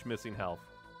so much missing health.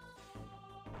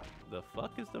 The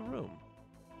fuck is the room?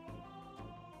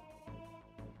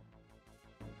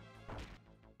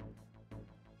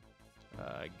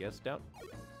 I guess down...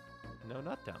 No,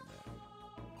 not down there.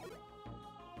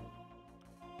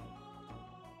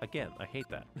 Again, I hate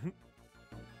that.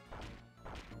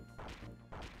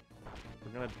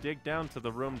 We're gonna dig down to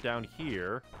the room down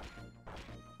here.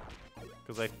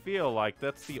 Because I feel like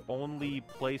that's the only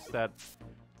place that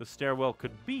the stairwell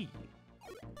could be.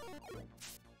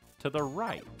 To the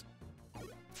right.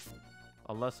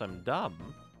 Unless I'm dumb.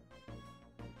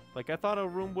 Like, I thought a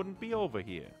room wouldn't be over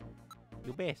here.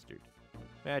 You bastard.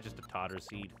 Just a totter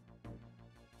seed.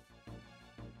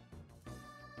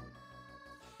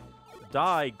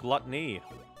 Die, gluttony.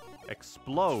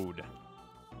 Explode.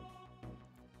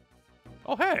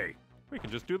 Oh, hey! We can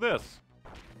just do this.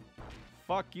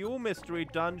 Fuck you, Mystery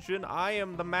Dungeon. I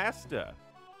am the master.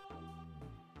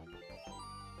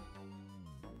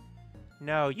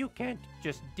 No, you can't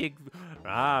just dig...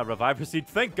 Ah, Reviver Seed.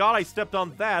 Thank God I stepped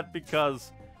on that,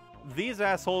 because these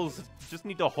assholes just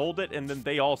need to hold it, and then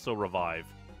they also revive.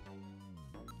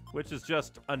 Which is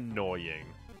just annoying.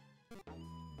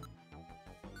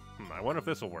 I wonder if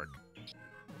this will work.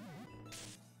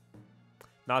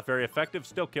 Not very effective,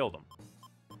 still killed him.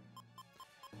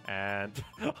 And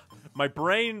my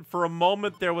brain, for a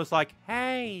moment, there was like,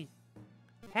 hey,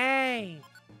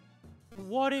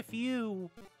 what if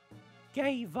you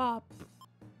gave up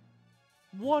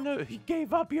he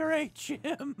gave up your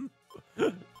HM?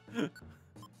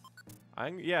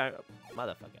 Yeah,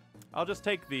 motherfucker. I'll just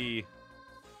take the...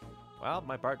 Well,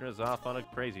 my partner is off on a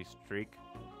crazy streak.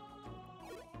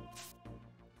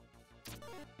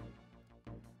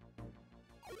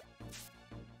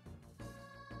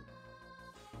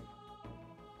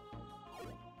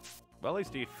 Well, at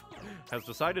least he has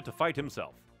decided to fight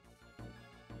himself.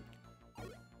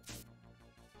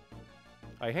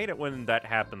 I hate it when that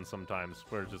happens sometimes,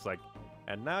 where it's just like,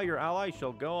 and now your ally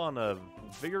shall go on a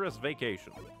vigorous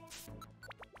vacation.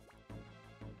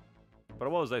 But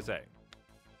what was I saying?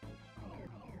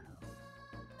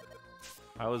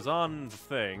 I was on the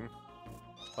thing,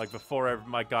 like before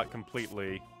I got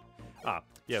completely... Ah,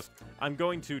 yes. I'm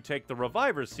going to take the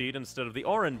Reviver Seed instead of the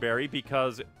Oran Berry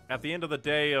because at the end of the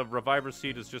day, a Reviver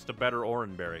Seed is just a better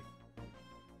Oran Berry.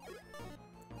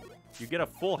 You get a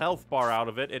full health bar out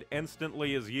of it. It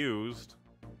instantly is used.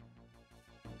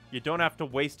 You don't have to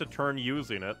waste a turn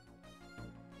using it.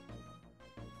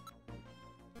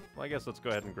 Well, I guess let's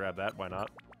go ahead and grab that. Why not?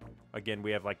 Again,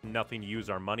 we have, like, nothing to use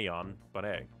our money on, but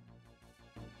hey.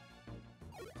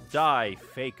 Die,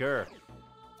 faker.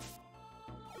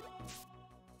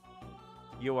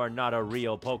 You are not a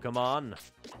real Pokemon.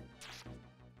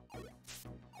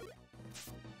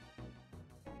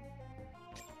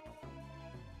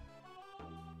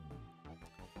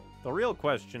 The real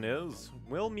question is,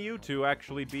 will Mewtwo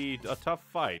actually be a tough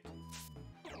fight?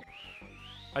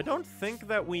 I don't think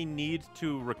that we need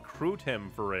to recruit him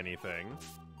for anything.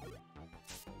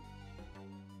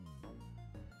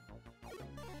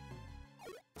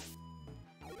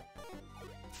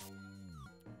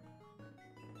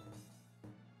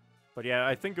 But yeah,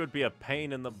 I think it would be a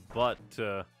pain in the butt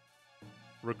to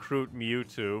recruit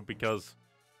Mewtwo, because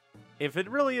if it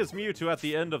really is Mewtwo at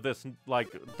the end of this, like,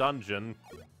 dungeon,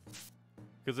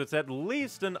 because it's at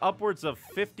least an upwards of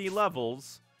 50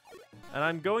 levels, and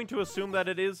I'm going to assume that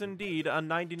it is indeed a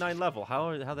 99 level.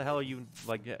 How the hell are you,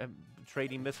 like,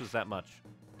 trading misses that much?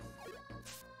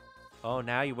 Oh,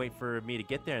 now you wait for me to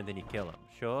get there and then you kill him.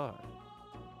 Sure.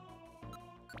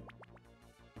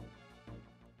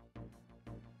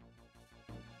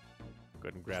 Go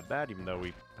ahead and grab that, even though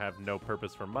we have no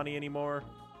purpose for money anymore.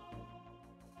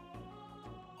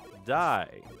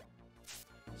 Die.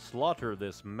 Slaughter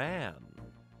this man.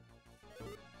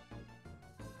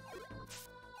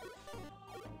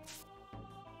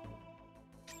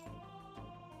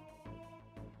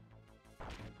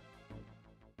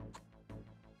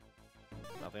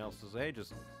 Nothing else to say,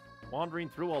 just wandering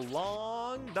through a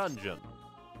long dungeon.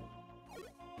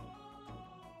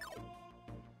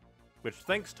 Which,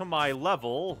 thanks to my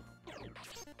level,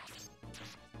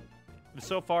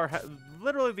 so far,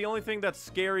 literally the only thing that's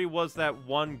scary was that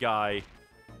one guy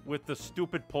with the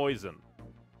stupid poison.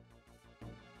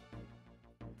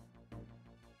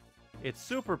 It's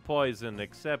super poison,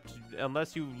 except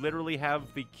unless you literally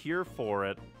have the cure for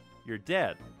it, you're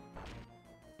dead.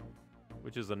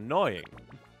 which is annoying.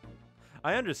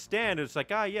 I understand it's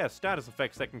like, ah, yeah, status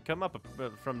effects that can come up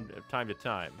from time to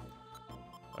time.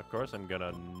 Of course, I'm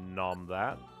gonna nom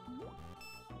that.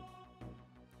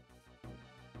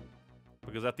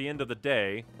 Because at the end of the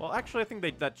day... Well, actually, I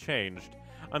think that changed.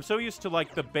 I'm so used to,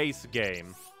 like, the base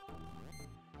game,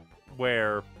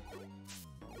 where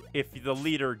if the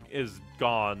leader is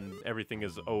gone, everything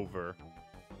is over.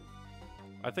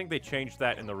 I think they changed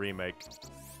that in the remake.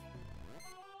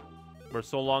 Where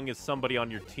so long as somebody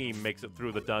on your team makes it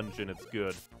through the dungeon, it's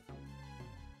good.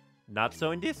 Not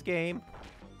so in this game.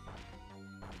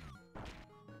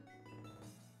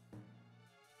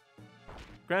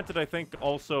 Granted, I think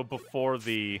also before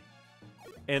the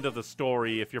end of the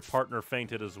story, if your partner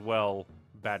fainted as well,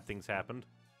 bad things happened.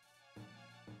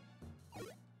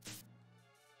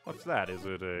 What's that? Is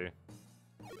it a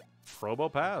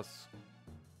Probo Pass?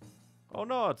 Oh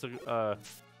no, it's a,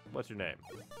 what's your name?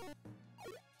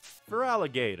 For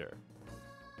Alligator.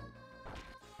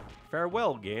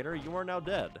 Farewell, Gator, you are now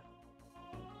dead.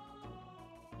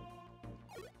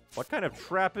 What kind of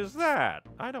trap is that?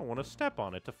 I don't want to step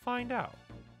on it to find out.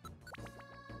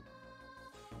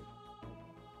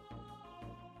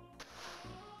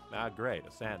 Ah, great,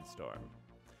 a sandstorm.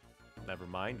 Never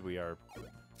mind, we are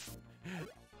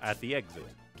at the exit.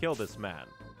 Kill this man.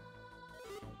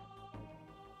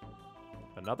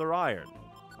 Another iron.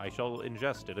 I shall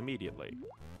ingest it immediately.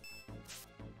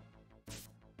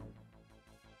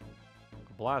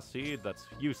 Blast seed, that's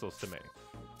useless to me.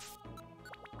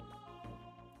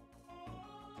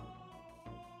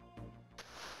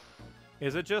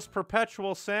 Is it just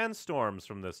perpetual sandstorms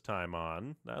from this time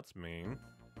on? That's mean.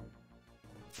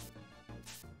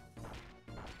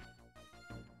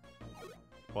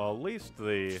 Well, at least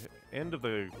the end of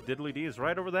the diddly-dee is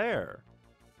right over there.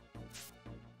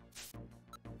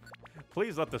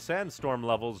 Please let the sandstorm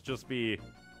levels just be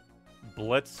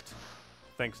blitzed,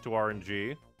 thanks to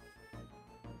RNG.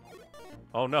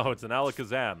 Oh no, it's an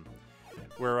Alakazam.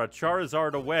 We're a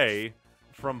Charizard away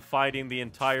from fighting the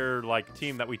entire, like,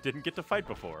 team that we didn't get to fight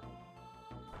before.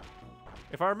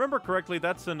 If I remember correctly,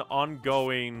 that's an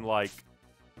ongoing, like,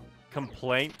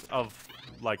 complaint of,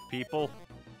 like, people.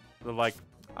 They're like,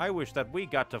 I wish that we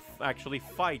got to actually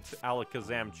fight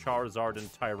Alakazam, Charizard,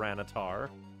 and Tyranitar.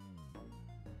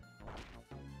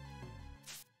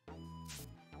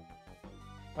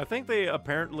 I think they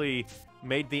apparently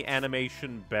made the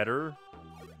animation better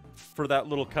for that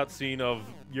little cutscene of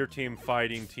your team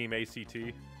fighting Team ACT.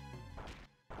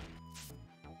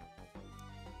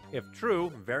 If true,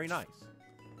 very nice.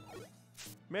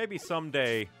 Maybe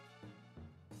someday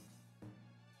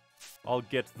I'll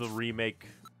get the remake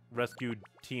Rescue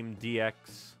Team DX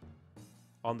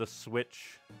on the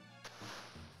Switch.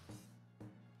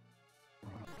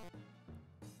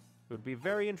 It would be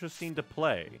very interesting to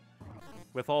play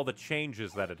with all the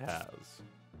changes that it has.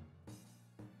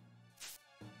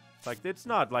 Like, it's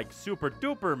not, like, super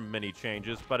duper many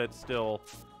changes, but it's still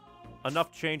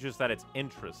enough changes that it's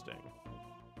interesting.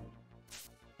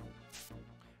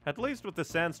 At least with the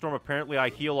Sandstorm, apparently I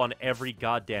heal on every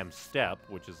goddamn step,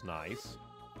 which is nice.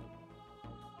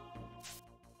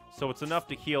 So it's enough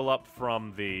to heal up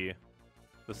from the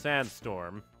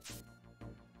Sandstorm.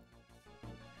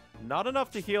 Not enough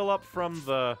to heal up from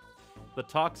the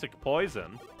toxic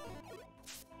poison.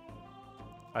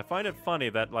 I find it funny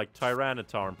that, like,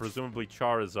 Tyranitar and presumably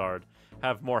Charizard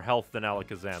have more health than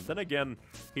Alakazam. Then again,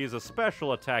 he's a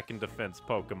special attack and defense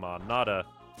Pokemon, not a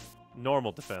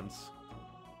normal defense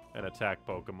and attack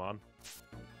Pokemon.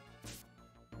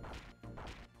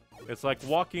 It's like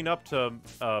walking up to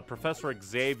Professor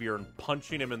Xavier and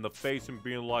punching him in the face and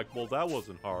being like, well, that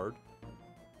wasn't hard.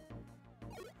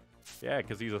 Yeah,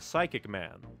 because he's a psychic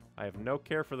man. I have no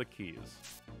care for the keys.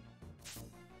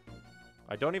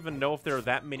 I don't even know if there are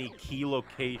that many key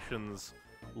locations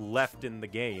left in the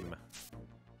game.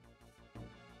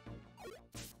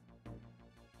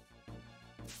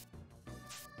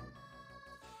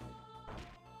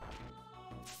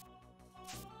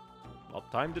 Well,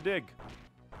 time to dig.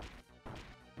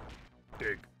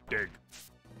 Dig, dig.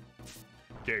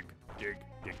 Dig, dig,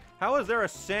 dig. How is there a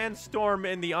sandstorm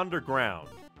in the underground?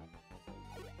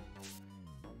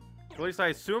 At least I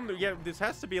assume that, yeah, this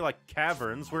has to be like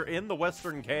caverns. We're in the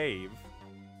Western Cave.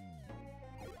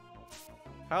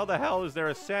 How the hell is there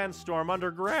a sandstorm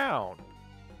underground?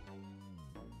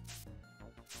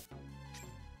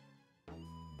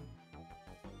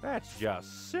 That's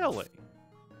just silly.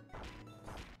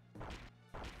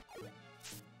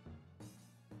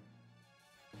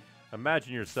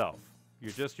 Imagine yourself.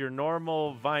 You're just your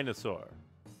normal Venusaur.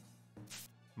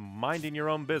 Minding your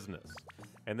own business.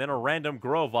 And then a random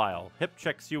Grovyle hip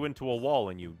checks you into a wall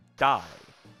and you die.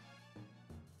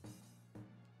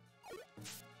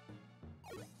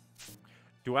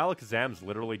 Do Alakazams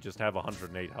literally just have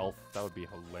 108 health? That would be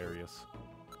hilarious.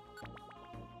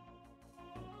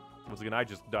 Once again, I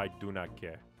do not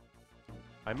care.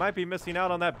 I might be missing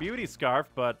out on that beauty scarf,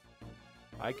 but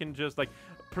I can just, like,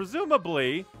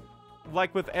 presumably,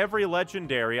 like with every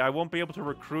legendary, I won't be able to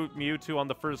recruit Mewtwo on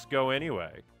the first go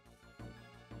anyway.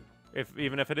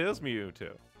 Even if it is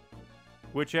Mewtwo.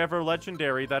 Whichever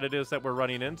legendary that it is that we're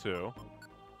running into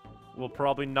will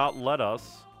probably not let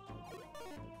us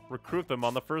recruit them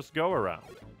on the first go-around.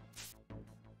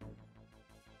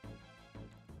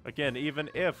 Again, even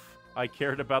if I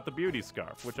cared about the beauty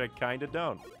scarf, which I kinda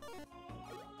don't.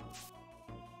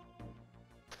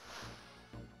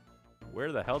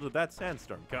 Where the hell did that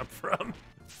sandstorm come from?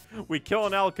 We kill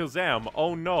an Alakazam.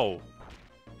 Oh no.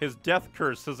 His death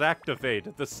curse has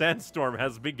activated. The sandstorm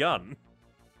has begun.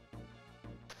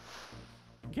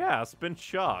 Gasp in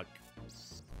shock.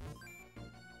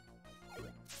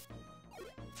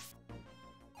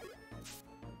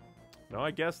 No,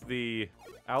 I guess the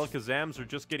Alakazams are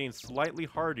just getting slightly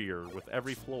hardier with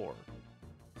every floor.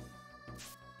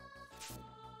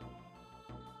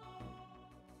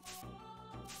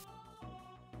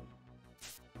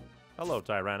 Hello,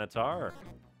 Tyranitar.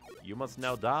 You must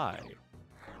now die.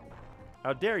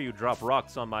 How dare you drop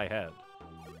rocks on my head?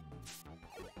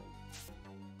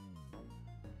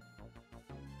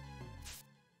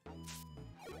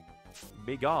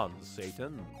 Begone,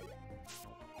 Satan.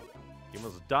 You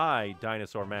must die,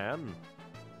 Dinosaur Man.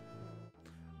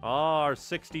 Our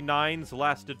 69s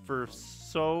lasted for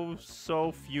so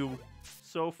few.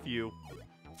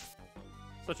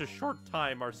 Such a short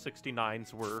time our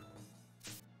 69s were.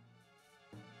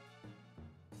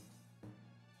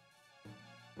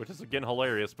 Which is again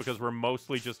hilarious because we're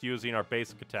mostly just using our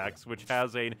basic attacks, which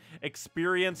has an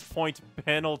experience point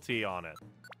penalty on it.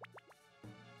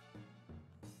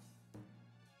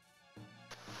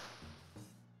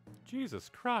 Jesus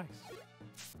Christ.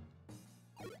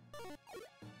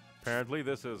 Apparently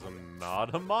this is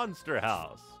not a monster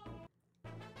house.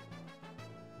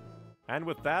 And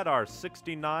with that, our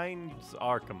 69s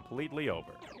are completely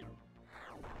over.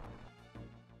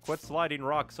 Quit sliding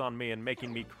rocks on me and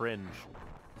making me cringe.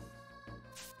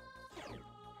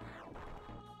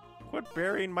 Quit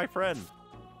burying my friend.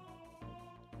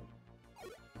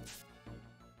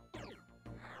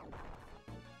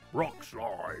 Rock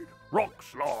slide! Rock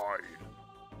slide!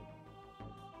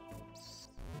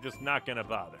 Just not gonna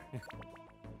bother.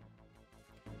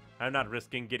 I'm not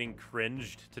risking getting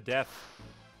cringed to death.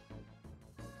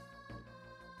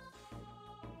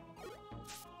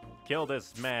 Kill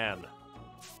this man.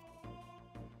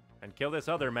 And kill this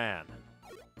other man.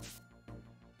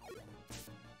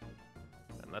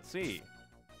 And let's see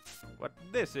what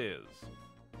this is.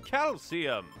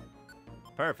 Calcium!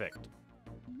 Perfect.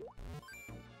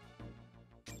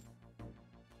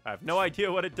 I have no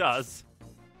idea what it does.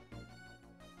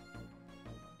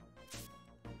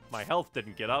 My health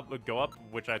didn't go up,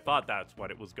 which I thought that's what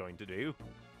it was going to do.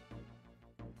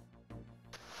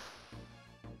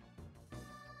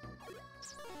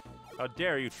 How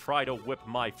dare you try to whip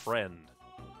my friend?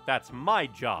 That's my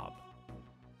job.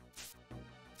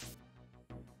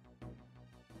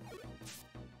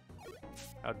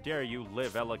 How dare you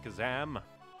live, Alakazam?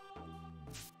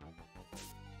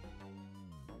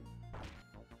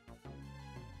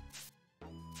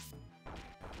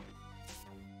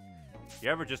 You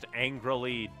ever just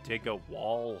angrily dig a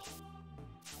wall?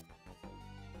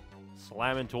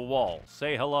 Slam into a wall.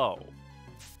 Say hello.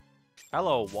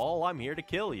 Hello, wall. I'm here to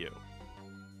kill you.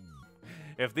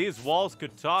 If these walls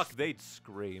could talk, they'd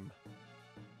scream.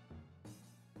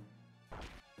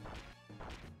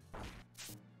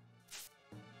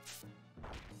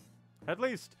 At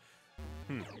least,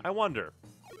 I wonder,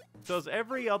 does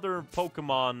every other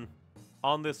Pokemon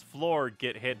on this floor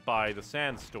get hit by the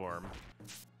sandstorm?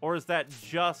 Or is that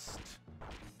just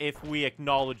if we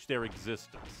acknowledge their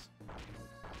existence?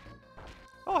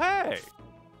 Oh, hey!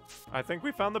 I think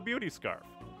we found the beauty scarf.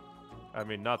 I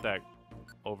mean, not that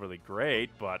overly great,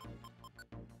 but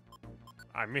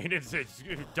I mean, it's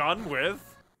done with.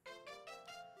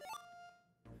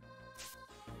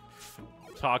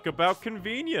 Talk about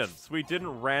convenience. We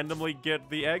didn't randomly get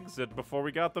the exit before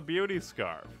we got the beauty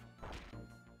scarf.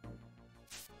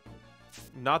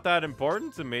 Not that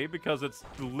important to me because it's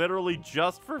literally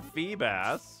just for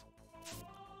Feebas.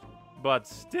 But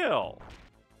still.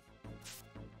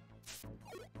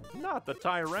 Not the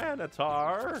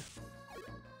Tyranitar.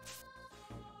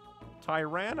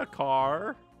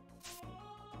 Tyrannicar.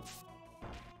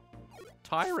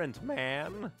 Tyrant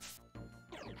Man.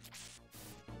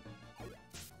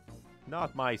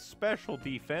 Not my special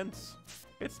defense.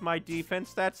 It's my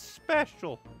defense that's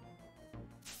special.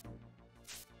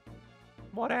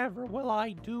 Whatever will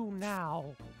I do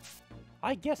now?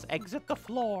 I guess exit the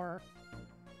floor.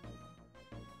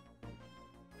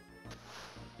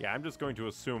 Yeah, I'm just going to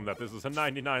assume that this is a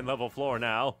 99 level floor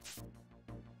now.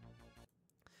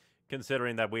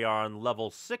 Considering that we are on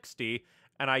level 60,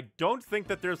 and I don't think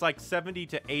that there's like 70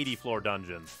 to 80 floor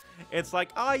dungeons. It's like,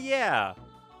 oh yeah,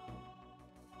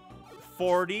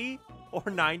 40 or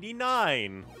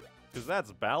 99, because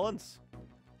that's balance.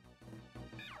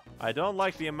 I don't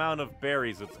like the amount of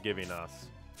berries it's giving us.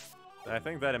 I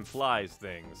think that implies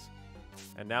things.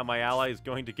 And now my ally is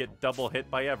going to get double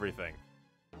hit by everything.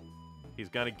 He's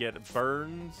going to get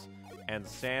burns and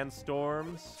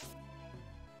sandstorms.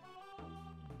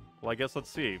 Well, I guess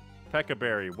let's see.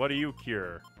 Peccaberry, what do you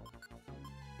cure?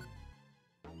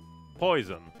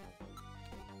 Poison.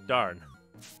 Darn.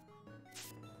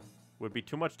 Would be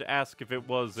too much to ask if it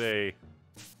was a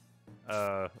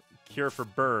cure for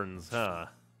burns, huh?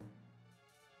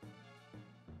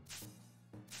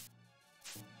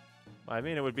 I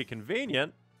mean, it would be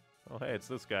convenient. Oh, hey, it's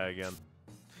this guy again.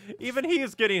 Even he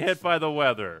is getting hit by the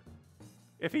weather.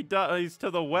 If he dies to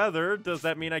the weather, does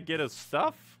that mean I get his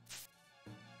stuff?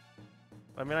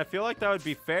 I mean, I feel like that would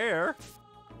be fair.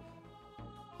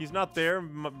 He's not there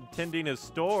tending his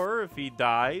store if he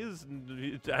dies,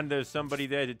 and there's somebody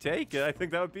there to take it. I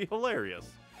think that would be hilarious.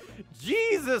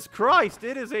 Jesus Christ,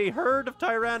 it is a herd of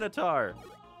Tyranitar.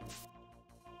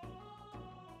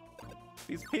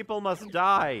 These people must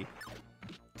die.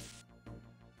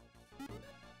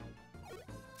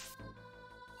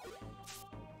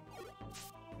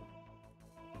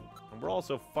 And we're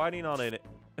also fighting on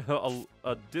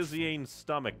a dizzying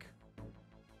stomach.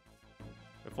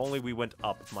 If only we went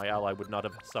up, my ally would not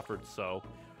have suffered so.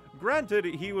 Granted,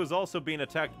 he was also being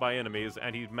attacked by enemies,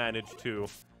 and he managed to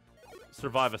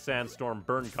survive a sandstorm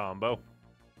burn combo.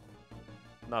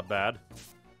 Not bad.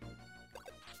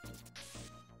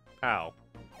 Ow.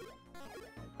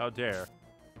 How dare.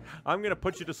 I'm gonna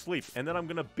put you to sleep, and then I'm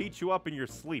gonna beat you up in your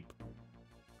sleep.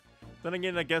 Then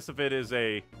again, I guess if it is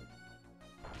a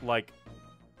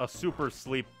super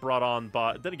sleep brought on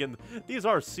by... Then again, these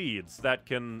are seeds that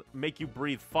can make you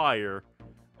breathe fire,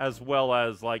 as well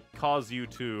as, like, cause you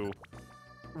to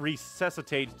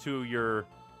resuscitate to your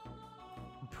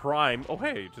prime... Oh,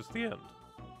 hey, just the end.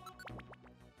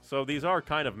 So these are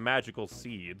kind of magical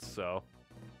seeds, so...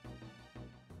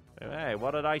 Hey,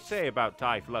 what did I say about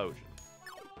Typhlosion?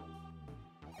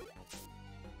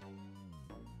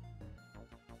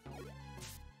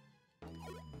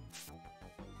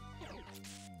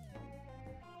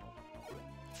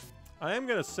 I am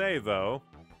gonna say, though,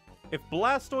 if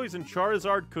Blastoise and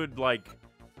Charizard could, like,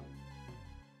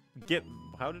 get...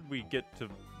 How did we get to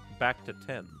back to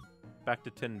 10? Back to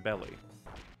 10 belly.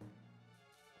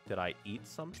 Did I eat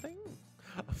something?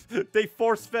 They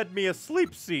force-fed me a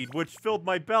sleep seed, which filled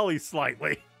my belly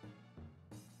slightly.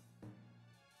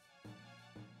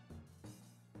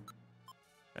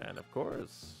 And, of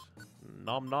course,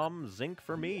 nom nom zinc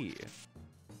for me.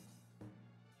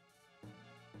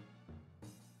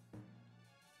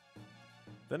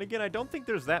 Then again, I don't think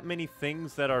there's that many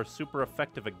things that are super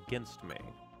effective against me.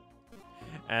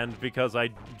 And because I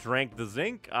drank the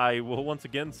zinc, I will once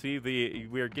again see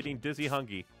we are getting dizzy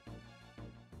hungry.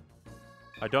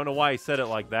 I don't know why I said it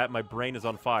like that. My brain is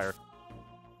on fire.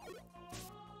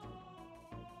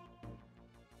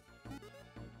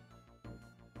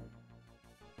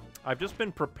 I've just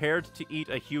been prepared to eat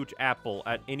a huge apple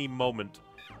at any moment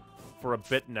for a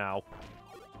bit now.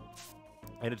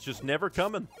 And it's just never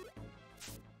coming.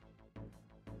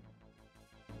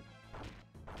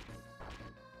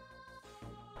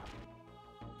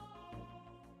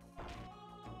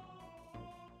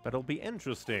 But it'll be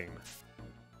interesting.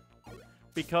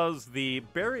 Because the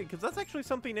buried... Because that's actually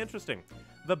something interesting.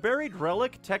 The buried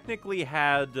relic technically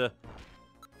had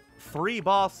 3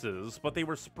 bosses, but they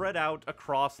were spread out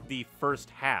across the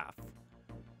first half.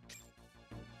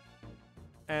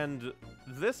 And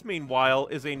this, meanwhile,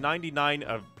 is a 99...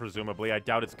 presumably, I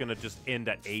doubt it's going to just end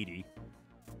at 80.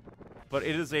 But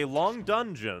it is a long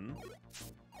dungeon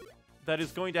that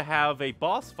is going to have a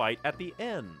boss fight at the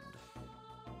end.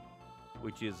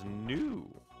 Which is new.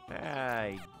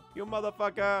 Hey, you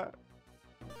motherfucker!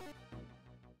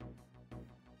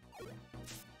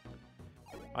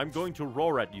 I'm going to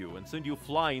roar at you and send you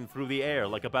flying through the air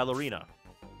like a ballerina.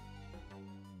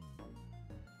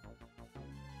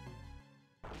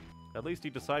 At least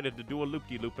he decided to do a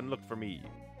loop-de-loop and look for me.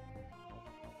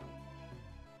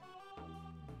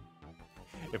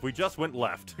 If we just went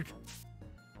left.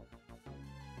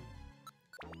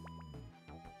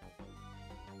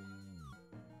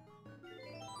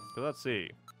 So let's see.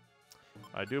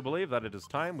 I do believe that it is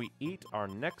time we eat our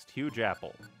next huge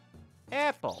apple.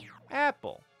 Apple!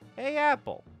 Apple! Hey,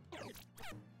 Apple!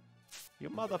 You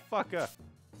motherfucker!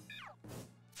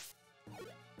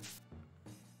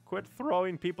 Quit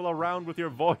throwing people around with your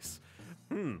voice.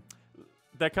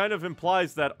 That kind of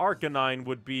implies that Arcanine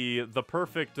would be the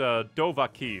perfect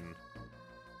Dovahkiin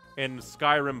in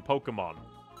Skyrim Pokemon.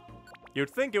 You'd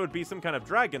think it would be some kind of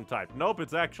dragon type. Nope,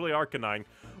 it's actually Arcanine,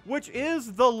 which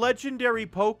is the legendary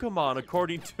Pokemon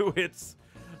according to its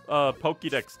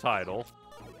Pokédex title.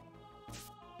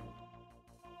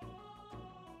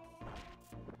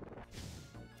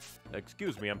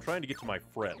 Excuse me, I'm trying to get to my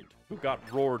friend, who got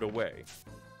roared away.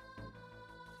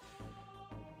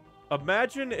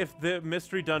 Imagine if the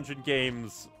Mystery Dungeon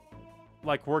games,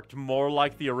 like, worked more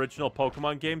like the original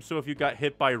Pokemon game, so if you got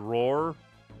hit by Roar,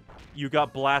 you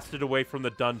got blasted away from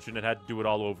the dungeon and had to do it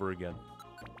all over again.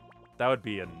 That would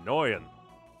be annoying.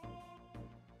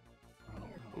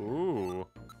 Ooh.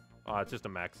 Oh, it's just a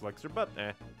Max Elixir, but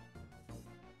eh.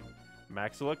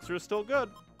 Max Elixir is still good.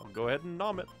 I'll go ahead and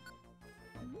nom it.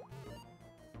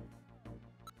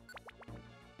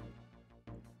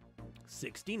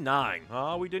 $69.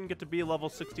 Oh, we didn't get to be level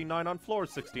 69 on floor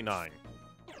 69.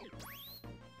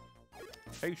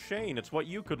 Hey, Shane, it's what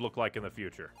you could look like in the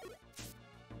future.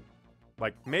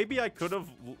 Like, maybe I could have,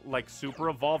 like, super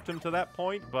evolved him to that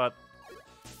point, but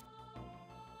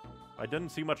I didn't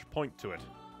see much point to it.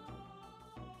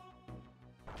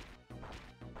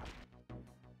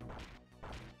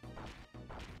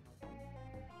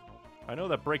 I know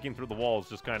that breaking through the walls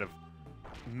just kind of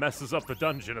messes up the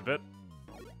dungeon a bit.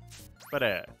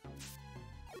 But,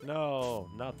 no,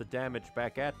 not the damage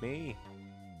back at me.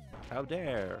 How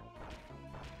dare.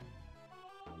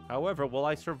 However, will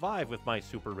I survive with my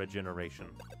super regeneration?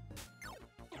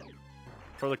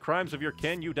 For the crimes of your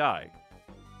kin, you die.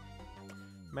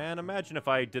 Man, imagine if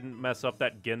I didn't mess up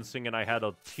that Ginseng and I had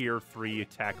a tier 3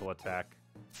 tackle attack.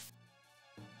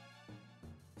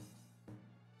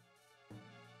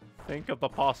 Think of the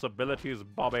possibilities,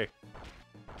 Bobby.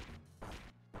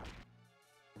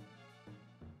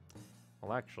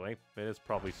 Well, actually, it is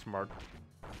probably smart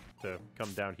to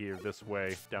come down here this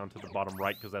way, down to the bottom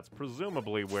right, because that's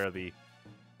presumably where the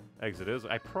exit is.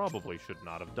 I probably should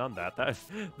not have done that.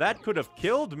 That could have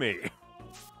killed me.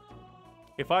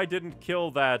 If I didn't kill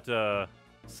that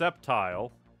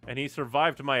Sceptile, and he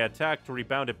survived my attack to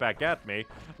rebound it back at me,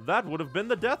 that would have been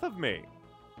the death of me.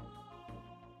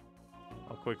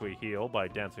 I'll quickly heal by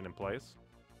dancing in place.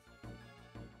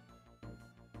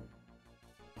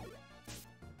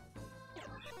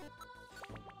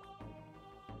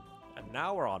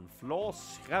 Now we're on floor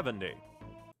 70.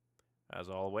 As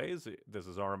always, this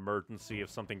is our emergency if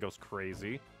something goes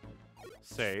crazy.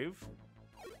 Save.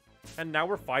 And now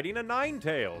we're fighting a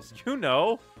Ninetales. You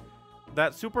know,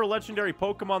 that super legendary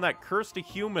Pokemon that cursed a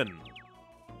human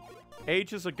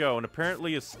ages ago and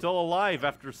apparently is still alive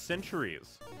after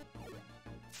centuries.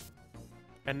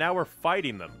 And now we're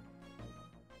fighting them.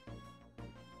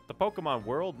 The Pokemon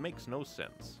world makes no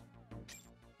sense.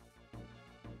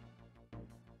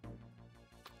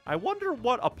 I wonder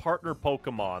what a partner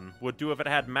Pokemon would do if it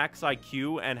had max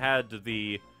IQ and had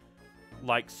the,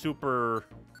 like, super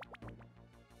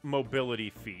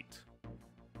mobility feat.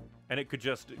 And it could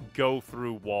just go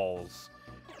through walls.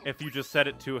 If you just set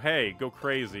it to, hey, go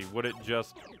crazy, would it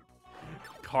just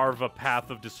carve a path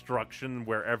of destruction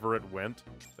wherever it went?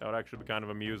 That would actually be kind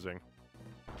of amusing.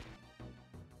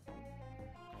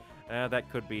 That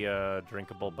could be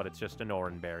drinkable, but it's just an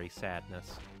Oranberry.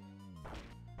 Sadness.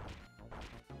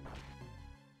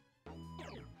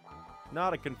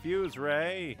 Not a Confuse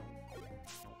Ray.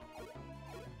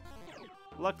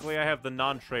 Luckily, I have the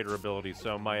non-trader ability,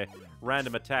 so my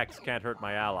random attacks can't hurt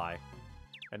my ally.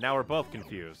 And now we're both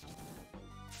confused.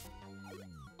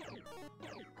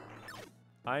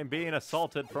 I'm being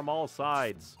assaulted from all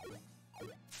sides.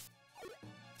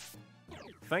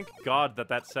 Thank God that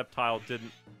Sceptile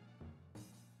didn't...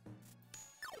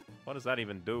 What does that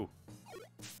even do?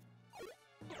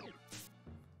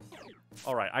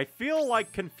 Alright, I feel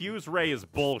like Confuse Ray is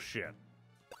bullshit.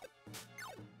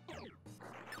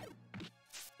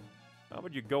 How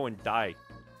would you go and die?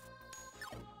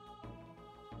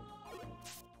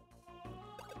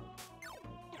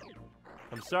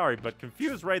 I'm sorry, but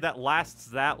Confuse Ray that lasts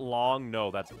that long?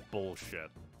 No, that's bullshit.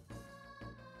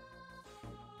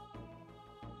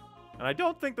 And I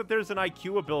don't think that there's an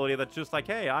IQ ability that's just like,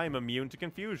 hey, I'm immune to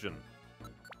confusion.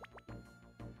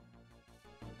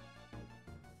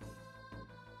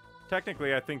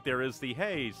 Technically, I think there is the,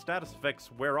 hey, status effects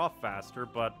wear off faster,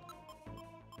 but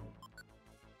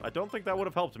I don't think that would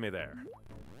have helped me there.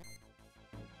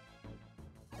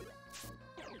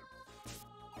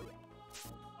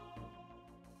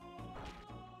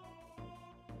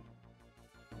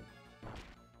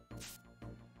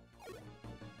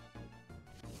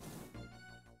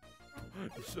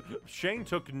 Shane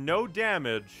took no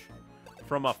damage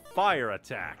from a fire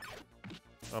attack.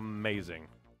 Amazing.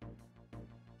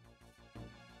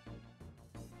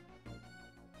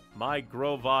 My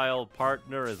Grovyle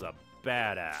partner is a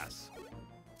badass.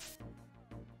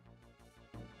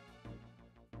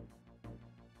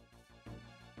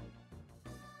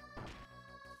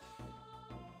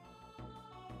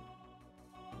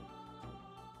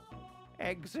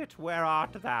 Exit, where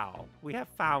art thou? We have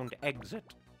found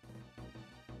exit.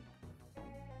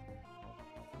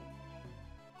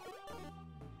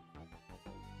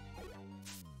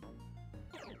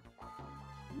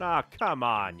 Nah, come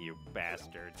on, you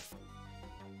bastard.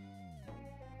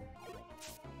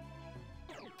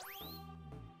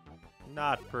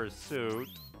 Not pursuit.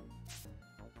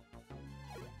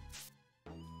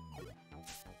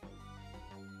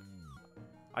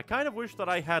 I kind of wish that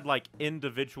I had, like,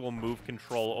 individual move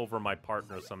control over my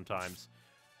partner sometimes.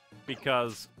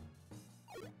 Because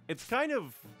it's kind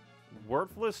of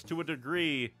worthless to a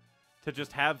degree to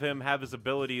just have him have his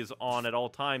abilities on at all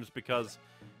times, because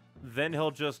then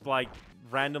he'll just, like,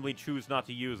 randomly choose not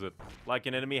to use it. Like,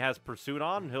 an enemy has Pursuit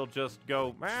on, he'll just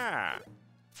go, ah,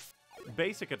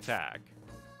 basic attack.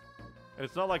 And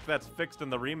it's not like that's fixed in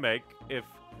the remake. If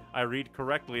I read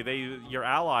correctly, your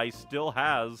ally still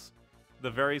has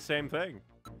the very same thing.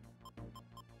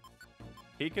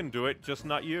 He can do it, just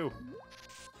not you.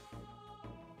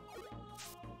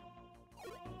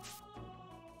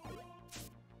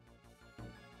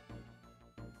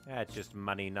 That's just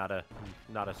money, not a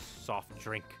soft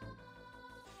drink.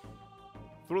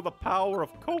 Through the power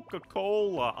of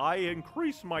Coca-Cola, I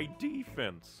increase my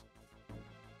defense.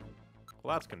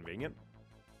 Well, that's convenient.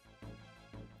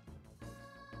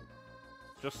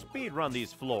 Just speedrun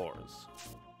these floors.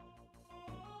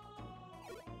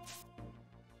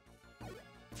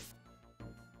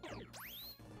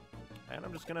 And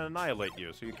I'm just gonna annihilate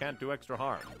you, so you can't do extra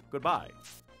harm. Goodbye.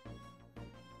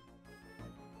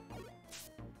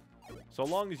 So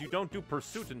long as you don't do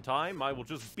Pursuit in time, I will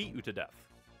just beat you to death.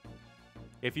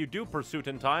 If you do Pursuit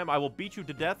in time, I will beat you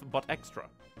to death, but extra.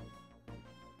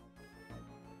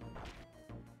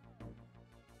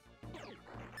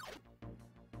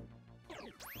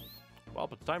 Well,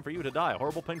 it's time for you to die.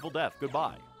 Horrible, painful death.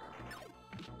 Goodbye.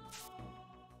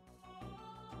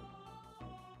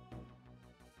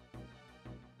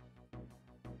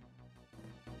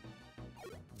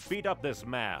 Beat up this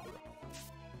man.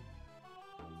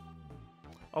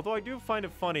 Although I do find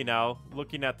it funny now,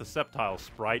 looking at the Sceptile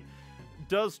sprite,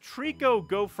 does Trico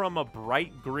go from a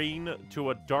bright green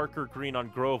to a darker green on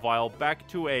Grovyle back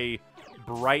to a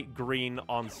bright green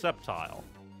on Sceptile?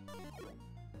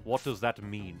 What does that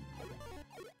mean?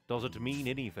 Does it mean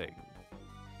anything?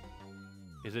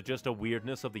 Is it just a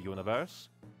weirdness of the universe?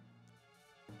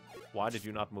 Why did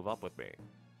you not move up with me?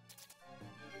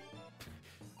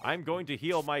 I'm going to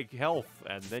heal my health,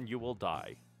 and then you will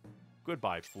die.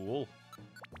 Goodbye, fool.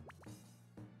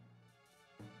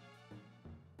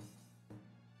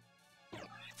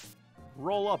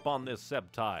 Roll up on this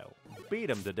Sceptile. Beat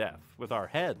him to death with our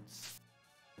heads.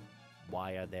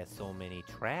 Why are there so many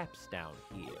traps down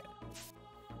here?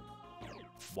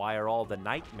 Why are all the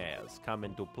nightmares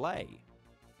coming to play?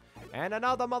 And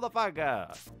another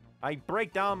motherfucker! I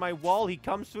break down my wall, he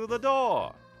comes through the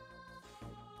door!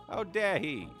 How dare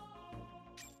he?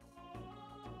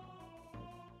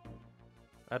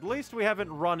 At least we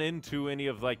haven't run into any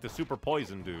of, like, the super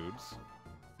poison dudes.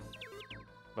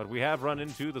 But we have run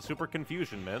into the super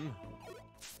confusion men.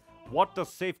 What does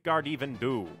Safeguard even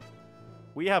do?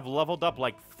 We have leveled up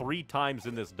like 3 times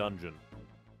in this dungeon.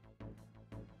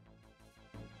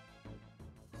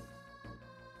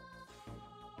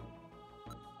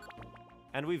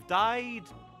 And we've died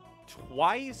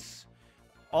twice,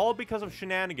 all because of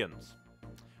shenanigans.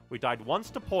 We died once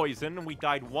to poison, and we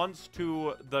died once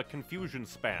to the confusion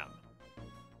spam.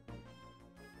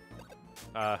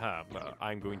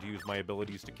 I'm going to use my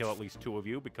abilities to kill at least 2 of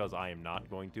you, because I am not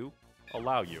going to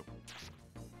allow you.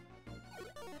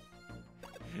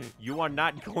 You are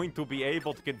not going to be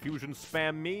able to confusion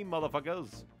spam me,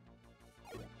 motherfuckers.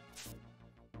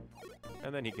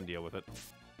 And then he can deal with it.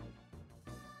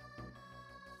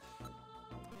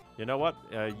 You know what?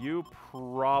 You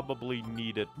probably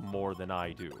need it more than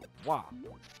I do. Wow.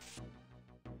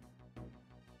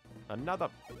 Another.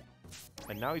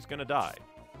 And now he's gonna die.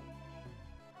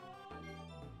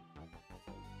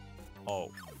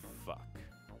 Oh, fuck.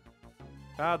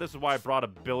 Ah, this is why I brought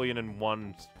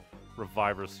 1,000,000,001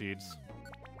 Reviver Seeds.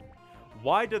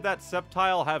 Why did that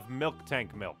Sceptile have Milk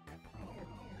Tank milk?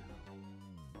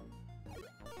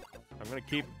 I'm gonna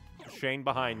keep Shane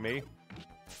behind me.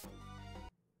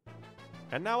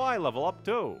 And now I level up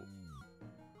too.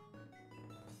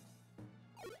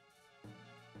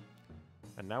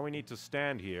 And now we need to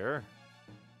stand here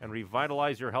and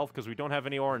revitalize your health because we don't have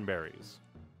any orange berries.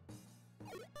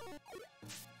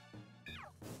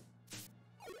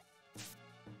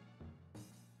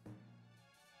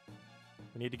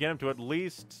 We need to get him to at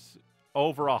least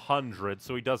over 100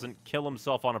 so he doesn't kill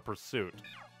himself on a pursuit.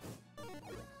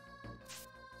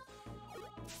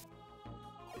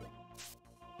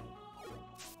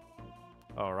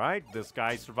 Alright, this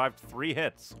guy survived 3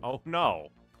 hits. Oh no.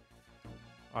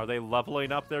 Are they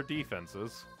leveling up their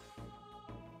defenses?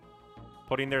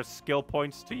 Putting their skill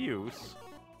points to use?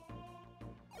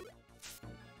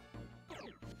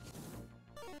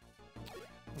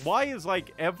 Why is,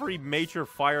 like, every major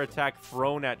fire attack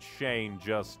thrown at Shane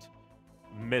just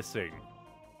missing?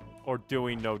 Or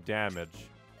doing no damage?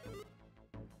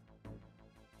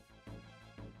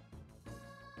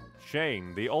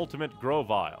 Shane, the ultimate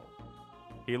Grovile.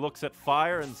 He looks at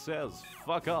fire and says,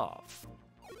 fuck off.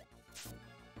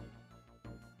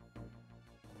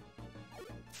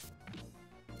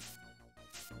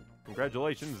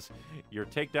 Congratulations, your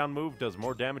takedown move does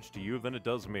more damage to you than it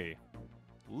does me.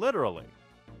 Literally.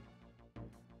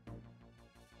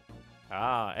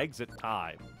 Ah, exit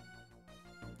time.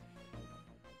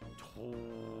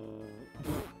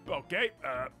 Okay,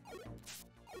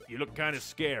 you look kind of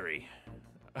scary.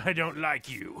 I don't like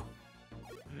you.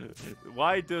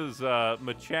 Why does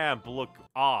Machamp look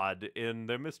odd in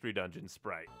the Mystery Dungeon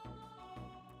sprite?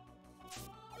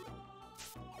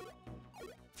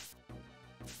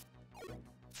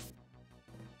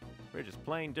 We're just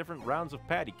playing different rounds of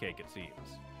patty cake, it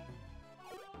seems.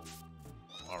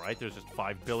 Alright, there's just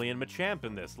 5 billion Machamp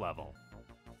in this level.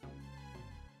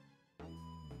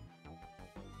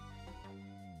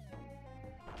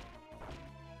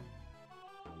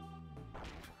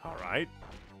 Alright.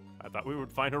 I thought we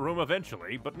would find a room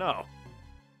eventually, but no.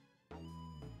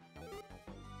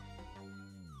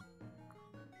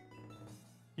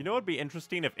 You know what would be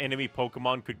interesting if enemy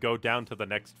Pokemon could go down to the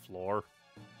next floor?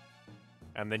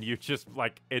 And then you just,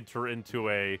 like, enter into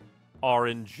a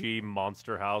RNG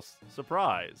monster house.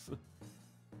 Surprise!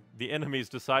 The enemies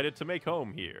decided to make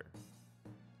home here.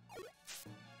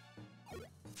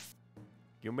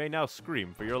 You may now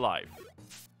scream for your life.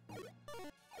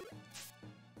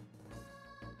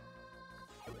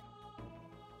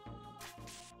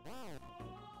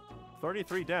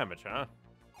 $33 damage, huh?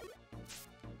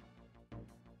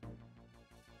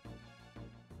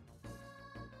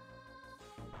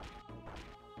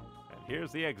 And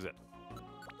here's the exit.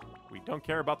 We don't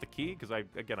care about the key, because I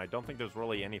don't think there's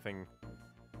really anything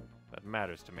that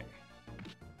matters to me.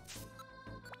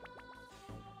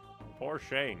 Poor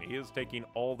Shane, he is taking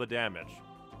all the damage.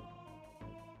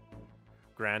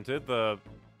 Granted, the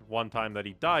one time that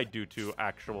he died due to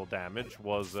actual damage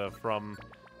was from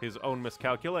his own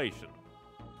miscalculation.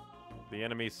 The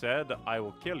enemy said, "I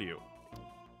will kill you."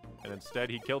 And instead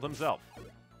he killed himself.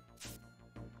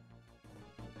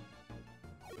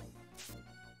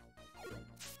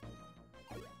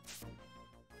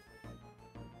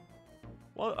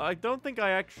 Well, I don't think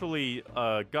I actually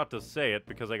got to say it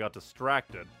because I got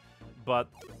distracted. But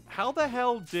how the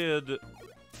hell did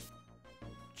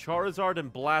Charizard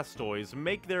and Blastoise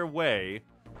make their way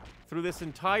through this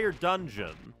entire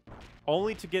dungeon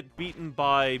only to get beaten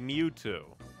by Mewtwo?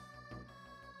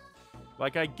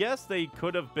 Like, I guess they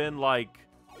could have been, like,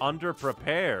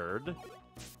 underprepared.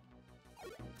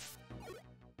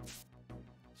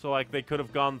 So, like, they could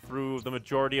have gone through the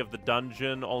majority of the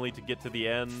dungeon only to get to the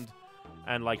end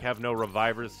and, like, have no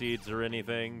Reviver Seeds or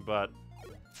anything, but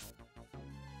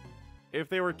if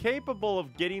they were capable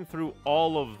of getting through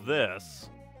all of this,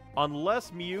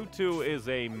 unless Mewtwo is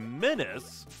a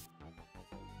menace,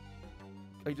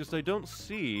 I don't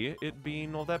see it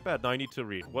being all that bad. Now I need to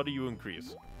read. What do you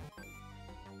increase?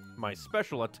 My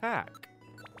special attack.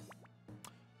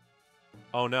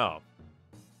 Oh no.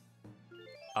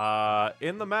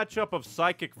 In the matchup of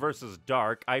Psychic versus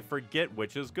Dark, I forget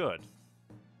which is good.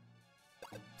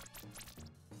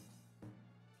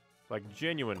 Like,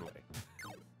 genuinely.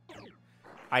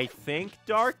 I think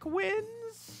Dark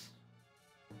wins?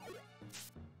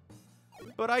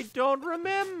 But I don't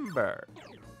remember.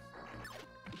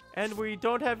 And we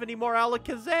don't have any more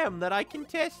Alakazam that I can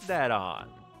test that on.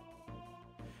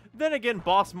 Then again,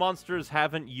 boss monsters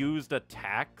haven't used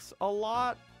attacks a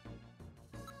lot.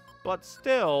 But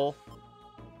still,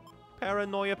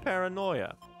 paranoia,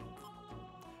 paranoia.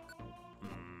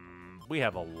 We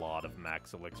have a lot of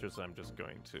max elixirs, so I'm just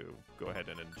going to go ahead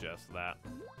and ingest that.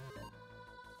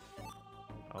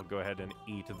 I'll go ahead and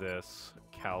eat this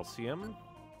calcium.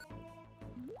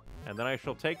 And then I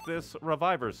shall take this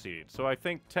Reviver Seed. So I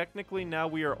think technically now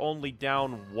we are only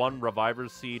down 1 Reviver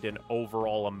Seed in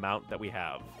overall amount that we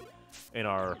have in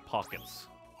our pockets.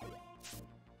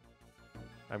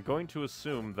 I'm going to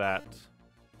assume that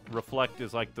Reflect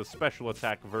is like the special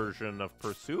attack version of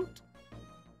Pursuit.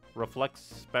 Reflects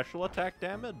special attack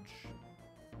damage.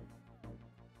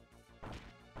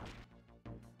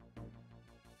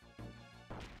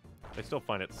 I still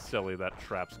find it silly that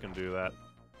traps can do that.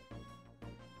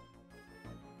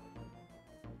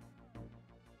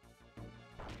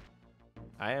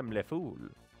 I am Le Fool.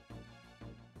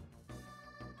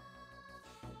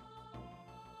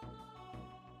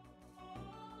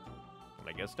 And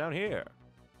I guess down here.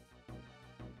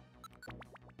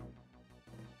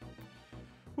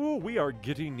 Ooh, we are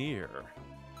getting near.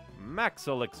 Max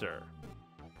Elixir.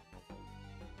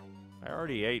 I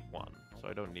already ate one, so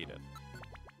I don't need it.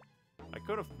 I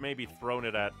could have maybe thrown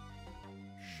it at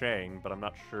Shang, but I'm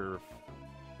not sure if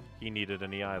he needed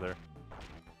any either.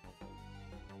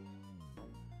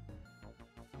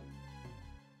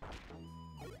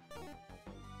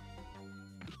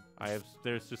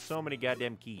 There's just so many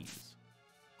goddamn keys.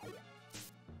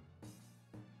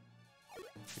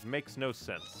 It makes no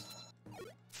sense.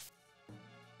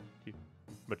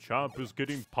 Machamp is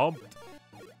getting pumped.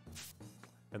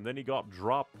 And then he got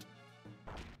dropped.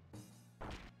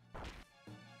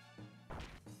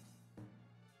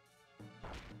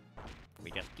 We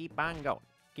just keep on going.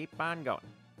 Keep on going.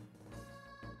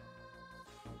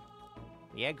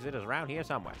 The exit is around here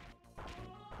somewhere.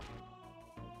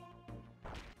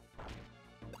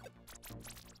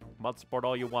 Mud sport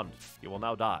all you want. You will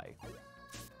now die.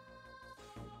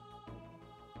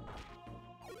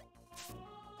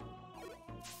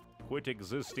 Quit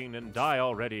existing and die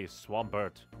already,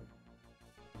 Swampert.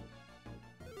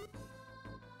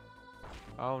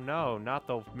 Oh no, not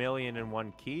the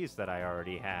 1,000,001 keys that I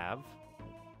already have.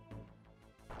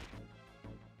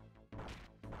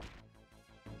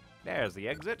 There's the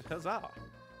exit, huzzah!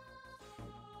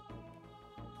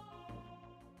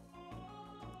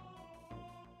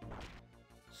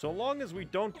 So long as we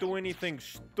don't do anything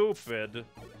stupid,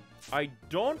 I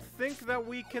don't think that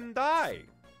we can die,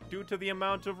 due to the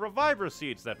amount of Reviver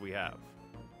Seeds that we have.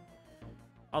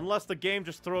 Unless the game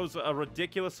just throws a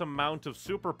ridiculous amount of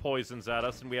super poisons at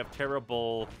us and we have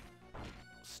terrible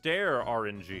stare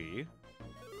RNG.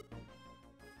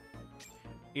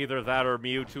 Either that or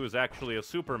Mewtwo is actually a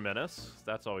super menace.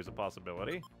 That's always a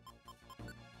possibility.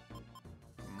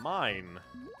 Mine.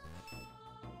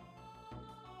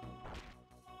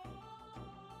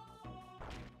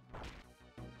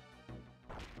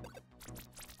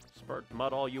 Spurt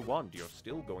mud all you want, you're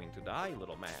still going to die,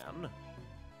 little man.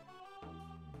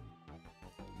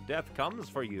 Death comes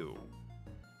for you.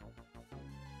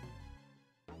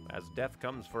 As death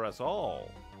comes for us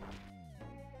all.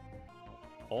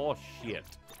 Oh, shit.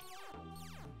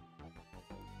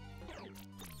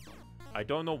 I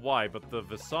don't know why, but the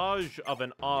visage of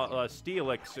an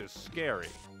Steelix is scary.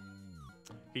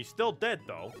 He's still dead,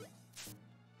 though.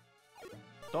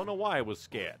 Don't know why I was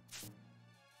scared.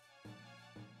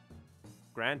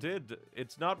 Granted,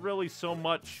 it's not really so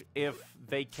much if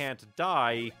they can't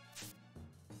die,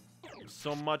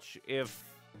 so much if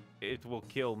it will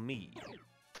kill me.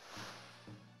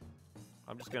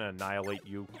 I'm just gonna annihilate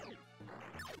you.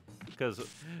 Because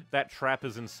that trap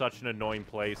is in such an annoying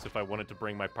place if I wanted to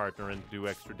bring my partner in to do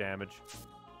extra damage.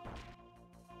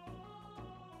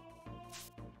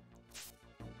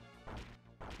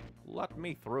 Let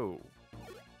me through.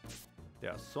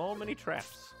 There are so many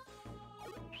traps.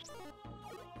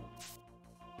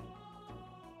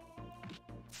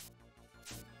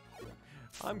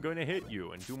 I'm going to hit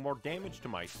you and do more damage to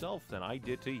myself than I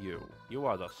did to you. You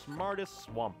are the smartest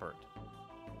Swampert.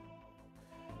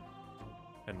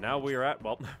 And now we are at,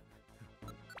 well,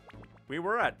 we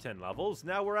were at 10 levels,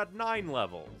 now we're at 9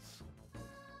 levels.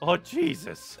 Oh,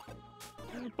 Jesus.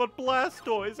 But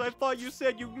Blastoise, I thought you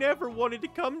said you never wanted to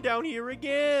come down here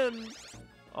again.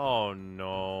 Oh,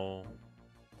 no.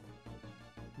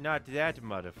 Not that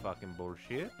motherfucking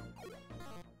bullshit.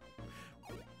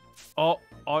 Oh,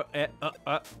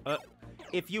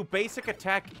 if you basic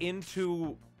attack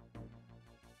into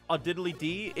a diddly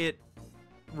D, it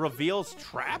reveals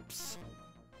traps?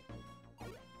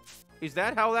 Is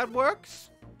that how that works?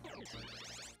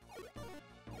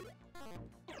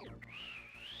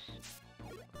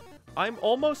 I'm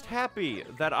almost happy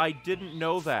that I didn't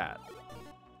know that.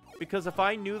 Because if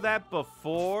I knew that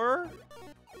before,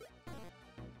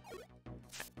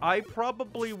 I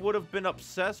probably would have been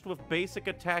obsessed with basic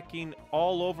attacking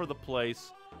all over the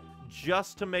place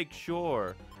just to make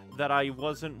sure that I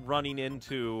wasn't running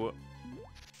into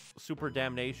Super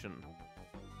Damnation.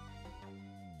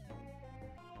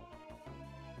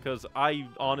 Because I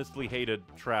honestly hated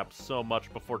traps so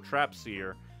much before Trap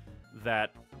Seer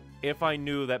that if I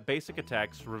knew that basic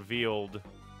attacks revealed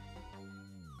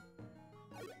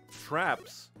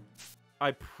traps,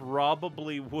 I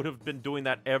probably would have been doing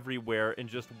that everywhere and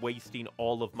just wasting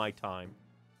all of my time.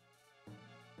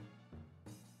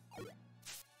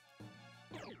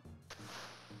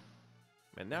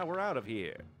 And now we're out of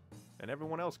here, and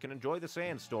everyone else can enjoy the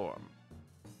sandstorm.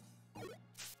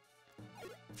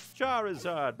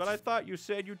 Charizard, but I thought you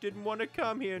said you didn't want to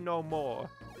come here no more.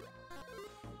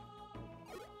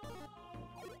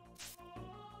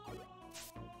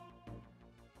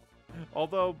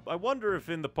 Although, I wonder if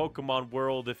in the Pokemon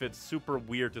world, if it's super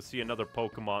weird to see another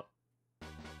Pokemon.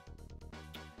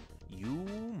 You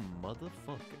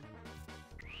motherfucker.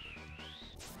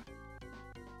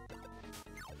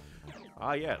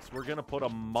 Ah yes, we're gonna put a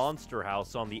monster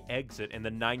house on the exit in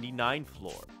the 99th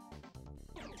floor.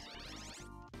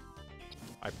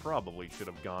 I probably should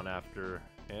have gone after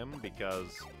him because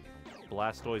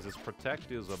Blastoise's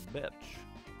Protect is a bitch.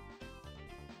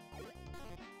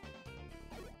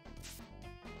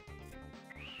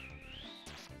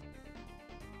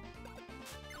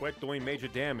 Quit doing major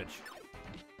damage.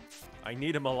 I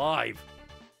need him alive.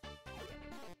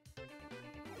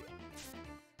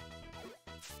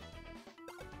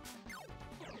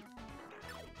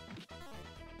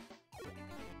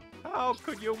 How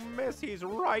could you miss? He's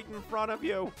right in front of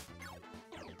you.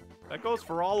 That goes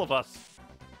for all of us.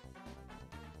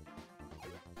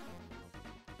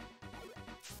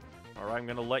 Alright, I'm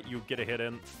gonna let you get a hit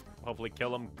in. Hopefully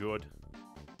kill him. Good.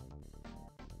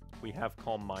 We have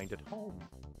Calm Mind at home.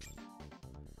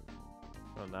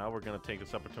 So now we're gonna take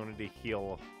this opportunity to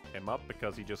heal him up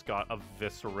because he just got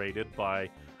eviscerated by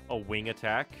a wing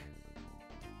attack.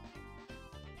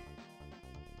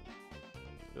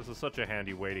 This is such a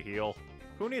handy way to heal.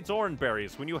 Who needs orange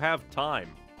berries when you have time?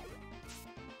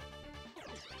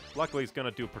 Luckily, he's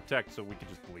gonna do Protect, so we can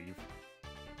just leave.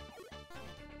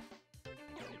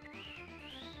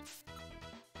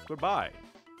 Goodbye.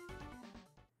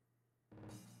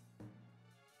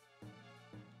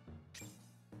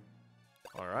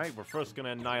 Alright, we're first gonna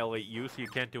annihilate you so you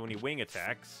can't do any wing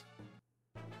attacks.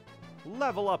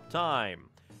 Level up time!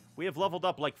 We have leveled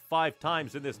up like 5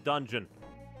 times in this dungeon.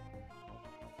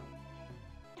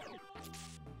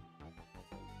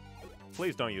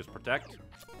 Please don't use Protect.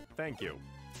 Thank you.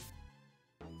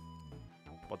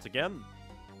 Once again,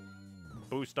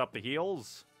 boost up the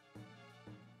heals.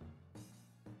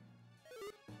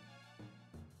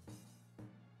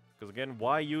 Because again,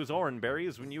 why use orange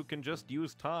berries when you can just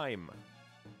use time?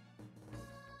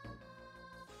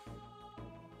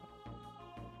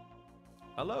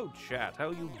 Hello, chat. How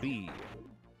you be?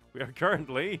 We are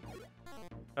currently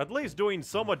at least doing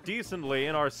somewhat decently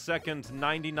in our second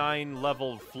 99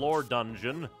 level floor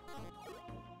dungeon.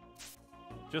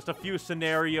 Just a few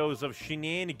scenarios of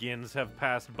shenanigans have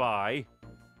passed by.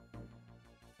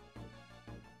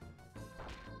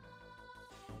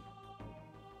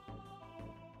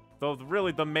 Though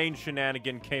really the main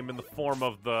shenanigan came in the form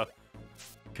of the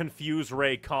Confuse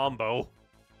Ray combo.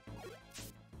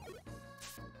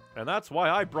 And that's why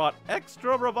I brought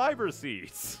extra Reviver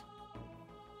Seeds.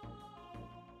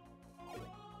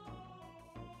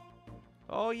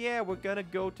 Oh yeah, we're gonna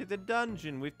go to the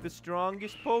dungeon with the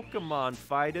strongest Pokemon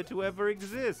fighter to ever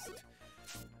exist.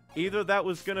 Either that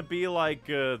was gonna be like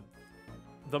the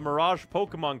Mirage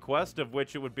Pokemon quest, of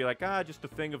which it would be like, just a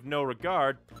thing of no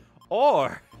regard,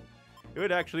 or it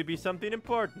would actually be something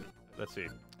important. Let's see.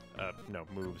 No,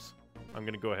 moves. I'm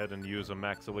gonna go ahead and use a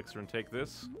Max Elixir and take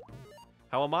this.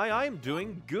 How am I? I'm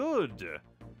doing good.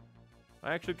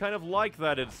 I actually kind of like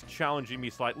that it's challenging me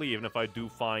slightly, even if I do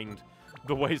find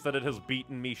the ways that it has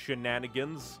beaten me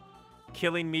shenanigans.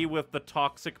 Killing me with the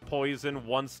toxic poison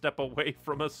one step away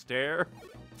from a stair.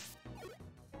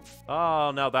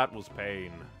 Oh, now that was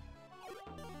pain.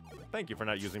 Thank you for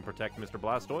not using Protect, Mr.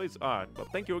 Blastoise. Well,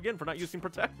 thank you again for not using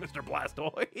Protect, Mr.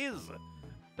 Blastoise.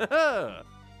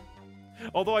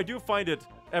 Although I do find it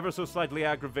ever so slightly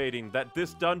aggravating that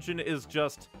this dungeon is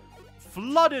just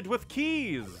flooded with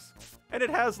keys. And it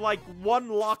has, like, one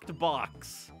locked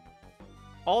box.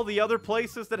 All the other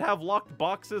places that have locked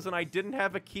boxes and I didn't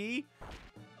have a key,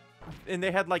 and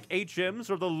they had, like, HMs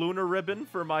or the lunar ribbon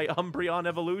for my Umbreon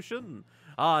evolution.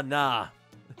 Nah.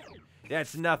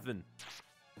 That's nothing.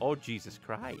 Oh, Jesus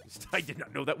Christ. I did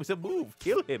not know that was a move.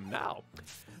 Kill him now.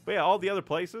 But yeah, all the other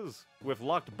places with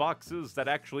locked boxes that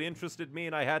actually interested me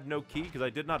and I had no key because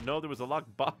I did not know there was a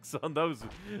locked box on those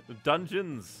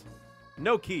dungeons.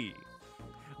 No key.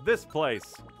 This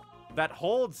place that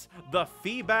holds the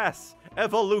Feebas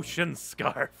Evolution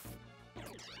Scarf.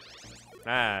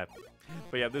 But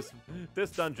yeah,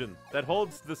 this dungeon that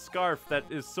holds the scarf that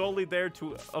is solely there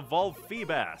to evolve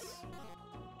Feebas.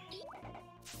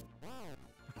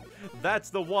 That's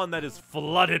the one that is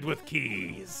flooded with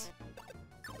keys.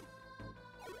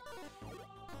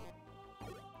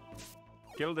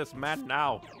 Kill this man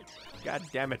now. God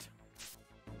damn it.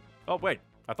 Oh, wait.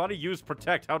 I thought he used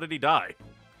Protect. How did he die?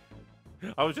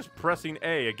 I was just pressing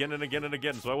A again and again and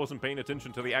again, so I wasn't paying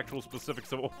attention to the actual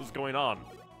specifics of what was going on.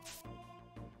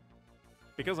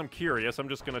 Because I'm curious, I'm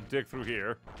just gonna dig through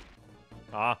here.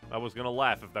 I was gonna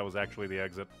laugh if that was actually the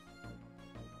exit.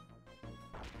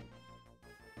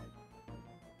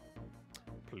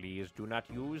 Please do not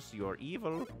use your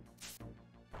evil.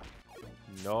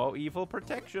 No evil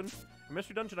protection. In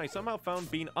Mystery Dungeon, I somehow found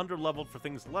being underleveled for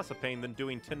things less a pain than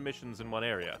doing 10 missions in one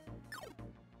area.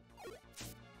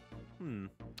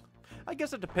 I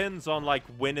guess it depends on, like,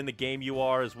 when in the game you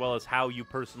are, as well as how you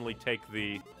personally take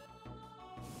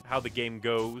how the game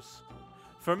goes.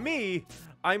 For me,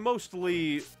 I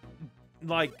mostly,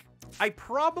 like, I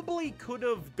probably could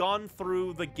have gone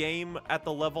through the game at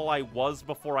the level I was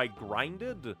before I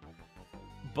grinded,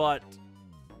 but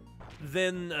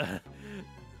then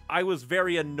I was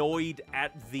very annoyed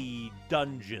at the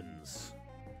dungeons.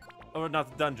 Or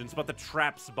not the dungeons, but the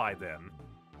traps by then.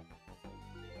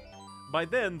 By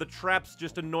then, the traps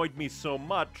just annoyed me so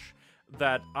much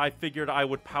that I figured I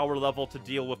would power level to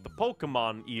deal with the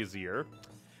Pokemon easier.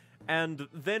 And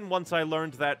then once I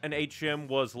learned that an HM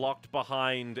was locked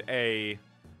behind a,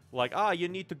 like, you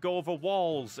need to go over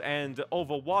walls and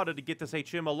over water to get this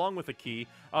HM along with a key,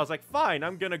 I was like, fine,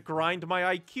 I'm gonna grind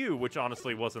my IQ, which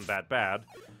honestly wasn't that bad.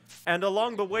 And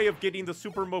along the way of getting the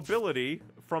super mobility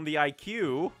from the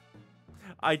IQ,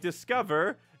 I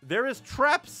discover there is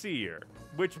Trap Seer,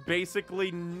 which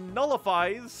basically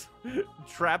nullifies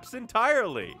traps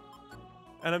entirely.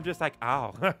 And I'm just like,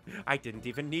 oh, I didn't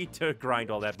even need to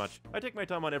grind all that much. I take my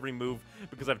time on every move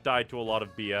because I've died to a lot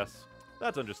of BS.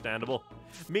 That's understandable.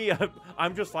 Me,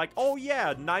 I'm just like, oh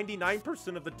yeah,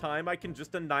 99% of the time I can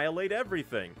just annihilate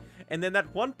everything. And then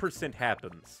that 1%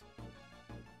 happens.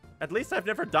 At least I've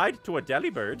never died to a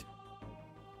Delibird.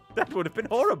 That would have been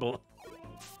horrible.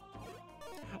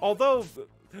 Although,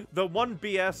 the one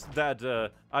BS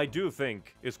that I do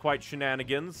think is quite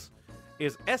shenanigans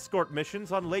is escort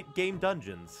missions on late-game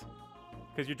dungeons.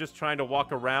 Because you're just trying to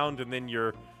walk around and then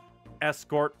your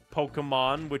escort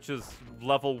Pokemon, which is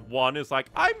level 1, is like,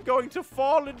 I'm going to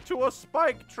fall into a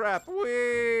spike trap.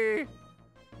 Whee!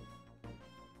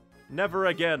 Never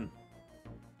again.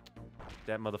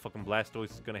 That motherfucking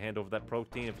Blastoise is gonna hand over that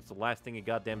protein if it's the last thing it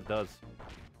goddamn does.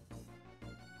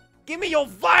 Give me your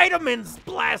vitamins,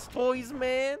 Blastoise,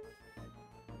 man!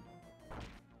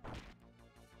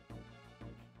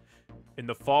 In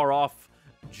the far-off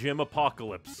gym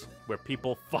apocalypse, where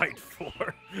people fight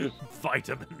for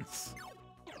vitamins.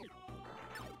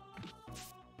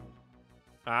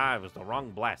 It was the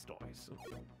wrong Blastoise.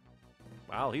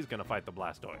 Well, he's gonna fight the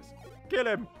Blastoise. Kill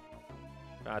him!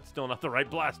 It's still not the right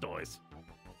Blastoise.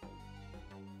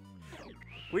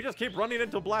 We just keep running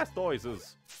into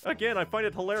Blastoises. Again, I find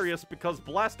it hilarious because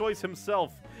Blastoise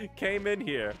himself came in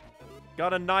here,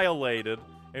 got annihilated,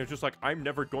 and was just like, I'm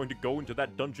never going to go into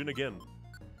that dungeon again.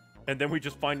 And then we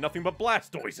just find nothing but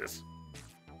Blastoises.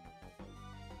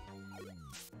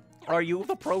 Are you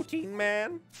the protein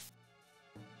man?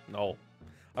 No.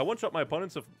 I one-shot my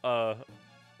opponents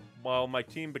while my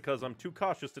team because I'm too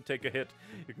cautious to take a hit.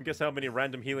 You can guess how many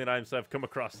random healing items I've come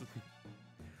across.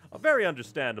 Very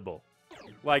understandable.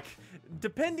 Like,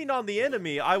 depending on the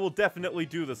enemy, I will definitely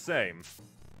do the same.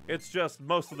 It's just,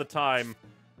 most of the time,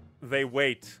 they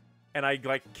wait, and I,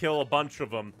 like, kill a bunch of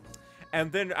them.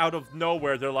 And then, out of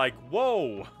nowhere, they're like,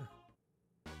 whoa!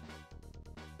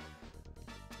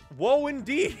 Whoa,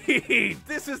 indeed!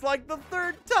 This is, like, the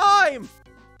 3rd time!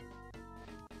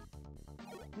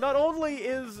 Not only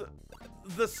is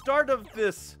the start of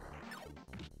this...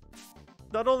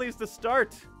 Not only is the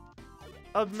start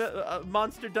of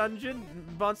Monster Dungeon,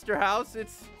 Monster House,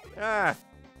 it's...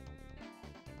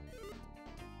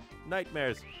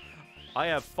 Nightmares. I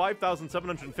have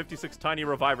 5,756 Tiny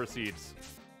Reviver Seeds.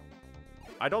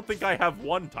 I don't think I have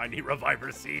 1 Tiny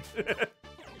Reviver Seed.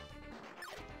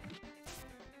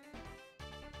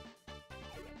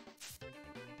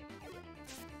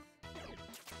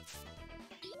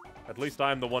 At least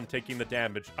I'm the one taking the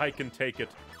damage. I can take it.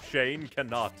 Shane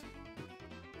cannot.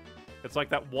 It's like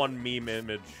that one meme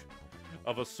image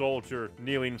of a soldier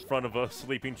kneeling in front of a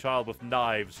sleeping child with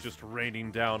knives just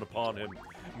raining down upon him.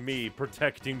 Me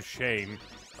protecting Shane.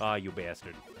 You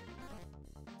bastard.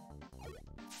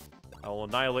 I will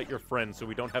annihilate your friend so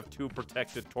we don't have two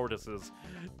protected tortoises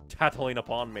tattling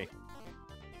upon me.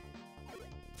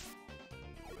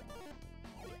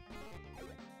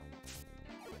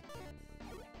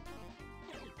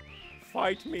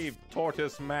 Fight me,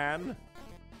 tortoise man.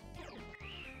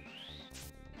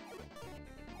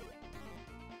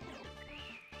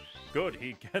 Good,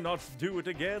 he cannot do it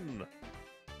again.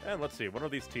 And let's see, what are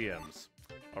these TMs?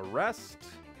 Arrest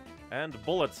and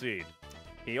Bullet Seed.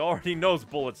 He already knows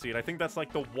Bullet Seed. I think that's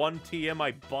like the one TM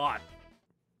I bought.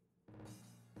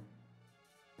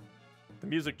 The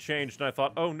music changed and I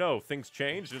thought, oh no, things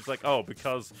changed? And it's like, oh,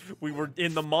 because we were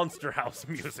in the Monster House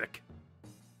music.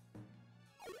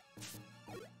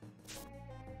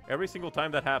 Every single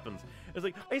time that happens, it's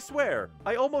like, I swear,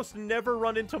 I almost never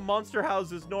run into monster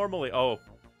houses normally. Oh,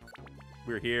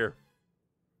 we're here.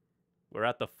 We're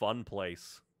at the fun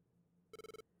place.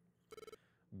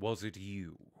 Was it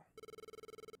you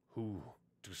who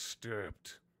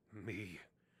disturbed me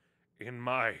in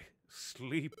my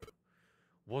sleep?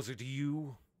 Was it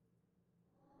you?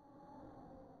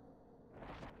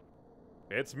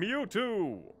 It's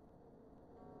Mewtwo!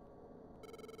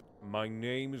 My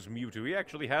name is Mewtwo. He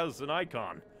actually has an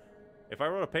icon. If I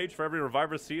wrote a page for every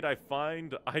Reviver Seed I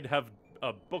find, I'd have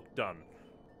a book done.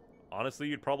 Honestly,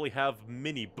 you'd probably have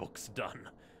mini books done.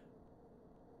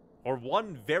 Or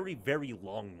one very, very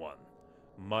long one.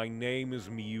 My name is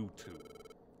Mewtwo.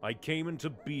 I came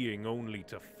into being only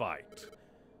to fight.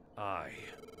 I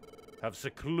have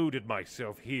secluded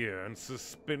myself here in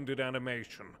suspended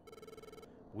animation.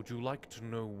 Would you like to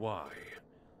know why?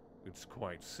 It's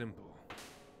quite simple.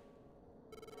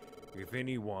 If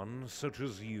anyone, such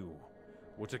as you,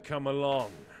 were to come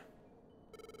along,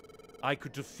 I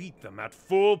could defeat them at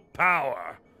full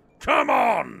power. Come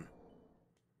on!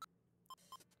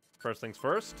 First things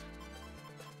first.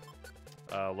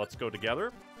 Let's go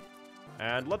together.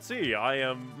 And let's see,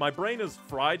 my brain is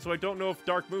fried, so I don't know if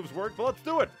dark moves work, but let's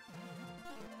do it!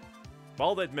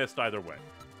 Well, that missed either way.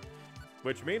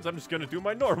 Which means I'm just gonna do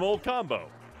my normal combo.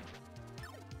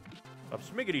 Of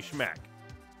smiggity schmack.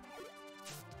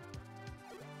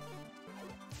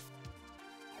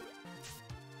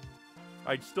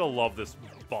 I still love this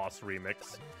boss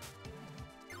remix.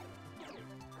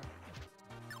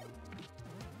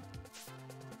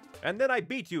 And then I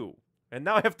beat you. And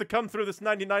now I have to come through this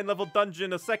 99 level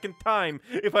dungeon a second time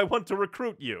if I want to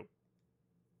recruit you.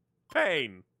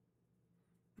 Pain.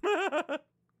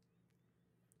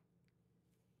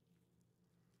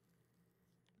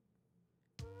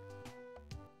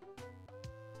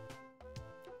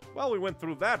 Well, we went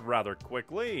through that rather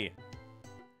quickly.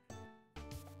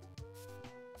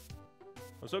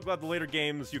 I'm so glad the later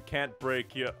games you can't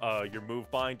break your move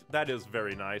bind. That is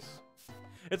very nice.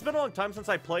 It's been a long time since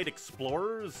I played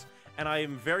Explorers, and I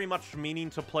am very much meaning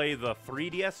to play the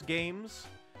 3DS games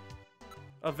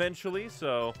eventually,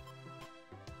 so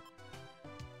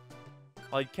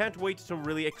I can't wait to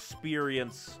really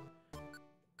experience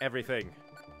everything.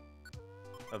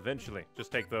 Eventually.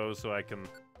 Just take those so I can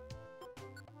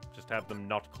just have them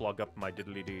not clog up my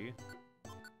diddly-dee.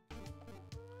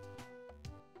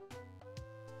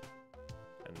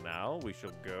 And now we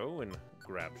shall go and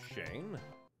grab Shane.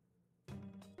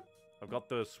 I've got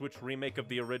the Switch remake of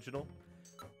the original.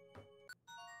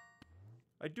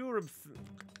 I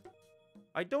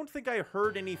don't think I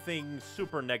heard anything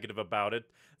super negative about it.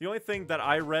 The only thing that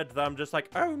I read that I'm just like,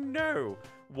 oh no,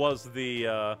 was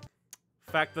the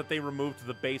fact that they removed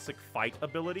the basic fight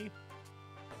ability.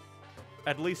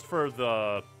 At least for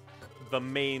the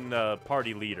main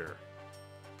party leader.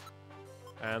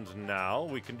 And now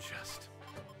we can just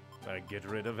get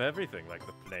rid of everything, like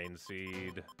the plain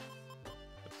seed.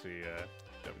 Let's see,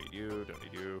 don't need you, don't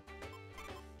need you.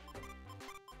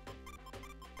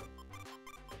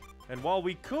 And while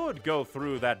we could go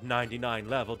through that 99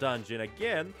 level dungeon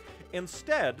again,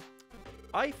 instead,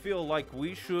 I feel like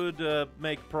we should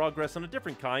make progress on a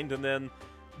different kind, and then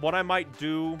what I might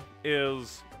do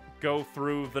is go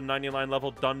through the 99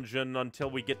 level dungeon until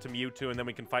we get to Mewtwo, and then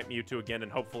we can fight Mewtwo again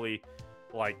and hopefully,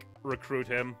 like, recruit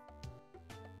him.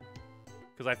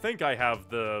 Because I think I have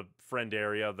the friend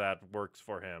area that works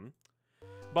for him.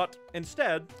 But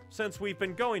instead, since we've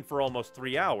been going for almost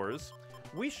 3 hours,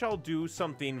 we shall do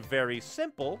something very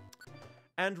simple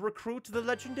and recruit the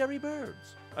legendary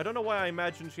birds. I don't know why I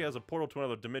imagine she has a portal to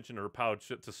another dimension in her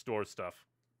pouch to store stuff.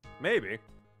 Maybe.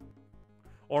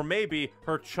 Or maybe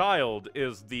her child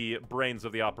is the brains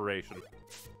of the operation.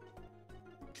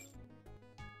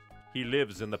 He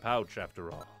lives in the pouch,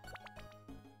 after all.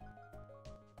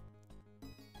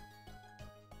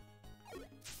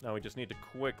 Now we just need to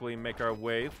quickly make our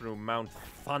way through Mount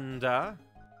Thunder.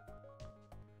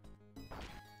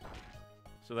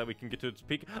 so that we can get to its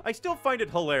peak. I still find it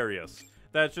hilarious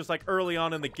that it's just like early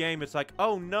on in the game, it's like,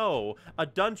 oh no, a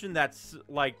dungeon that's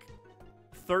like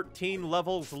 13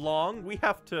 levels long, we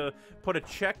have to put a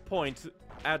checkpoint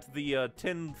at the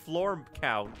 10 floor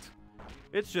count.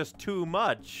 It's just too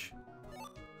much.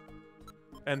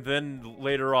 And then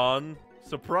later on,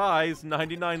 surprise,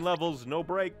 99 levels, no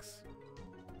breaks.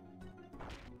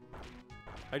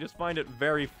 I just find it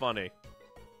very funny.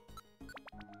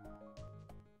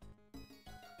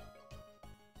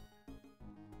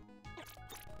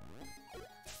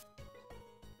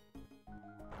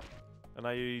 And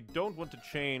I don't want to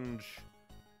change,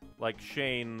 like,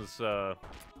 Shane's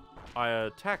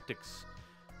tactics,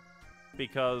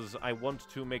 because I want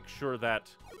to make sure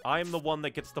that I'm the one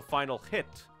that gets the final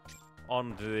hit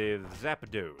on the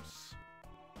Zapdos.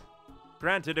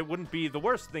 Granted, it wouldn't be the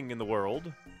worst thing in the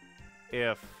world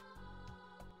if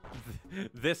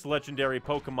this legendary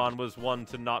Pokemon was one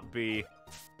to not be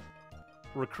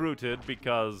recruited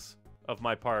because of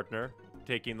my partner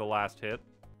taking the last hit.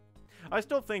 I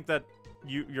still think that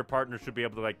your partner should be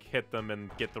able to, like, hit them and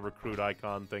get the recruit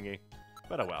icon thingy.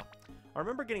 But oh well. I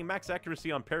remember getting max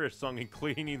accuracy on Perish Song and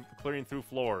clearing through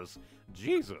floors.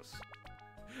 Jesus.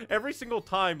 Every single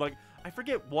time, like, I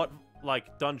forget what,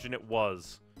 like, dungeon it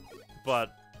was,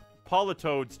 but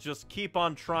Politoads just keep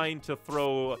on trying to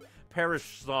throw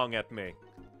Perish Song at me.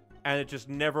 And it just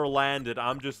never landed.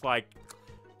 I'm just like,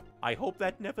 I hope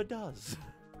that never does.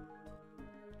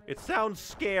 It sounds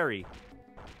scary.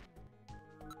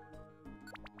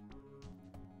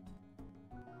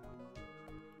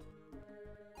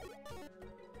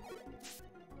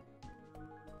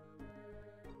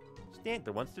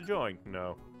 Stantler wants to join.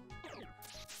 No.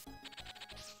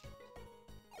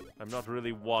 I'm not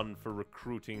really one for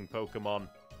recruiting Pokemon.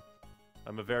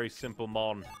 I'm a very simple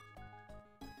mon.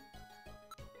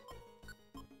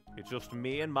 It's just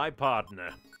me and my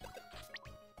partner,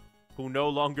 who no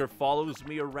longer follows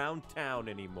me around town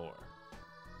anymore.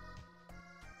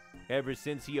 Ever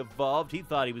since he evolved, he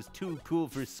thought he was too cool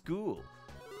for school.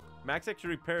 Max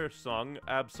Extra Perish Song,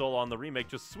 Absol on the remake,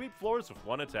 just sweep floors with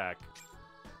one attack.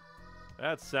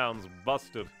 That sounds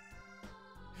busted.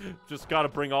 Just gotta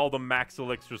bring all the max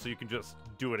elixir so you can just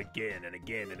do it again and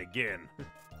again and again.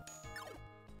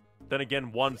 Then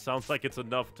again, one sounds like it's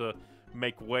enough to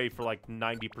make way for like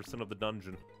 90% of the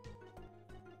dungeon.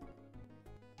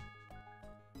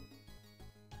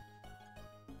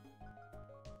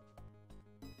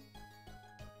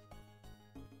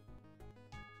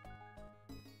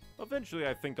 Eventually,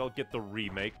 I think I'll get the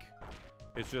remake.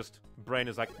 It's just, brain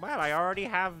is like, well, I already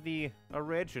have the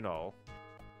original.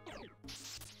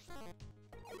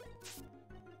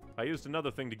 I used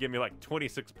another thing to give me like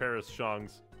 26 Perish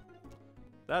Songs.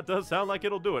 That does sound like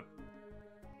it'll do it.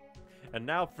 And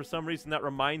now, for some reason, that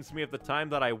reminds me of the time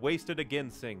that I wasted a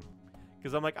ginseng.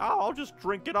 Because I'm like, oh, I'll just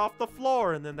drink it off the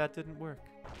floor, and then that didn't work.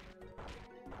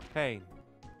 Pain.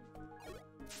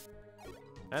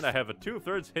 And I have a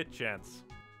 2/3 hit chance.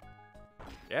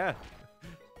 Yeah.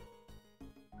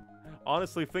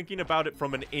 Honestly, thinking about it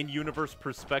from an in-universe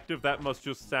perspective, that must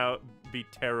just be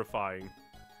terrifying.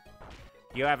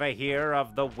 You ever hear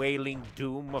of the wailing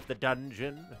doom of the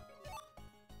dungeon?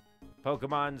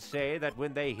 Pokemon say that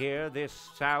when they hear this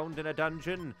sound in a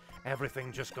dungeon,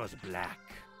 everything just goes black.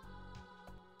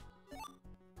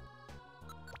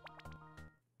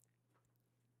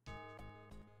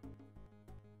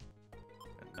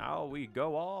 And now we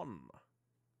go on.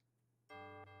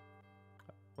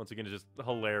 Once again, it's just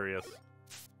hilarious.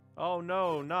 Oh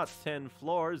no, not 10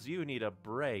 floors, you need a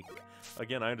break.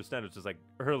 Again, I understand it's just like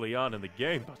early on in the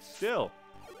game, but still.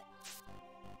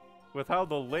 With how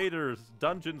the later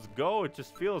dungeons go, it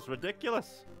just feels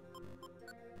ridiculous.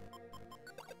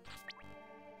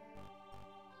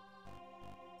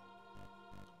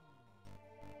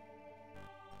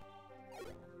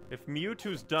 If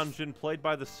Mewtwo's dungeon played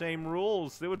by the same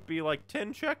rules, there would be like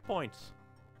 10 checkpoints.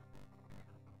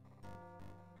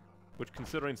 Which,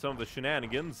 considering some of the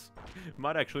shenanigans,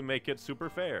 might actually make it super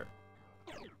fair.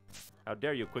 How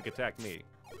dare you quick attack me?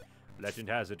 Legend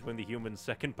has it, when the human's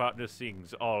second partner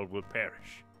sings, all will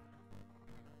perish.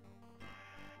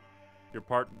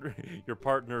 Your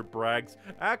partner brags,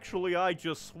 actually I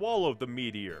just swallowed the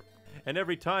meteor. And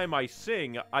every time I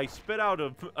sing, I spit out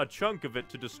a chunk of it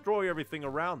to destroy everything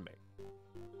around me.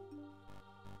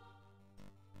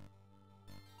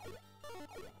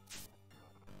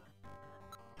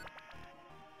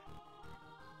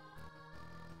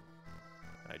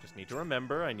 I just need to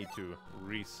remember, I need to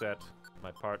reset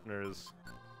my partner's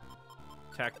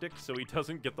tactics so he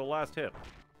doesn't get the last hit.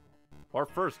 Or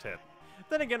first hit.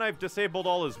 Then again, I've disabled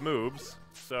all his moves,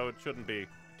 so it shouldn't be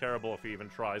terrible if he even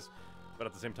tries. But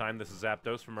at the same time, this is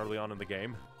Zapdos from early on in the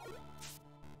game.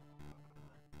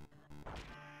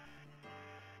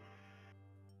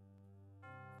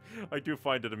 I do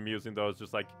find it amusing, though. It's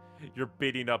just like, you're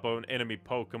beating up an enemy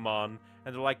Pokemon,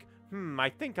 and they're like, I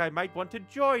think I might want to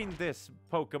join this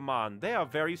Pokemon. They are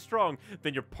very strong.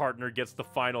 Then your partner gets the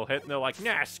final hit, and they're like,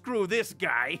 nah, screw this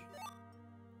guy.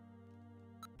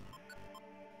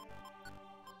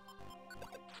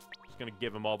 Just gonna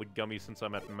give him all the gummies since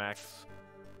I'm at max.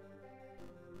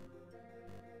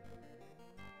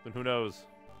 Then who knows?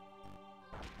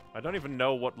 I don't even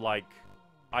know what, like,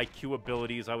 IQ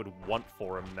abilities I would want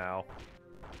for him now.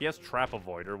 He has Trap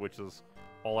Avoider, which is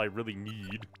all I really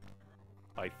need,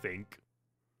 I think.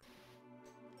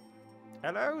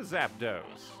 Hello, Zapdos.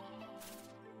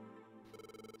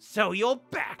 So you're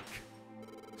back!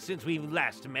 Since we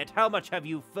last met, how much have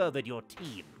you furthered your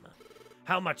team?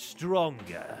 How much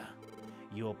stronger?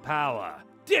 Your power.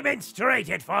 Demonstrate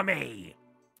it for me!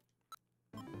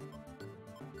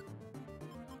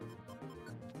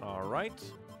 Alright.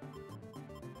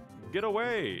 Get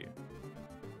away!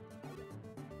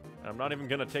 I'm not even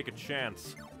gonna take a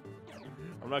chance.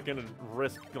 I'm not gonna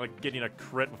risk, like, getting a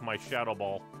crit with my Shadow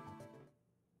Ball.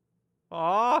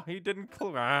 Aw, he didn't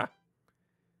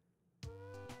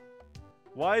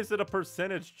Why is it a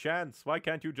percentage chance? Why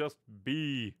can't you just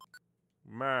be?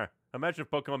 Meh. Imagine if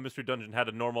Pokemon Mystery Dungeon had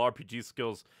a normal RPG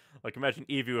skills. Like, imagine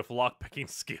Eevee with lockpicking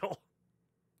skill.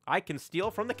 I can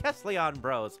steal from the Kessleon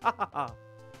Bros. Ha ha ha.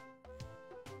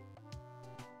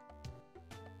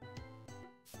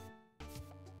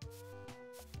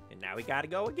 And now we gotta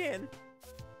go again.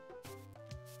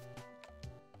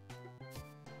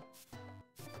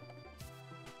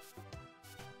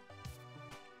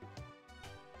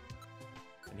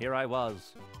 And here I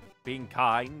was, being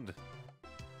kind.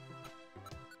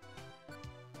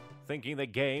 Thinking the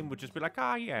game would just be like,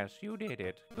 ah, yes, you did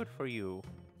it. Good for you.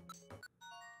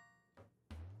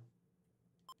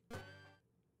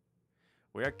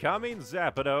 We're coming,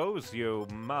 Zapdos, you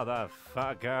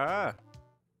motherfucker.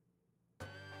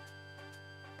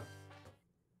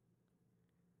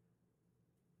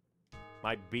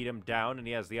 Might beat him down, and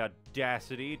he has the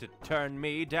audacity to turn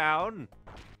me down.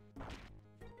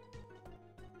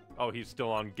 Oh, he's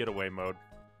still on getaway mode.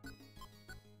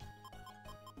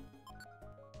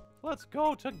 Let's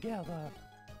go together.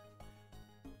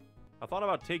 I thought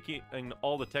about taking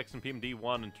all the text in PMD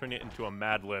 1 and turning it into a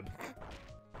Mad Lib.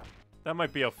 That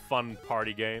might be a fun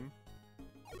party game.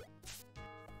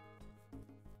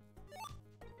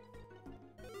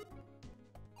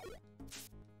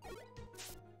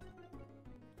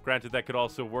 Granted, that could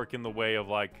also work in the way of,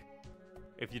 like,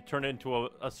 if you turn it into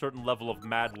a certain level of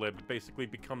Mad Lib, it basically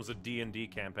becomes a D&D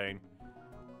campaign.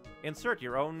 Insert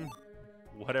your own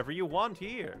whatever you want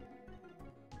here.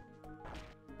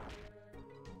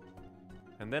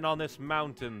 And then on this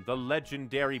mountain, the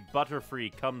legendary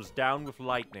Butterfree comes down with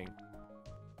lightning.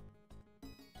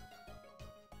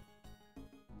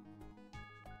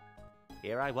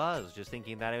 Here I was, just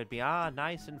thinking that it would be,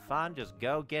 nice and fun, just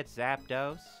go get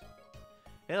Zapdos.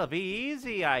 It'll be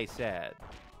easy, I said.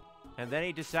 And then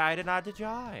he decided not to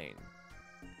join.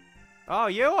 Oh,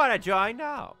 you want to join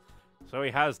now? So he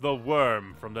has the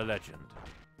worm from the legend.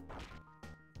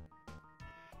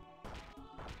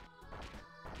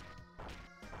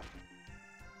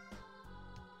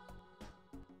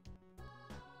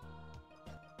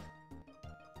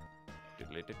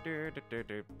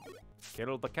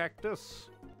 Kill the cactus.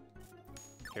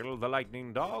 Kill the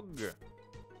lightning dog.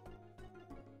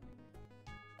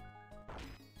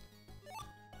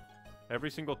 Every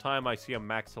single time I see a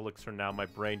max elixir now, my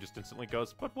brain just instantly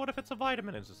goes, but what if it's a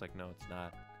vitamin? And it's just like, no, it's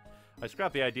not. I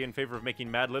scrapped the idea in favor of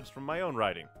making Mad Libs from my own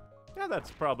writing. Yeah,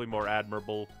 that's probably more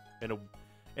admirable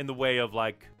in the way of,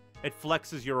 like, it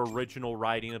flexes your original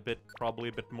writing a bit, probably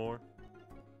a bit more.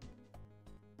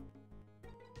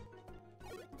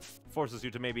 Forces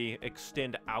you to maybe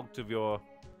extend out of your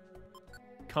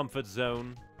comfort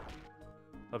zone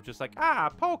of just like,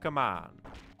 Pokemon.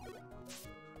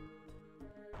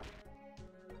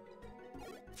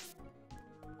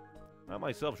 I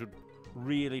myself should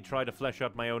really try to flesh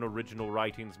out my own original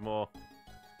writings more.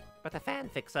 But the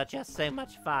fanfics are just so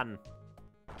much fun.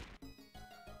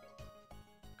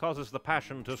 Causes the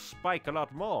passion to spike a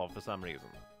lot more for some reason.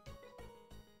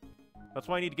 That's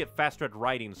why I need to get faster at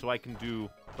writing so I can do,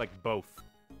 like, both.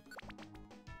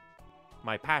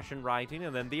 My passion writing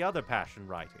and then the other passion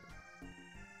writing.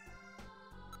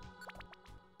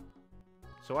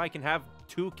 So I can have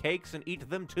 2 cakes and eat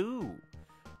them too.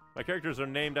 My characters are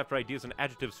named after ideas and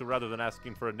adjectives, so rather than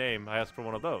asking for a name, I ask for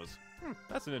one of those.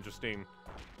 That's an interesting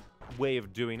way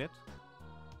of doing it.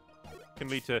 Can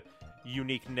lead to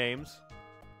unique names.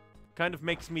 Kind of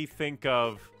makes me think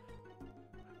of...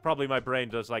 Probably my brain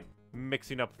does, like,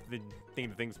 mixing up the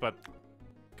things, but...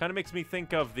 Kind of makes me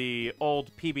think of the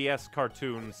old PBS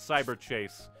cartoon, Cyber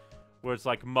Chase, where it's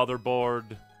like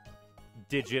Motherboard,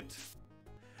 Digit,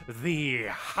 the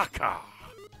Hacker.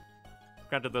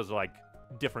 Granted, those are like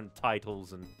different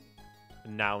titles and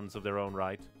nouns of their own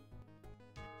right.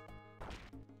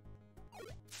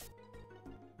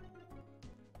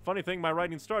 Funny thing, my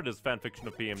writing started as fanfiction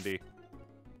of PMD.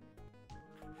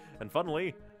 And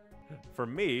funnily, for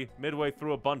me, midway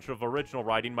through a bunch of original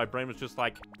writing, my brain was just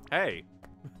like, hey,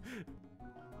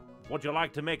 would you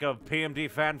like to make a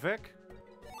PMD fanfic?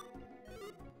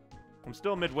 I'm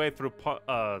still midway through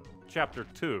chapter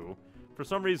 2. For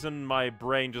some reason, my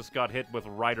brain just got hit with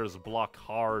writer's block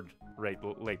hard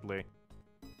lately.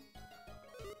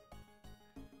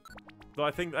 Though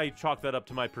I think I chalk that up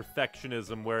to my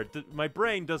perfectionism, where my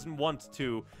brain doesn't want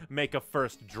to make a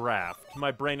first draft.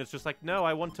 My brain is just like, no,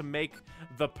 I want to make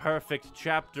the perfect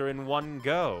chapter in one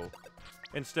go.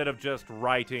 Instead of just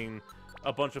writing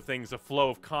a bunch of things, a flow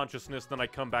of consciousness, then I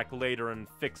come back later and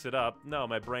fix it up. No,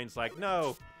 my brain's like,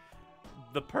 no,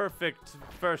 the perfect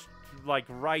first, like,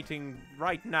 writing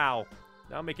right now.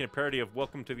 Now I'm making a parody of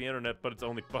Welcome to the Internet, but it's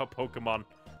only about Pokemon.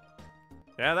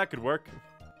 Yeah, that could work.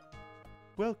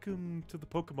 Welcome to the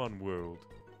Pokemon world.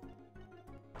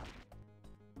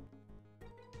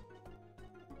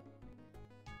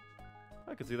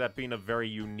 I could see that being a very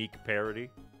unique parody.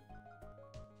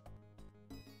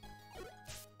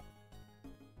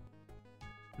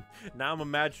 Now I'm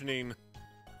imagining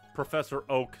Professor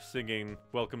Oak singing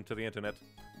Welcome to the Internet.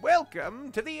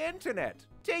 Welcome to the Internet.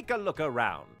 Take a look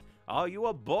around. Are you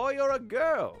a boy or a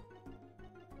girl?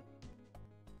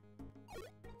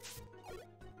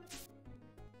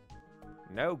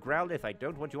 No, Growlithe, I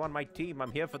don't want you on my team.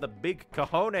 I'm here for the big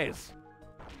cojones.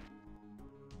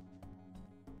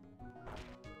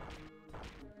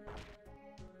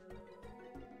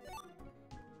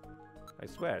 I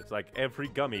swear, it's like every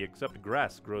gummy except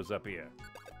grass grows up here.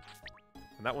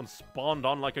 And that one spawned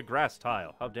on like a grass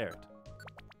tile. How dare it?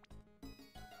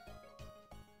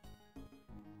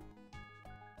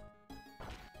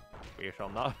 We shall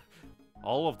not...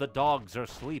 All of the dogs are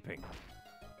sleeping.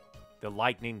 The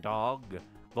lightning dog,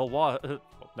 the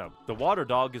the water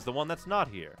dog is the one that's not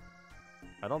here.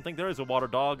 I don't think there is a water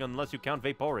dog unless you count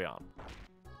Vaporeon.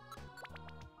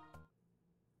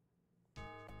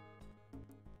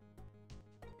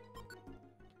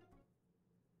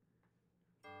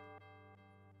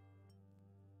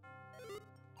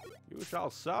 You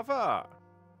shall suffer.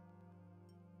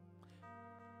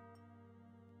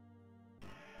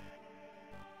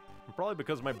 Probably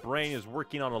because my brain is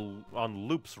working on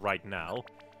loops right now.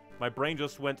 My brain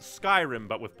just went Skyrim,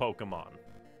 but with Pokemon.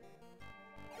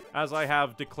 As I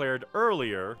have declared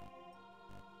earlier...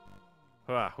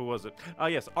 who was it? Ah,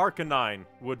 yes, Arcanine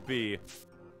would be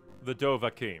the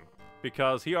Dovahkiin.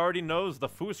 Because he already knows the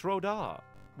Fus Roda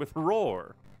with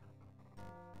Roar.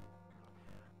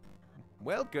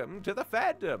 Welcome to the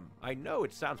fandom. I know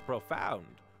it sounds profound.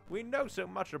 We know so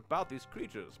much about these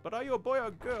creatures, but are you a boy or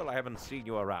a girl? I haven't seen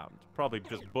you around. Probably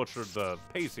just butchered the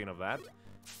pacing of that.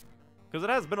 Because it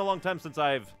has been a long time since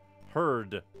I've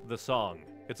heard the song.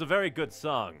 It's a very good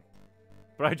song.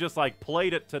 But I just, like,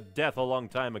 played it to death a long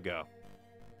time ago.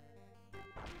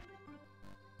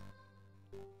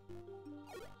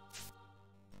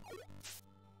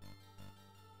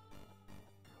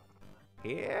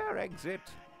 Here, Exit.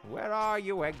 Where are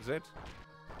you, Exit?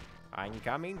 I'm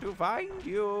coming to find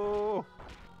you.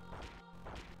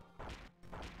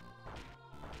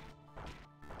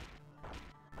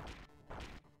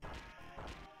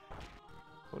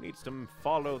 Who needs to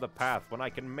follow the path when I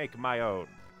can make my own?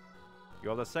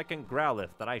 You're the second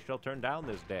Growlithe that I shall turn down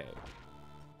this day.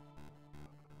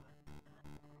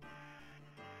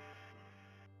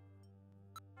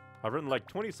 I've written like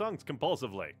 20 songs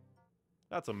compulsively.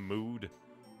 That's a mood.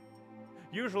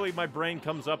 Usually my brain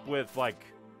comes up with, like,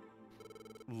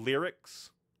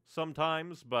 lyrics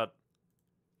sometimes, but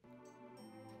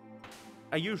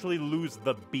I usually lose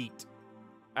the beat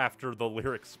after the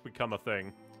lyrics become a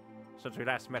thing. Since we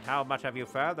last met, how much have you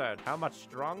furthered? How much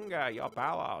stronger your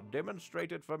power?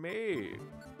 Demonstrated for me.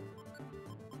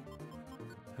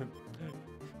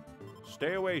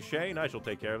 Stay away, Shane. I shall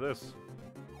take care of this.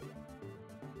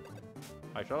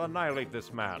 I shall annihilate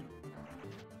this man.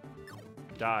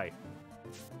 Die.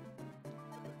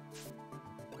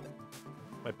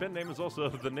 My pen name is also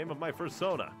the name of my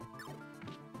persona.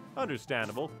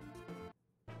 Understandable.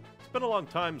 It's been a long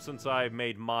time since I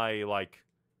made my, like,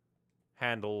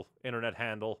 internet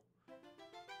handle.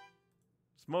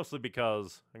 It's mostly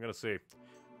because, I'm gonna see,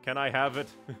 Can I have it?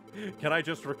 Can I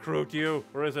just recruit you?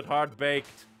 Or is it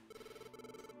hard-baked?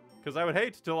 Because I would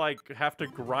hate to, like, have to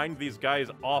grind these guys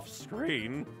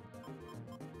off-screen.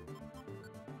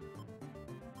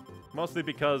 Mostly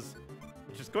because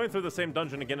just going through the same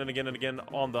dungeon again and again and again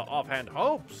on the offhand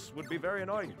hopes would be very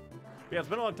annoying. Yeah, it's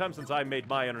been a long time since I made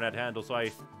my internet handle, so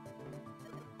I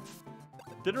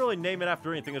didn't really name it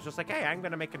after anything. It's just like, hey, I'm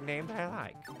gonna make a name that I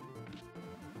like.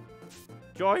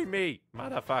 Join me,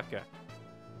 motherfucker.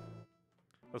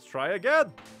 Let's try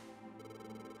again.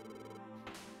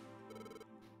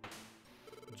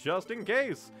 Just in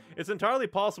case. It's entirely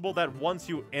possible that once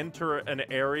you enter an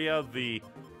area, the,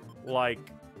 like,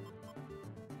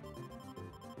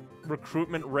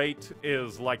 recruitment rate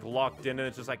is, like, locked in, and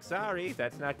it's just like, sorry,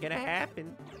 that's not gonna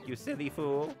happen, you silly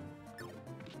fool.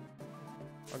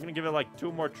 I'm gonna give it, like,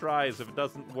 2 more tries. If it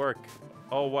doesn't work,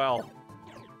 oh well.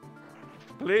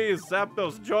 Please,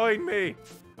 Zapdos, join me!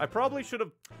 I probably should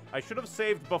have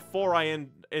saved before I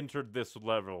entered this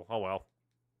level. Oh well.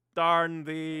 Darn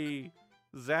thee,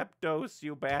 Zapdos,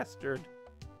 you bastard.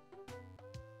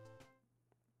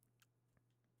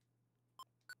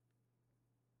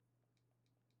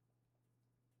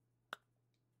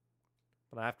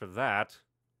 But after that,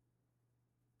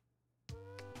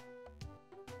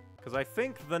 because I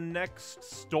think the next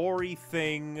story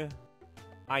thing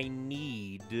I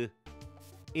need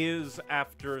is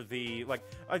after the, like,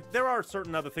 there are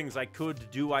certain other things I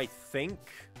could do, I think.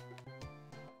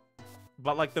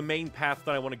 But, like, the main path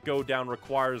that I want to go down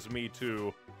requires me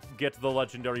to get the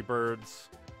legendary birds.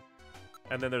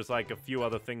 And then there's, like, a few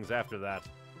other things after that.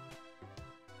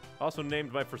 Also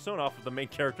named my persona off of the main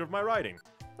character of my writing.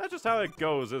 That's just how it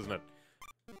goes, isn't it?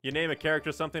 You name a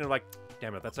character something and like,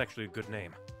 damn it, that's actually a good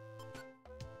name.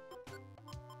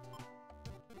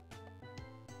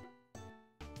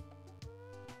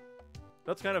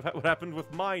 That's kind of what happened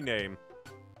with my name.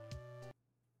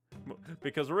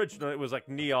 Because originally it was like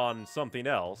Neon something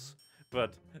else,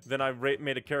 but then I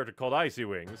made a character called Icy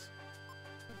Wings.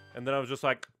 And then I was just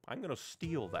like, I'm gonna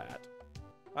steal that.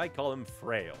 I call him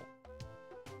Frail.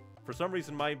 For some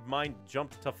reason my mind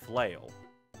jumped to Flail.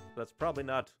 That's probably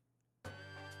not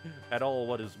at all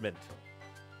what is meant.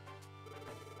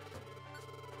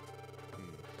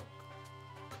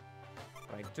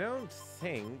 I don't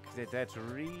think that that's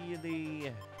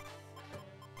really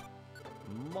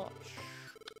much.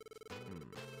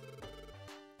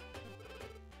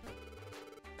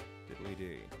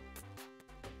 Diddly-dee.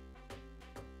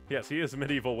 Yes, he is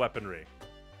medieval weaponry.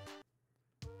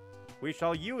 We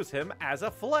shall use him as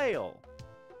a flail.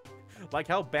 Like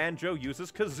how Banjo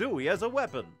uses Kazooie as a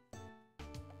weapon.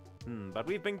 But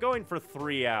we've been going for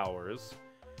 3 hours.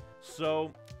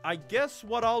 So, I guess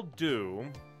what I'll do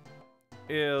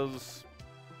is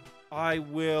I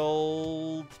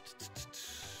will...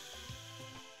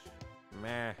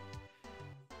 Meh.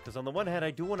 Because on the one hand,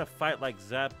 I do want to fight like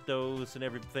Zapdos and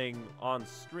everything on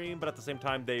stream, but at the same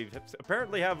time, they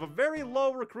apparently have a very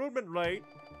low recruitment rate.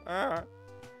 Alright.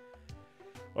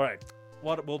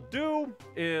 What we'll do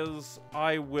is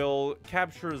I will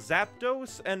capture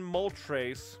Zapdos and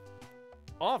Moltres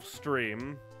off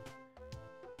stream,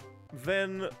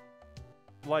 then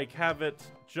like have it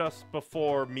just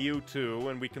before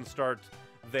Mewtwo, and we can start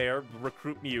there,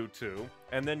 recruit Mewtwo,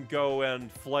 and then go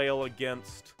and flail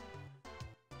against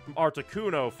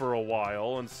Articuno for a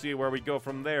while and see where we go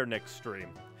from there next stream.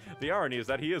 The irony is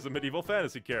that he is a medieval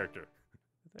fantasy character.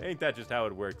 Ain't that just how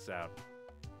it works out?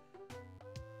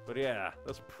 But yeah,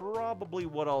 that's probably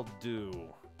what I'll do.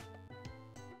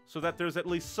 So that there's at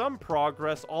least some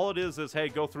progress. All it is, hey,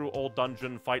 go through old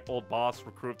dungeon, fight old boss,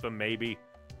 recruit them, maybe.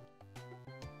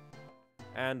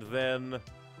 And then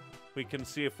we can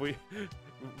see if we...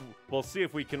 we'll see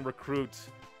if we can recruit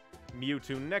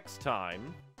Mewtwo next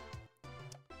time.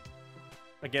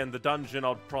 Again, the dungeon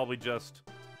I'll probably just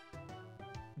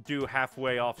do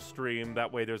halfway off stream.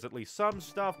 That way there's at least some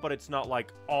stuff, but it's not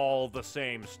like all the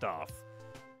same stuff.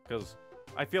 Because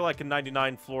I feel like a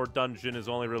 99 floor dungeon is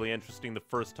only really interesting the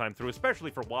first time through, especially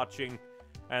for watching.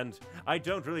 And I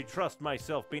don't really trust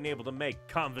myself being able to make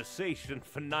conversation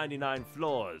for 99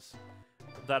 floors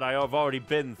that I have already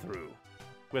been through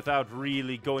without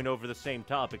really going over the same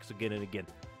topics again and again.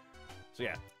 So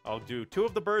yeah, I'll do 2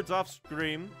 of the birds off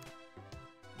stream,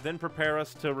 then prepare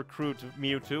us to recruit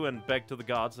Mewtwo and beg to the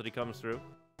gods that he comes through.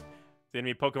 The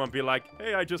enemy Pokemon be like,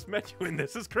 hey, I just met you and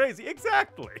this is crazy.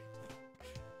 Exactly!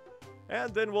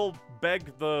 And then we'll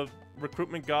beg the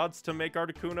recruitment gods to make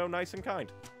Articuno nice and kind.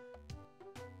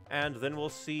 And then we'll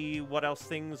see what else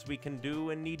things we can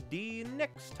do in Need D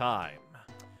next time.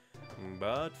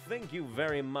 But thank you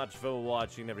very much for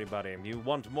watching, everybody. If you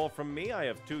want more from me, I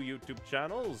have 2 YouTube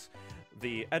channels.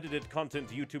 the edited content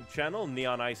YouTube channel,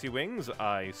 Neon Icy Wings.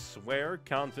 I swear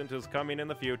content is coming in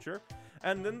the future.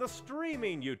 And then the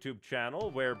streaming YouTube channel,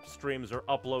 where streams are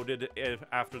uploaded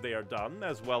after they are done,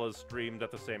 as well as streamed at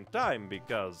the same time,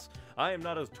 because I am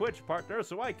not a Twitch partner,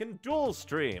 so I can dual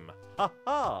stream.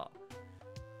 Ha-ha!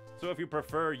 So if you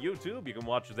prefer YouTube, you can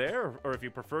watch there, or if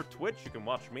you prefer Twitch, you can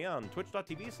watch me on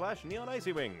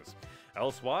twitch.tv/neonicywings.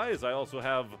 Elsewise, I also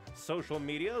have social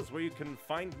medias where you can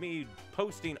find me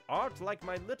posting art like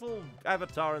my little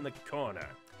avatar in the corner.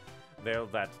 There,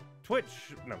 that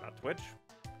Twitch, no, not Twitch.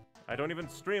 I don't even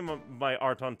stream my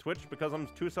art on Twitch because I'm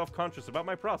too self-conscious about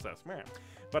my process. Meh.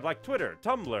 But like Twitter,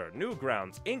 Tumblr,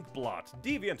 Newgrounds, Inkblot,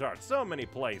 DeviantArt, so many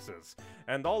places.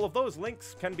 And all of those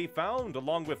links can be found,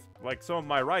 along with like some of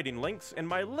my writing links, in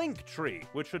my link tree,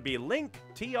 which should be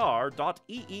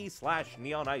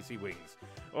linktr.ee/neonicywings.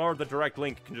 Or the direct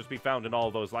link can just be found in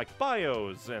all those like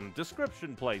bios and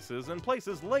description places and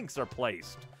places links are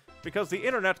placed. Because the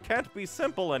internet can't be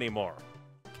simple anymore.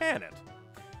 Can it?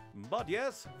 But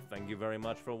yes, thank you very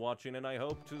much for watching, and I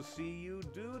hope to see you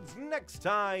dudes next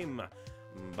time.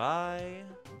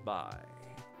 Bye-bye.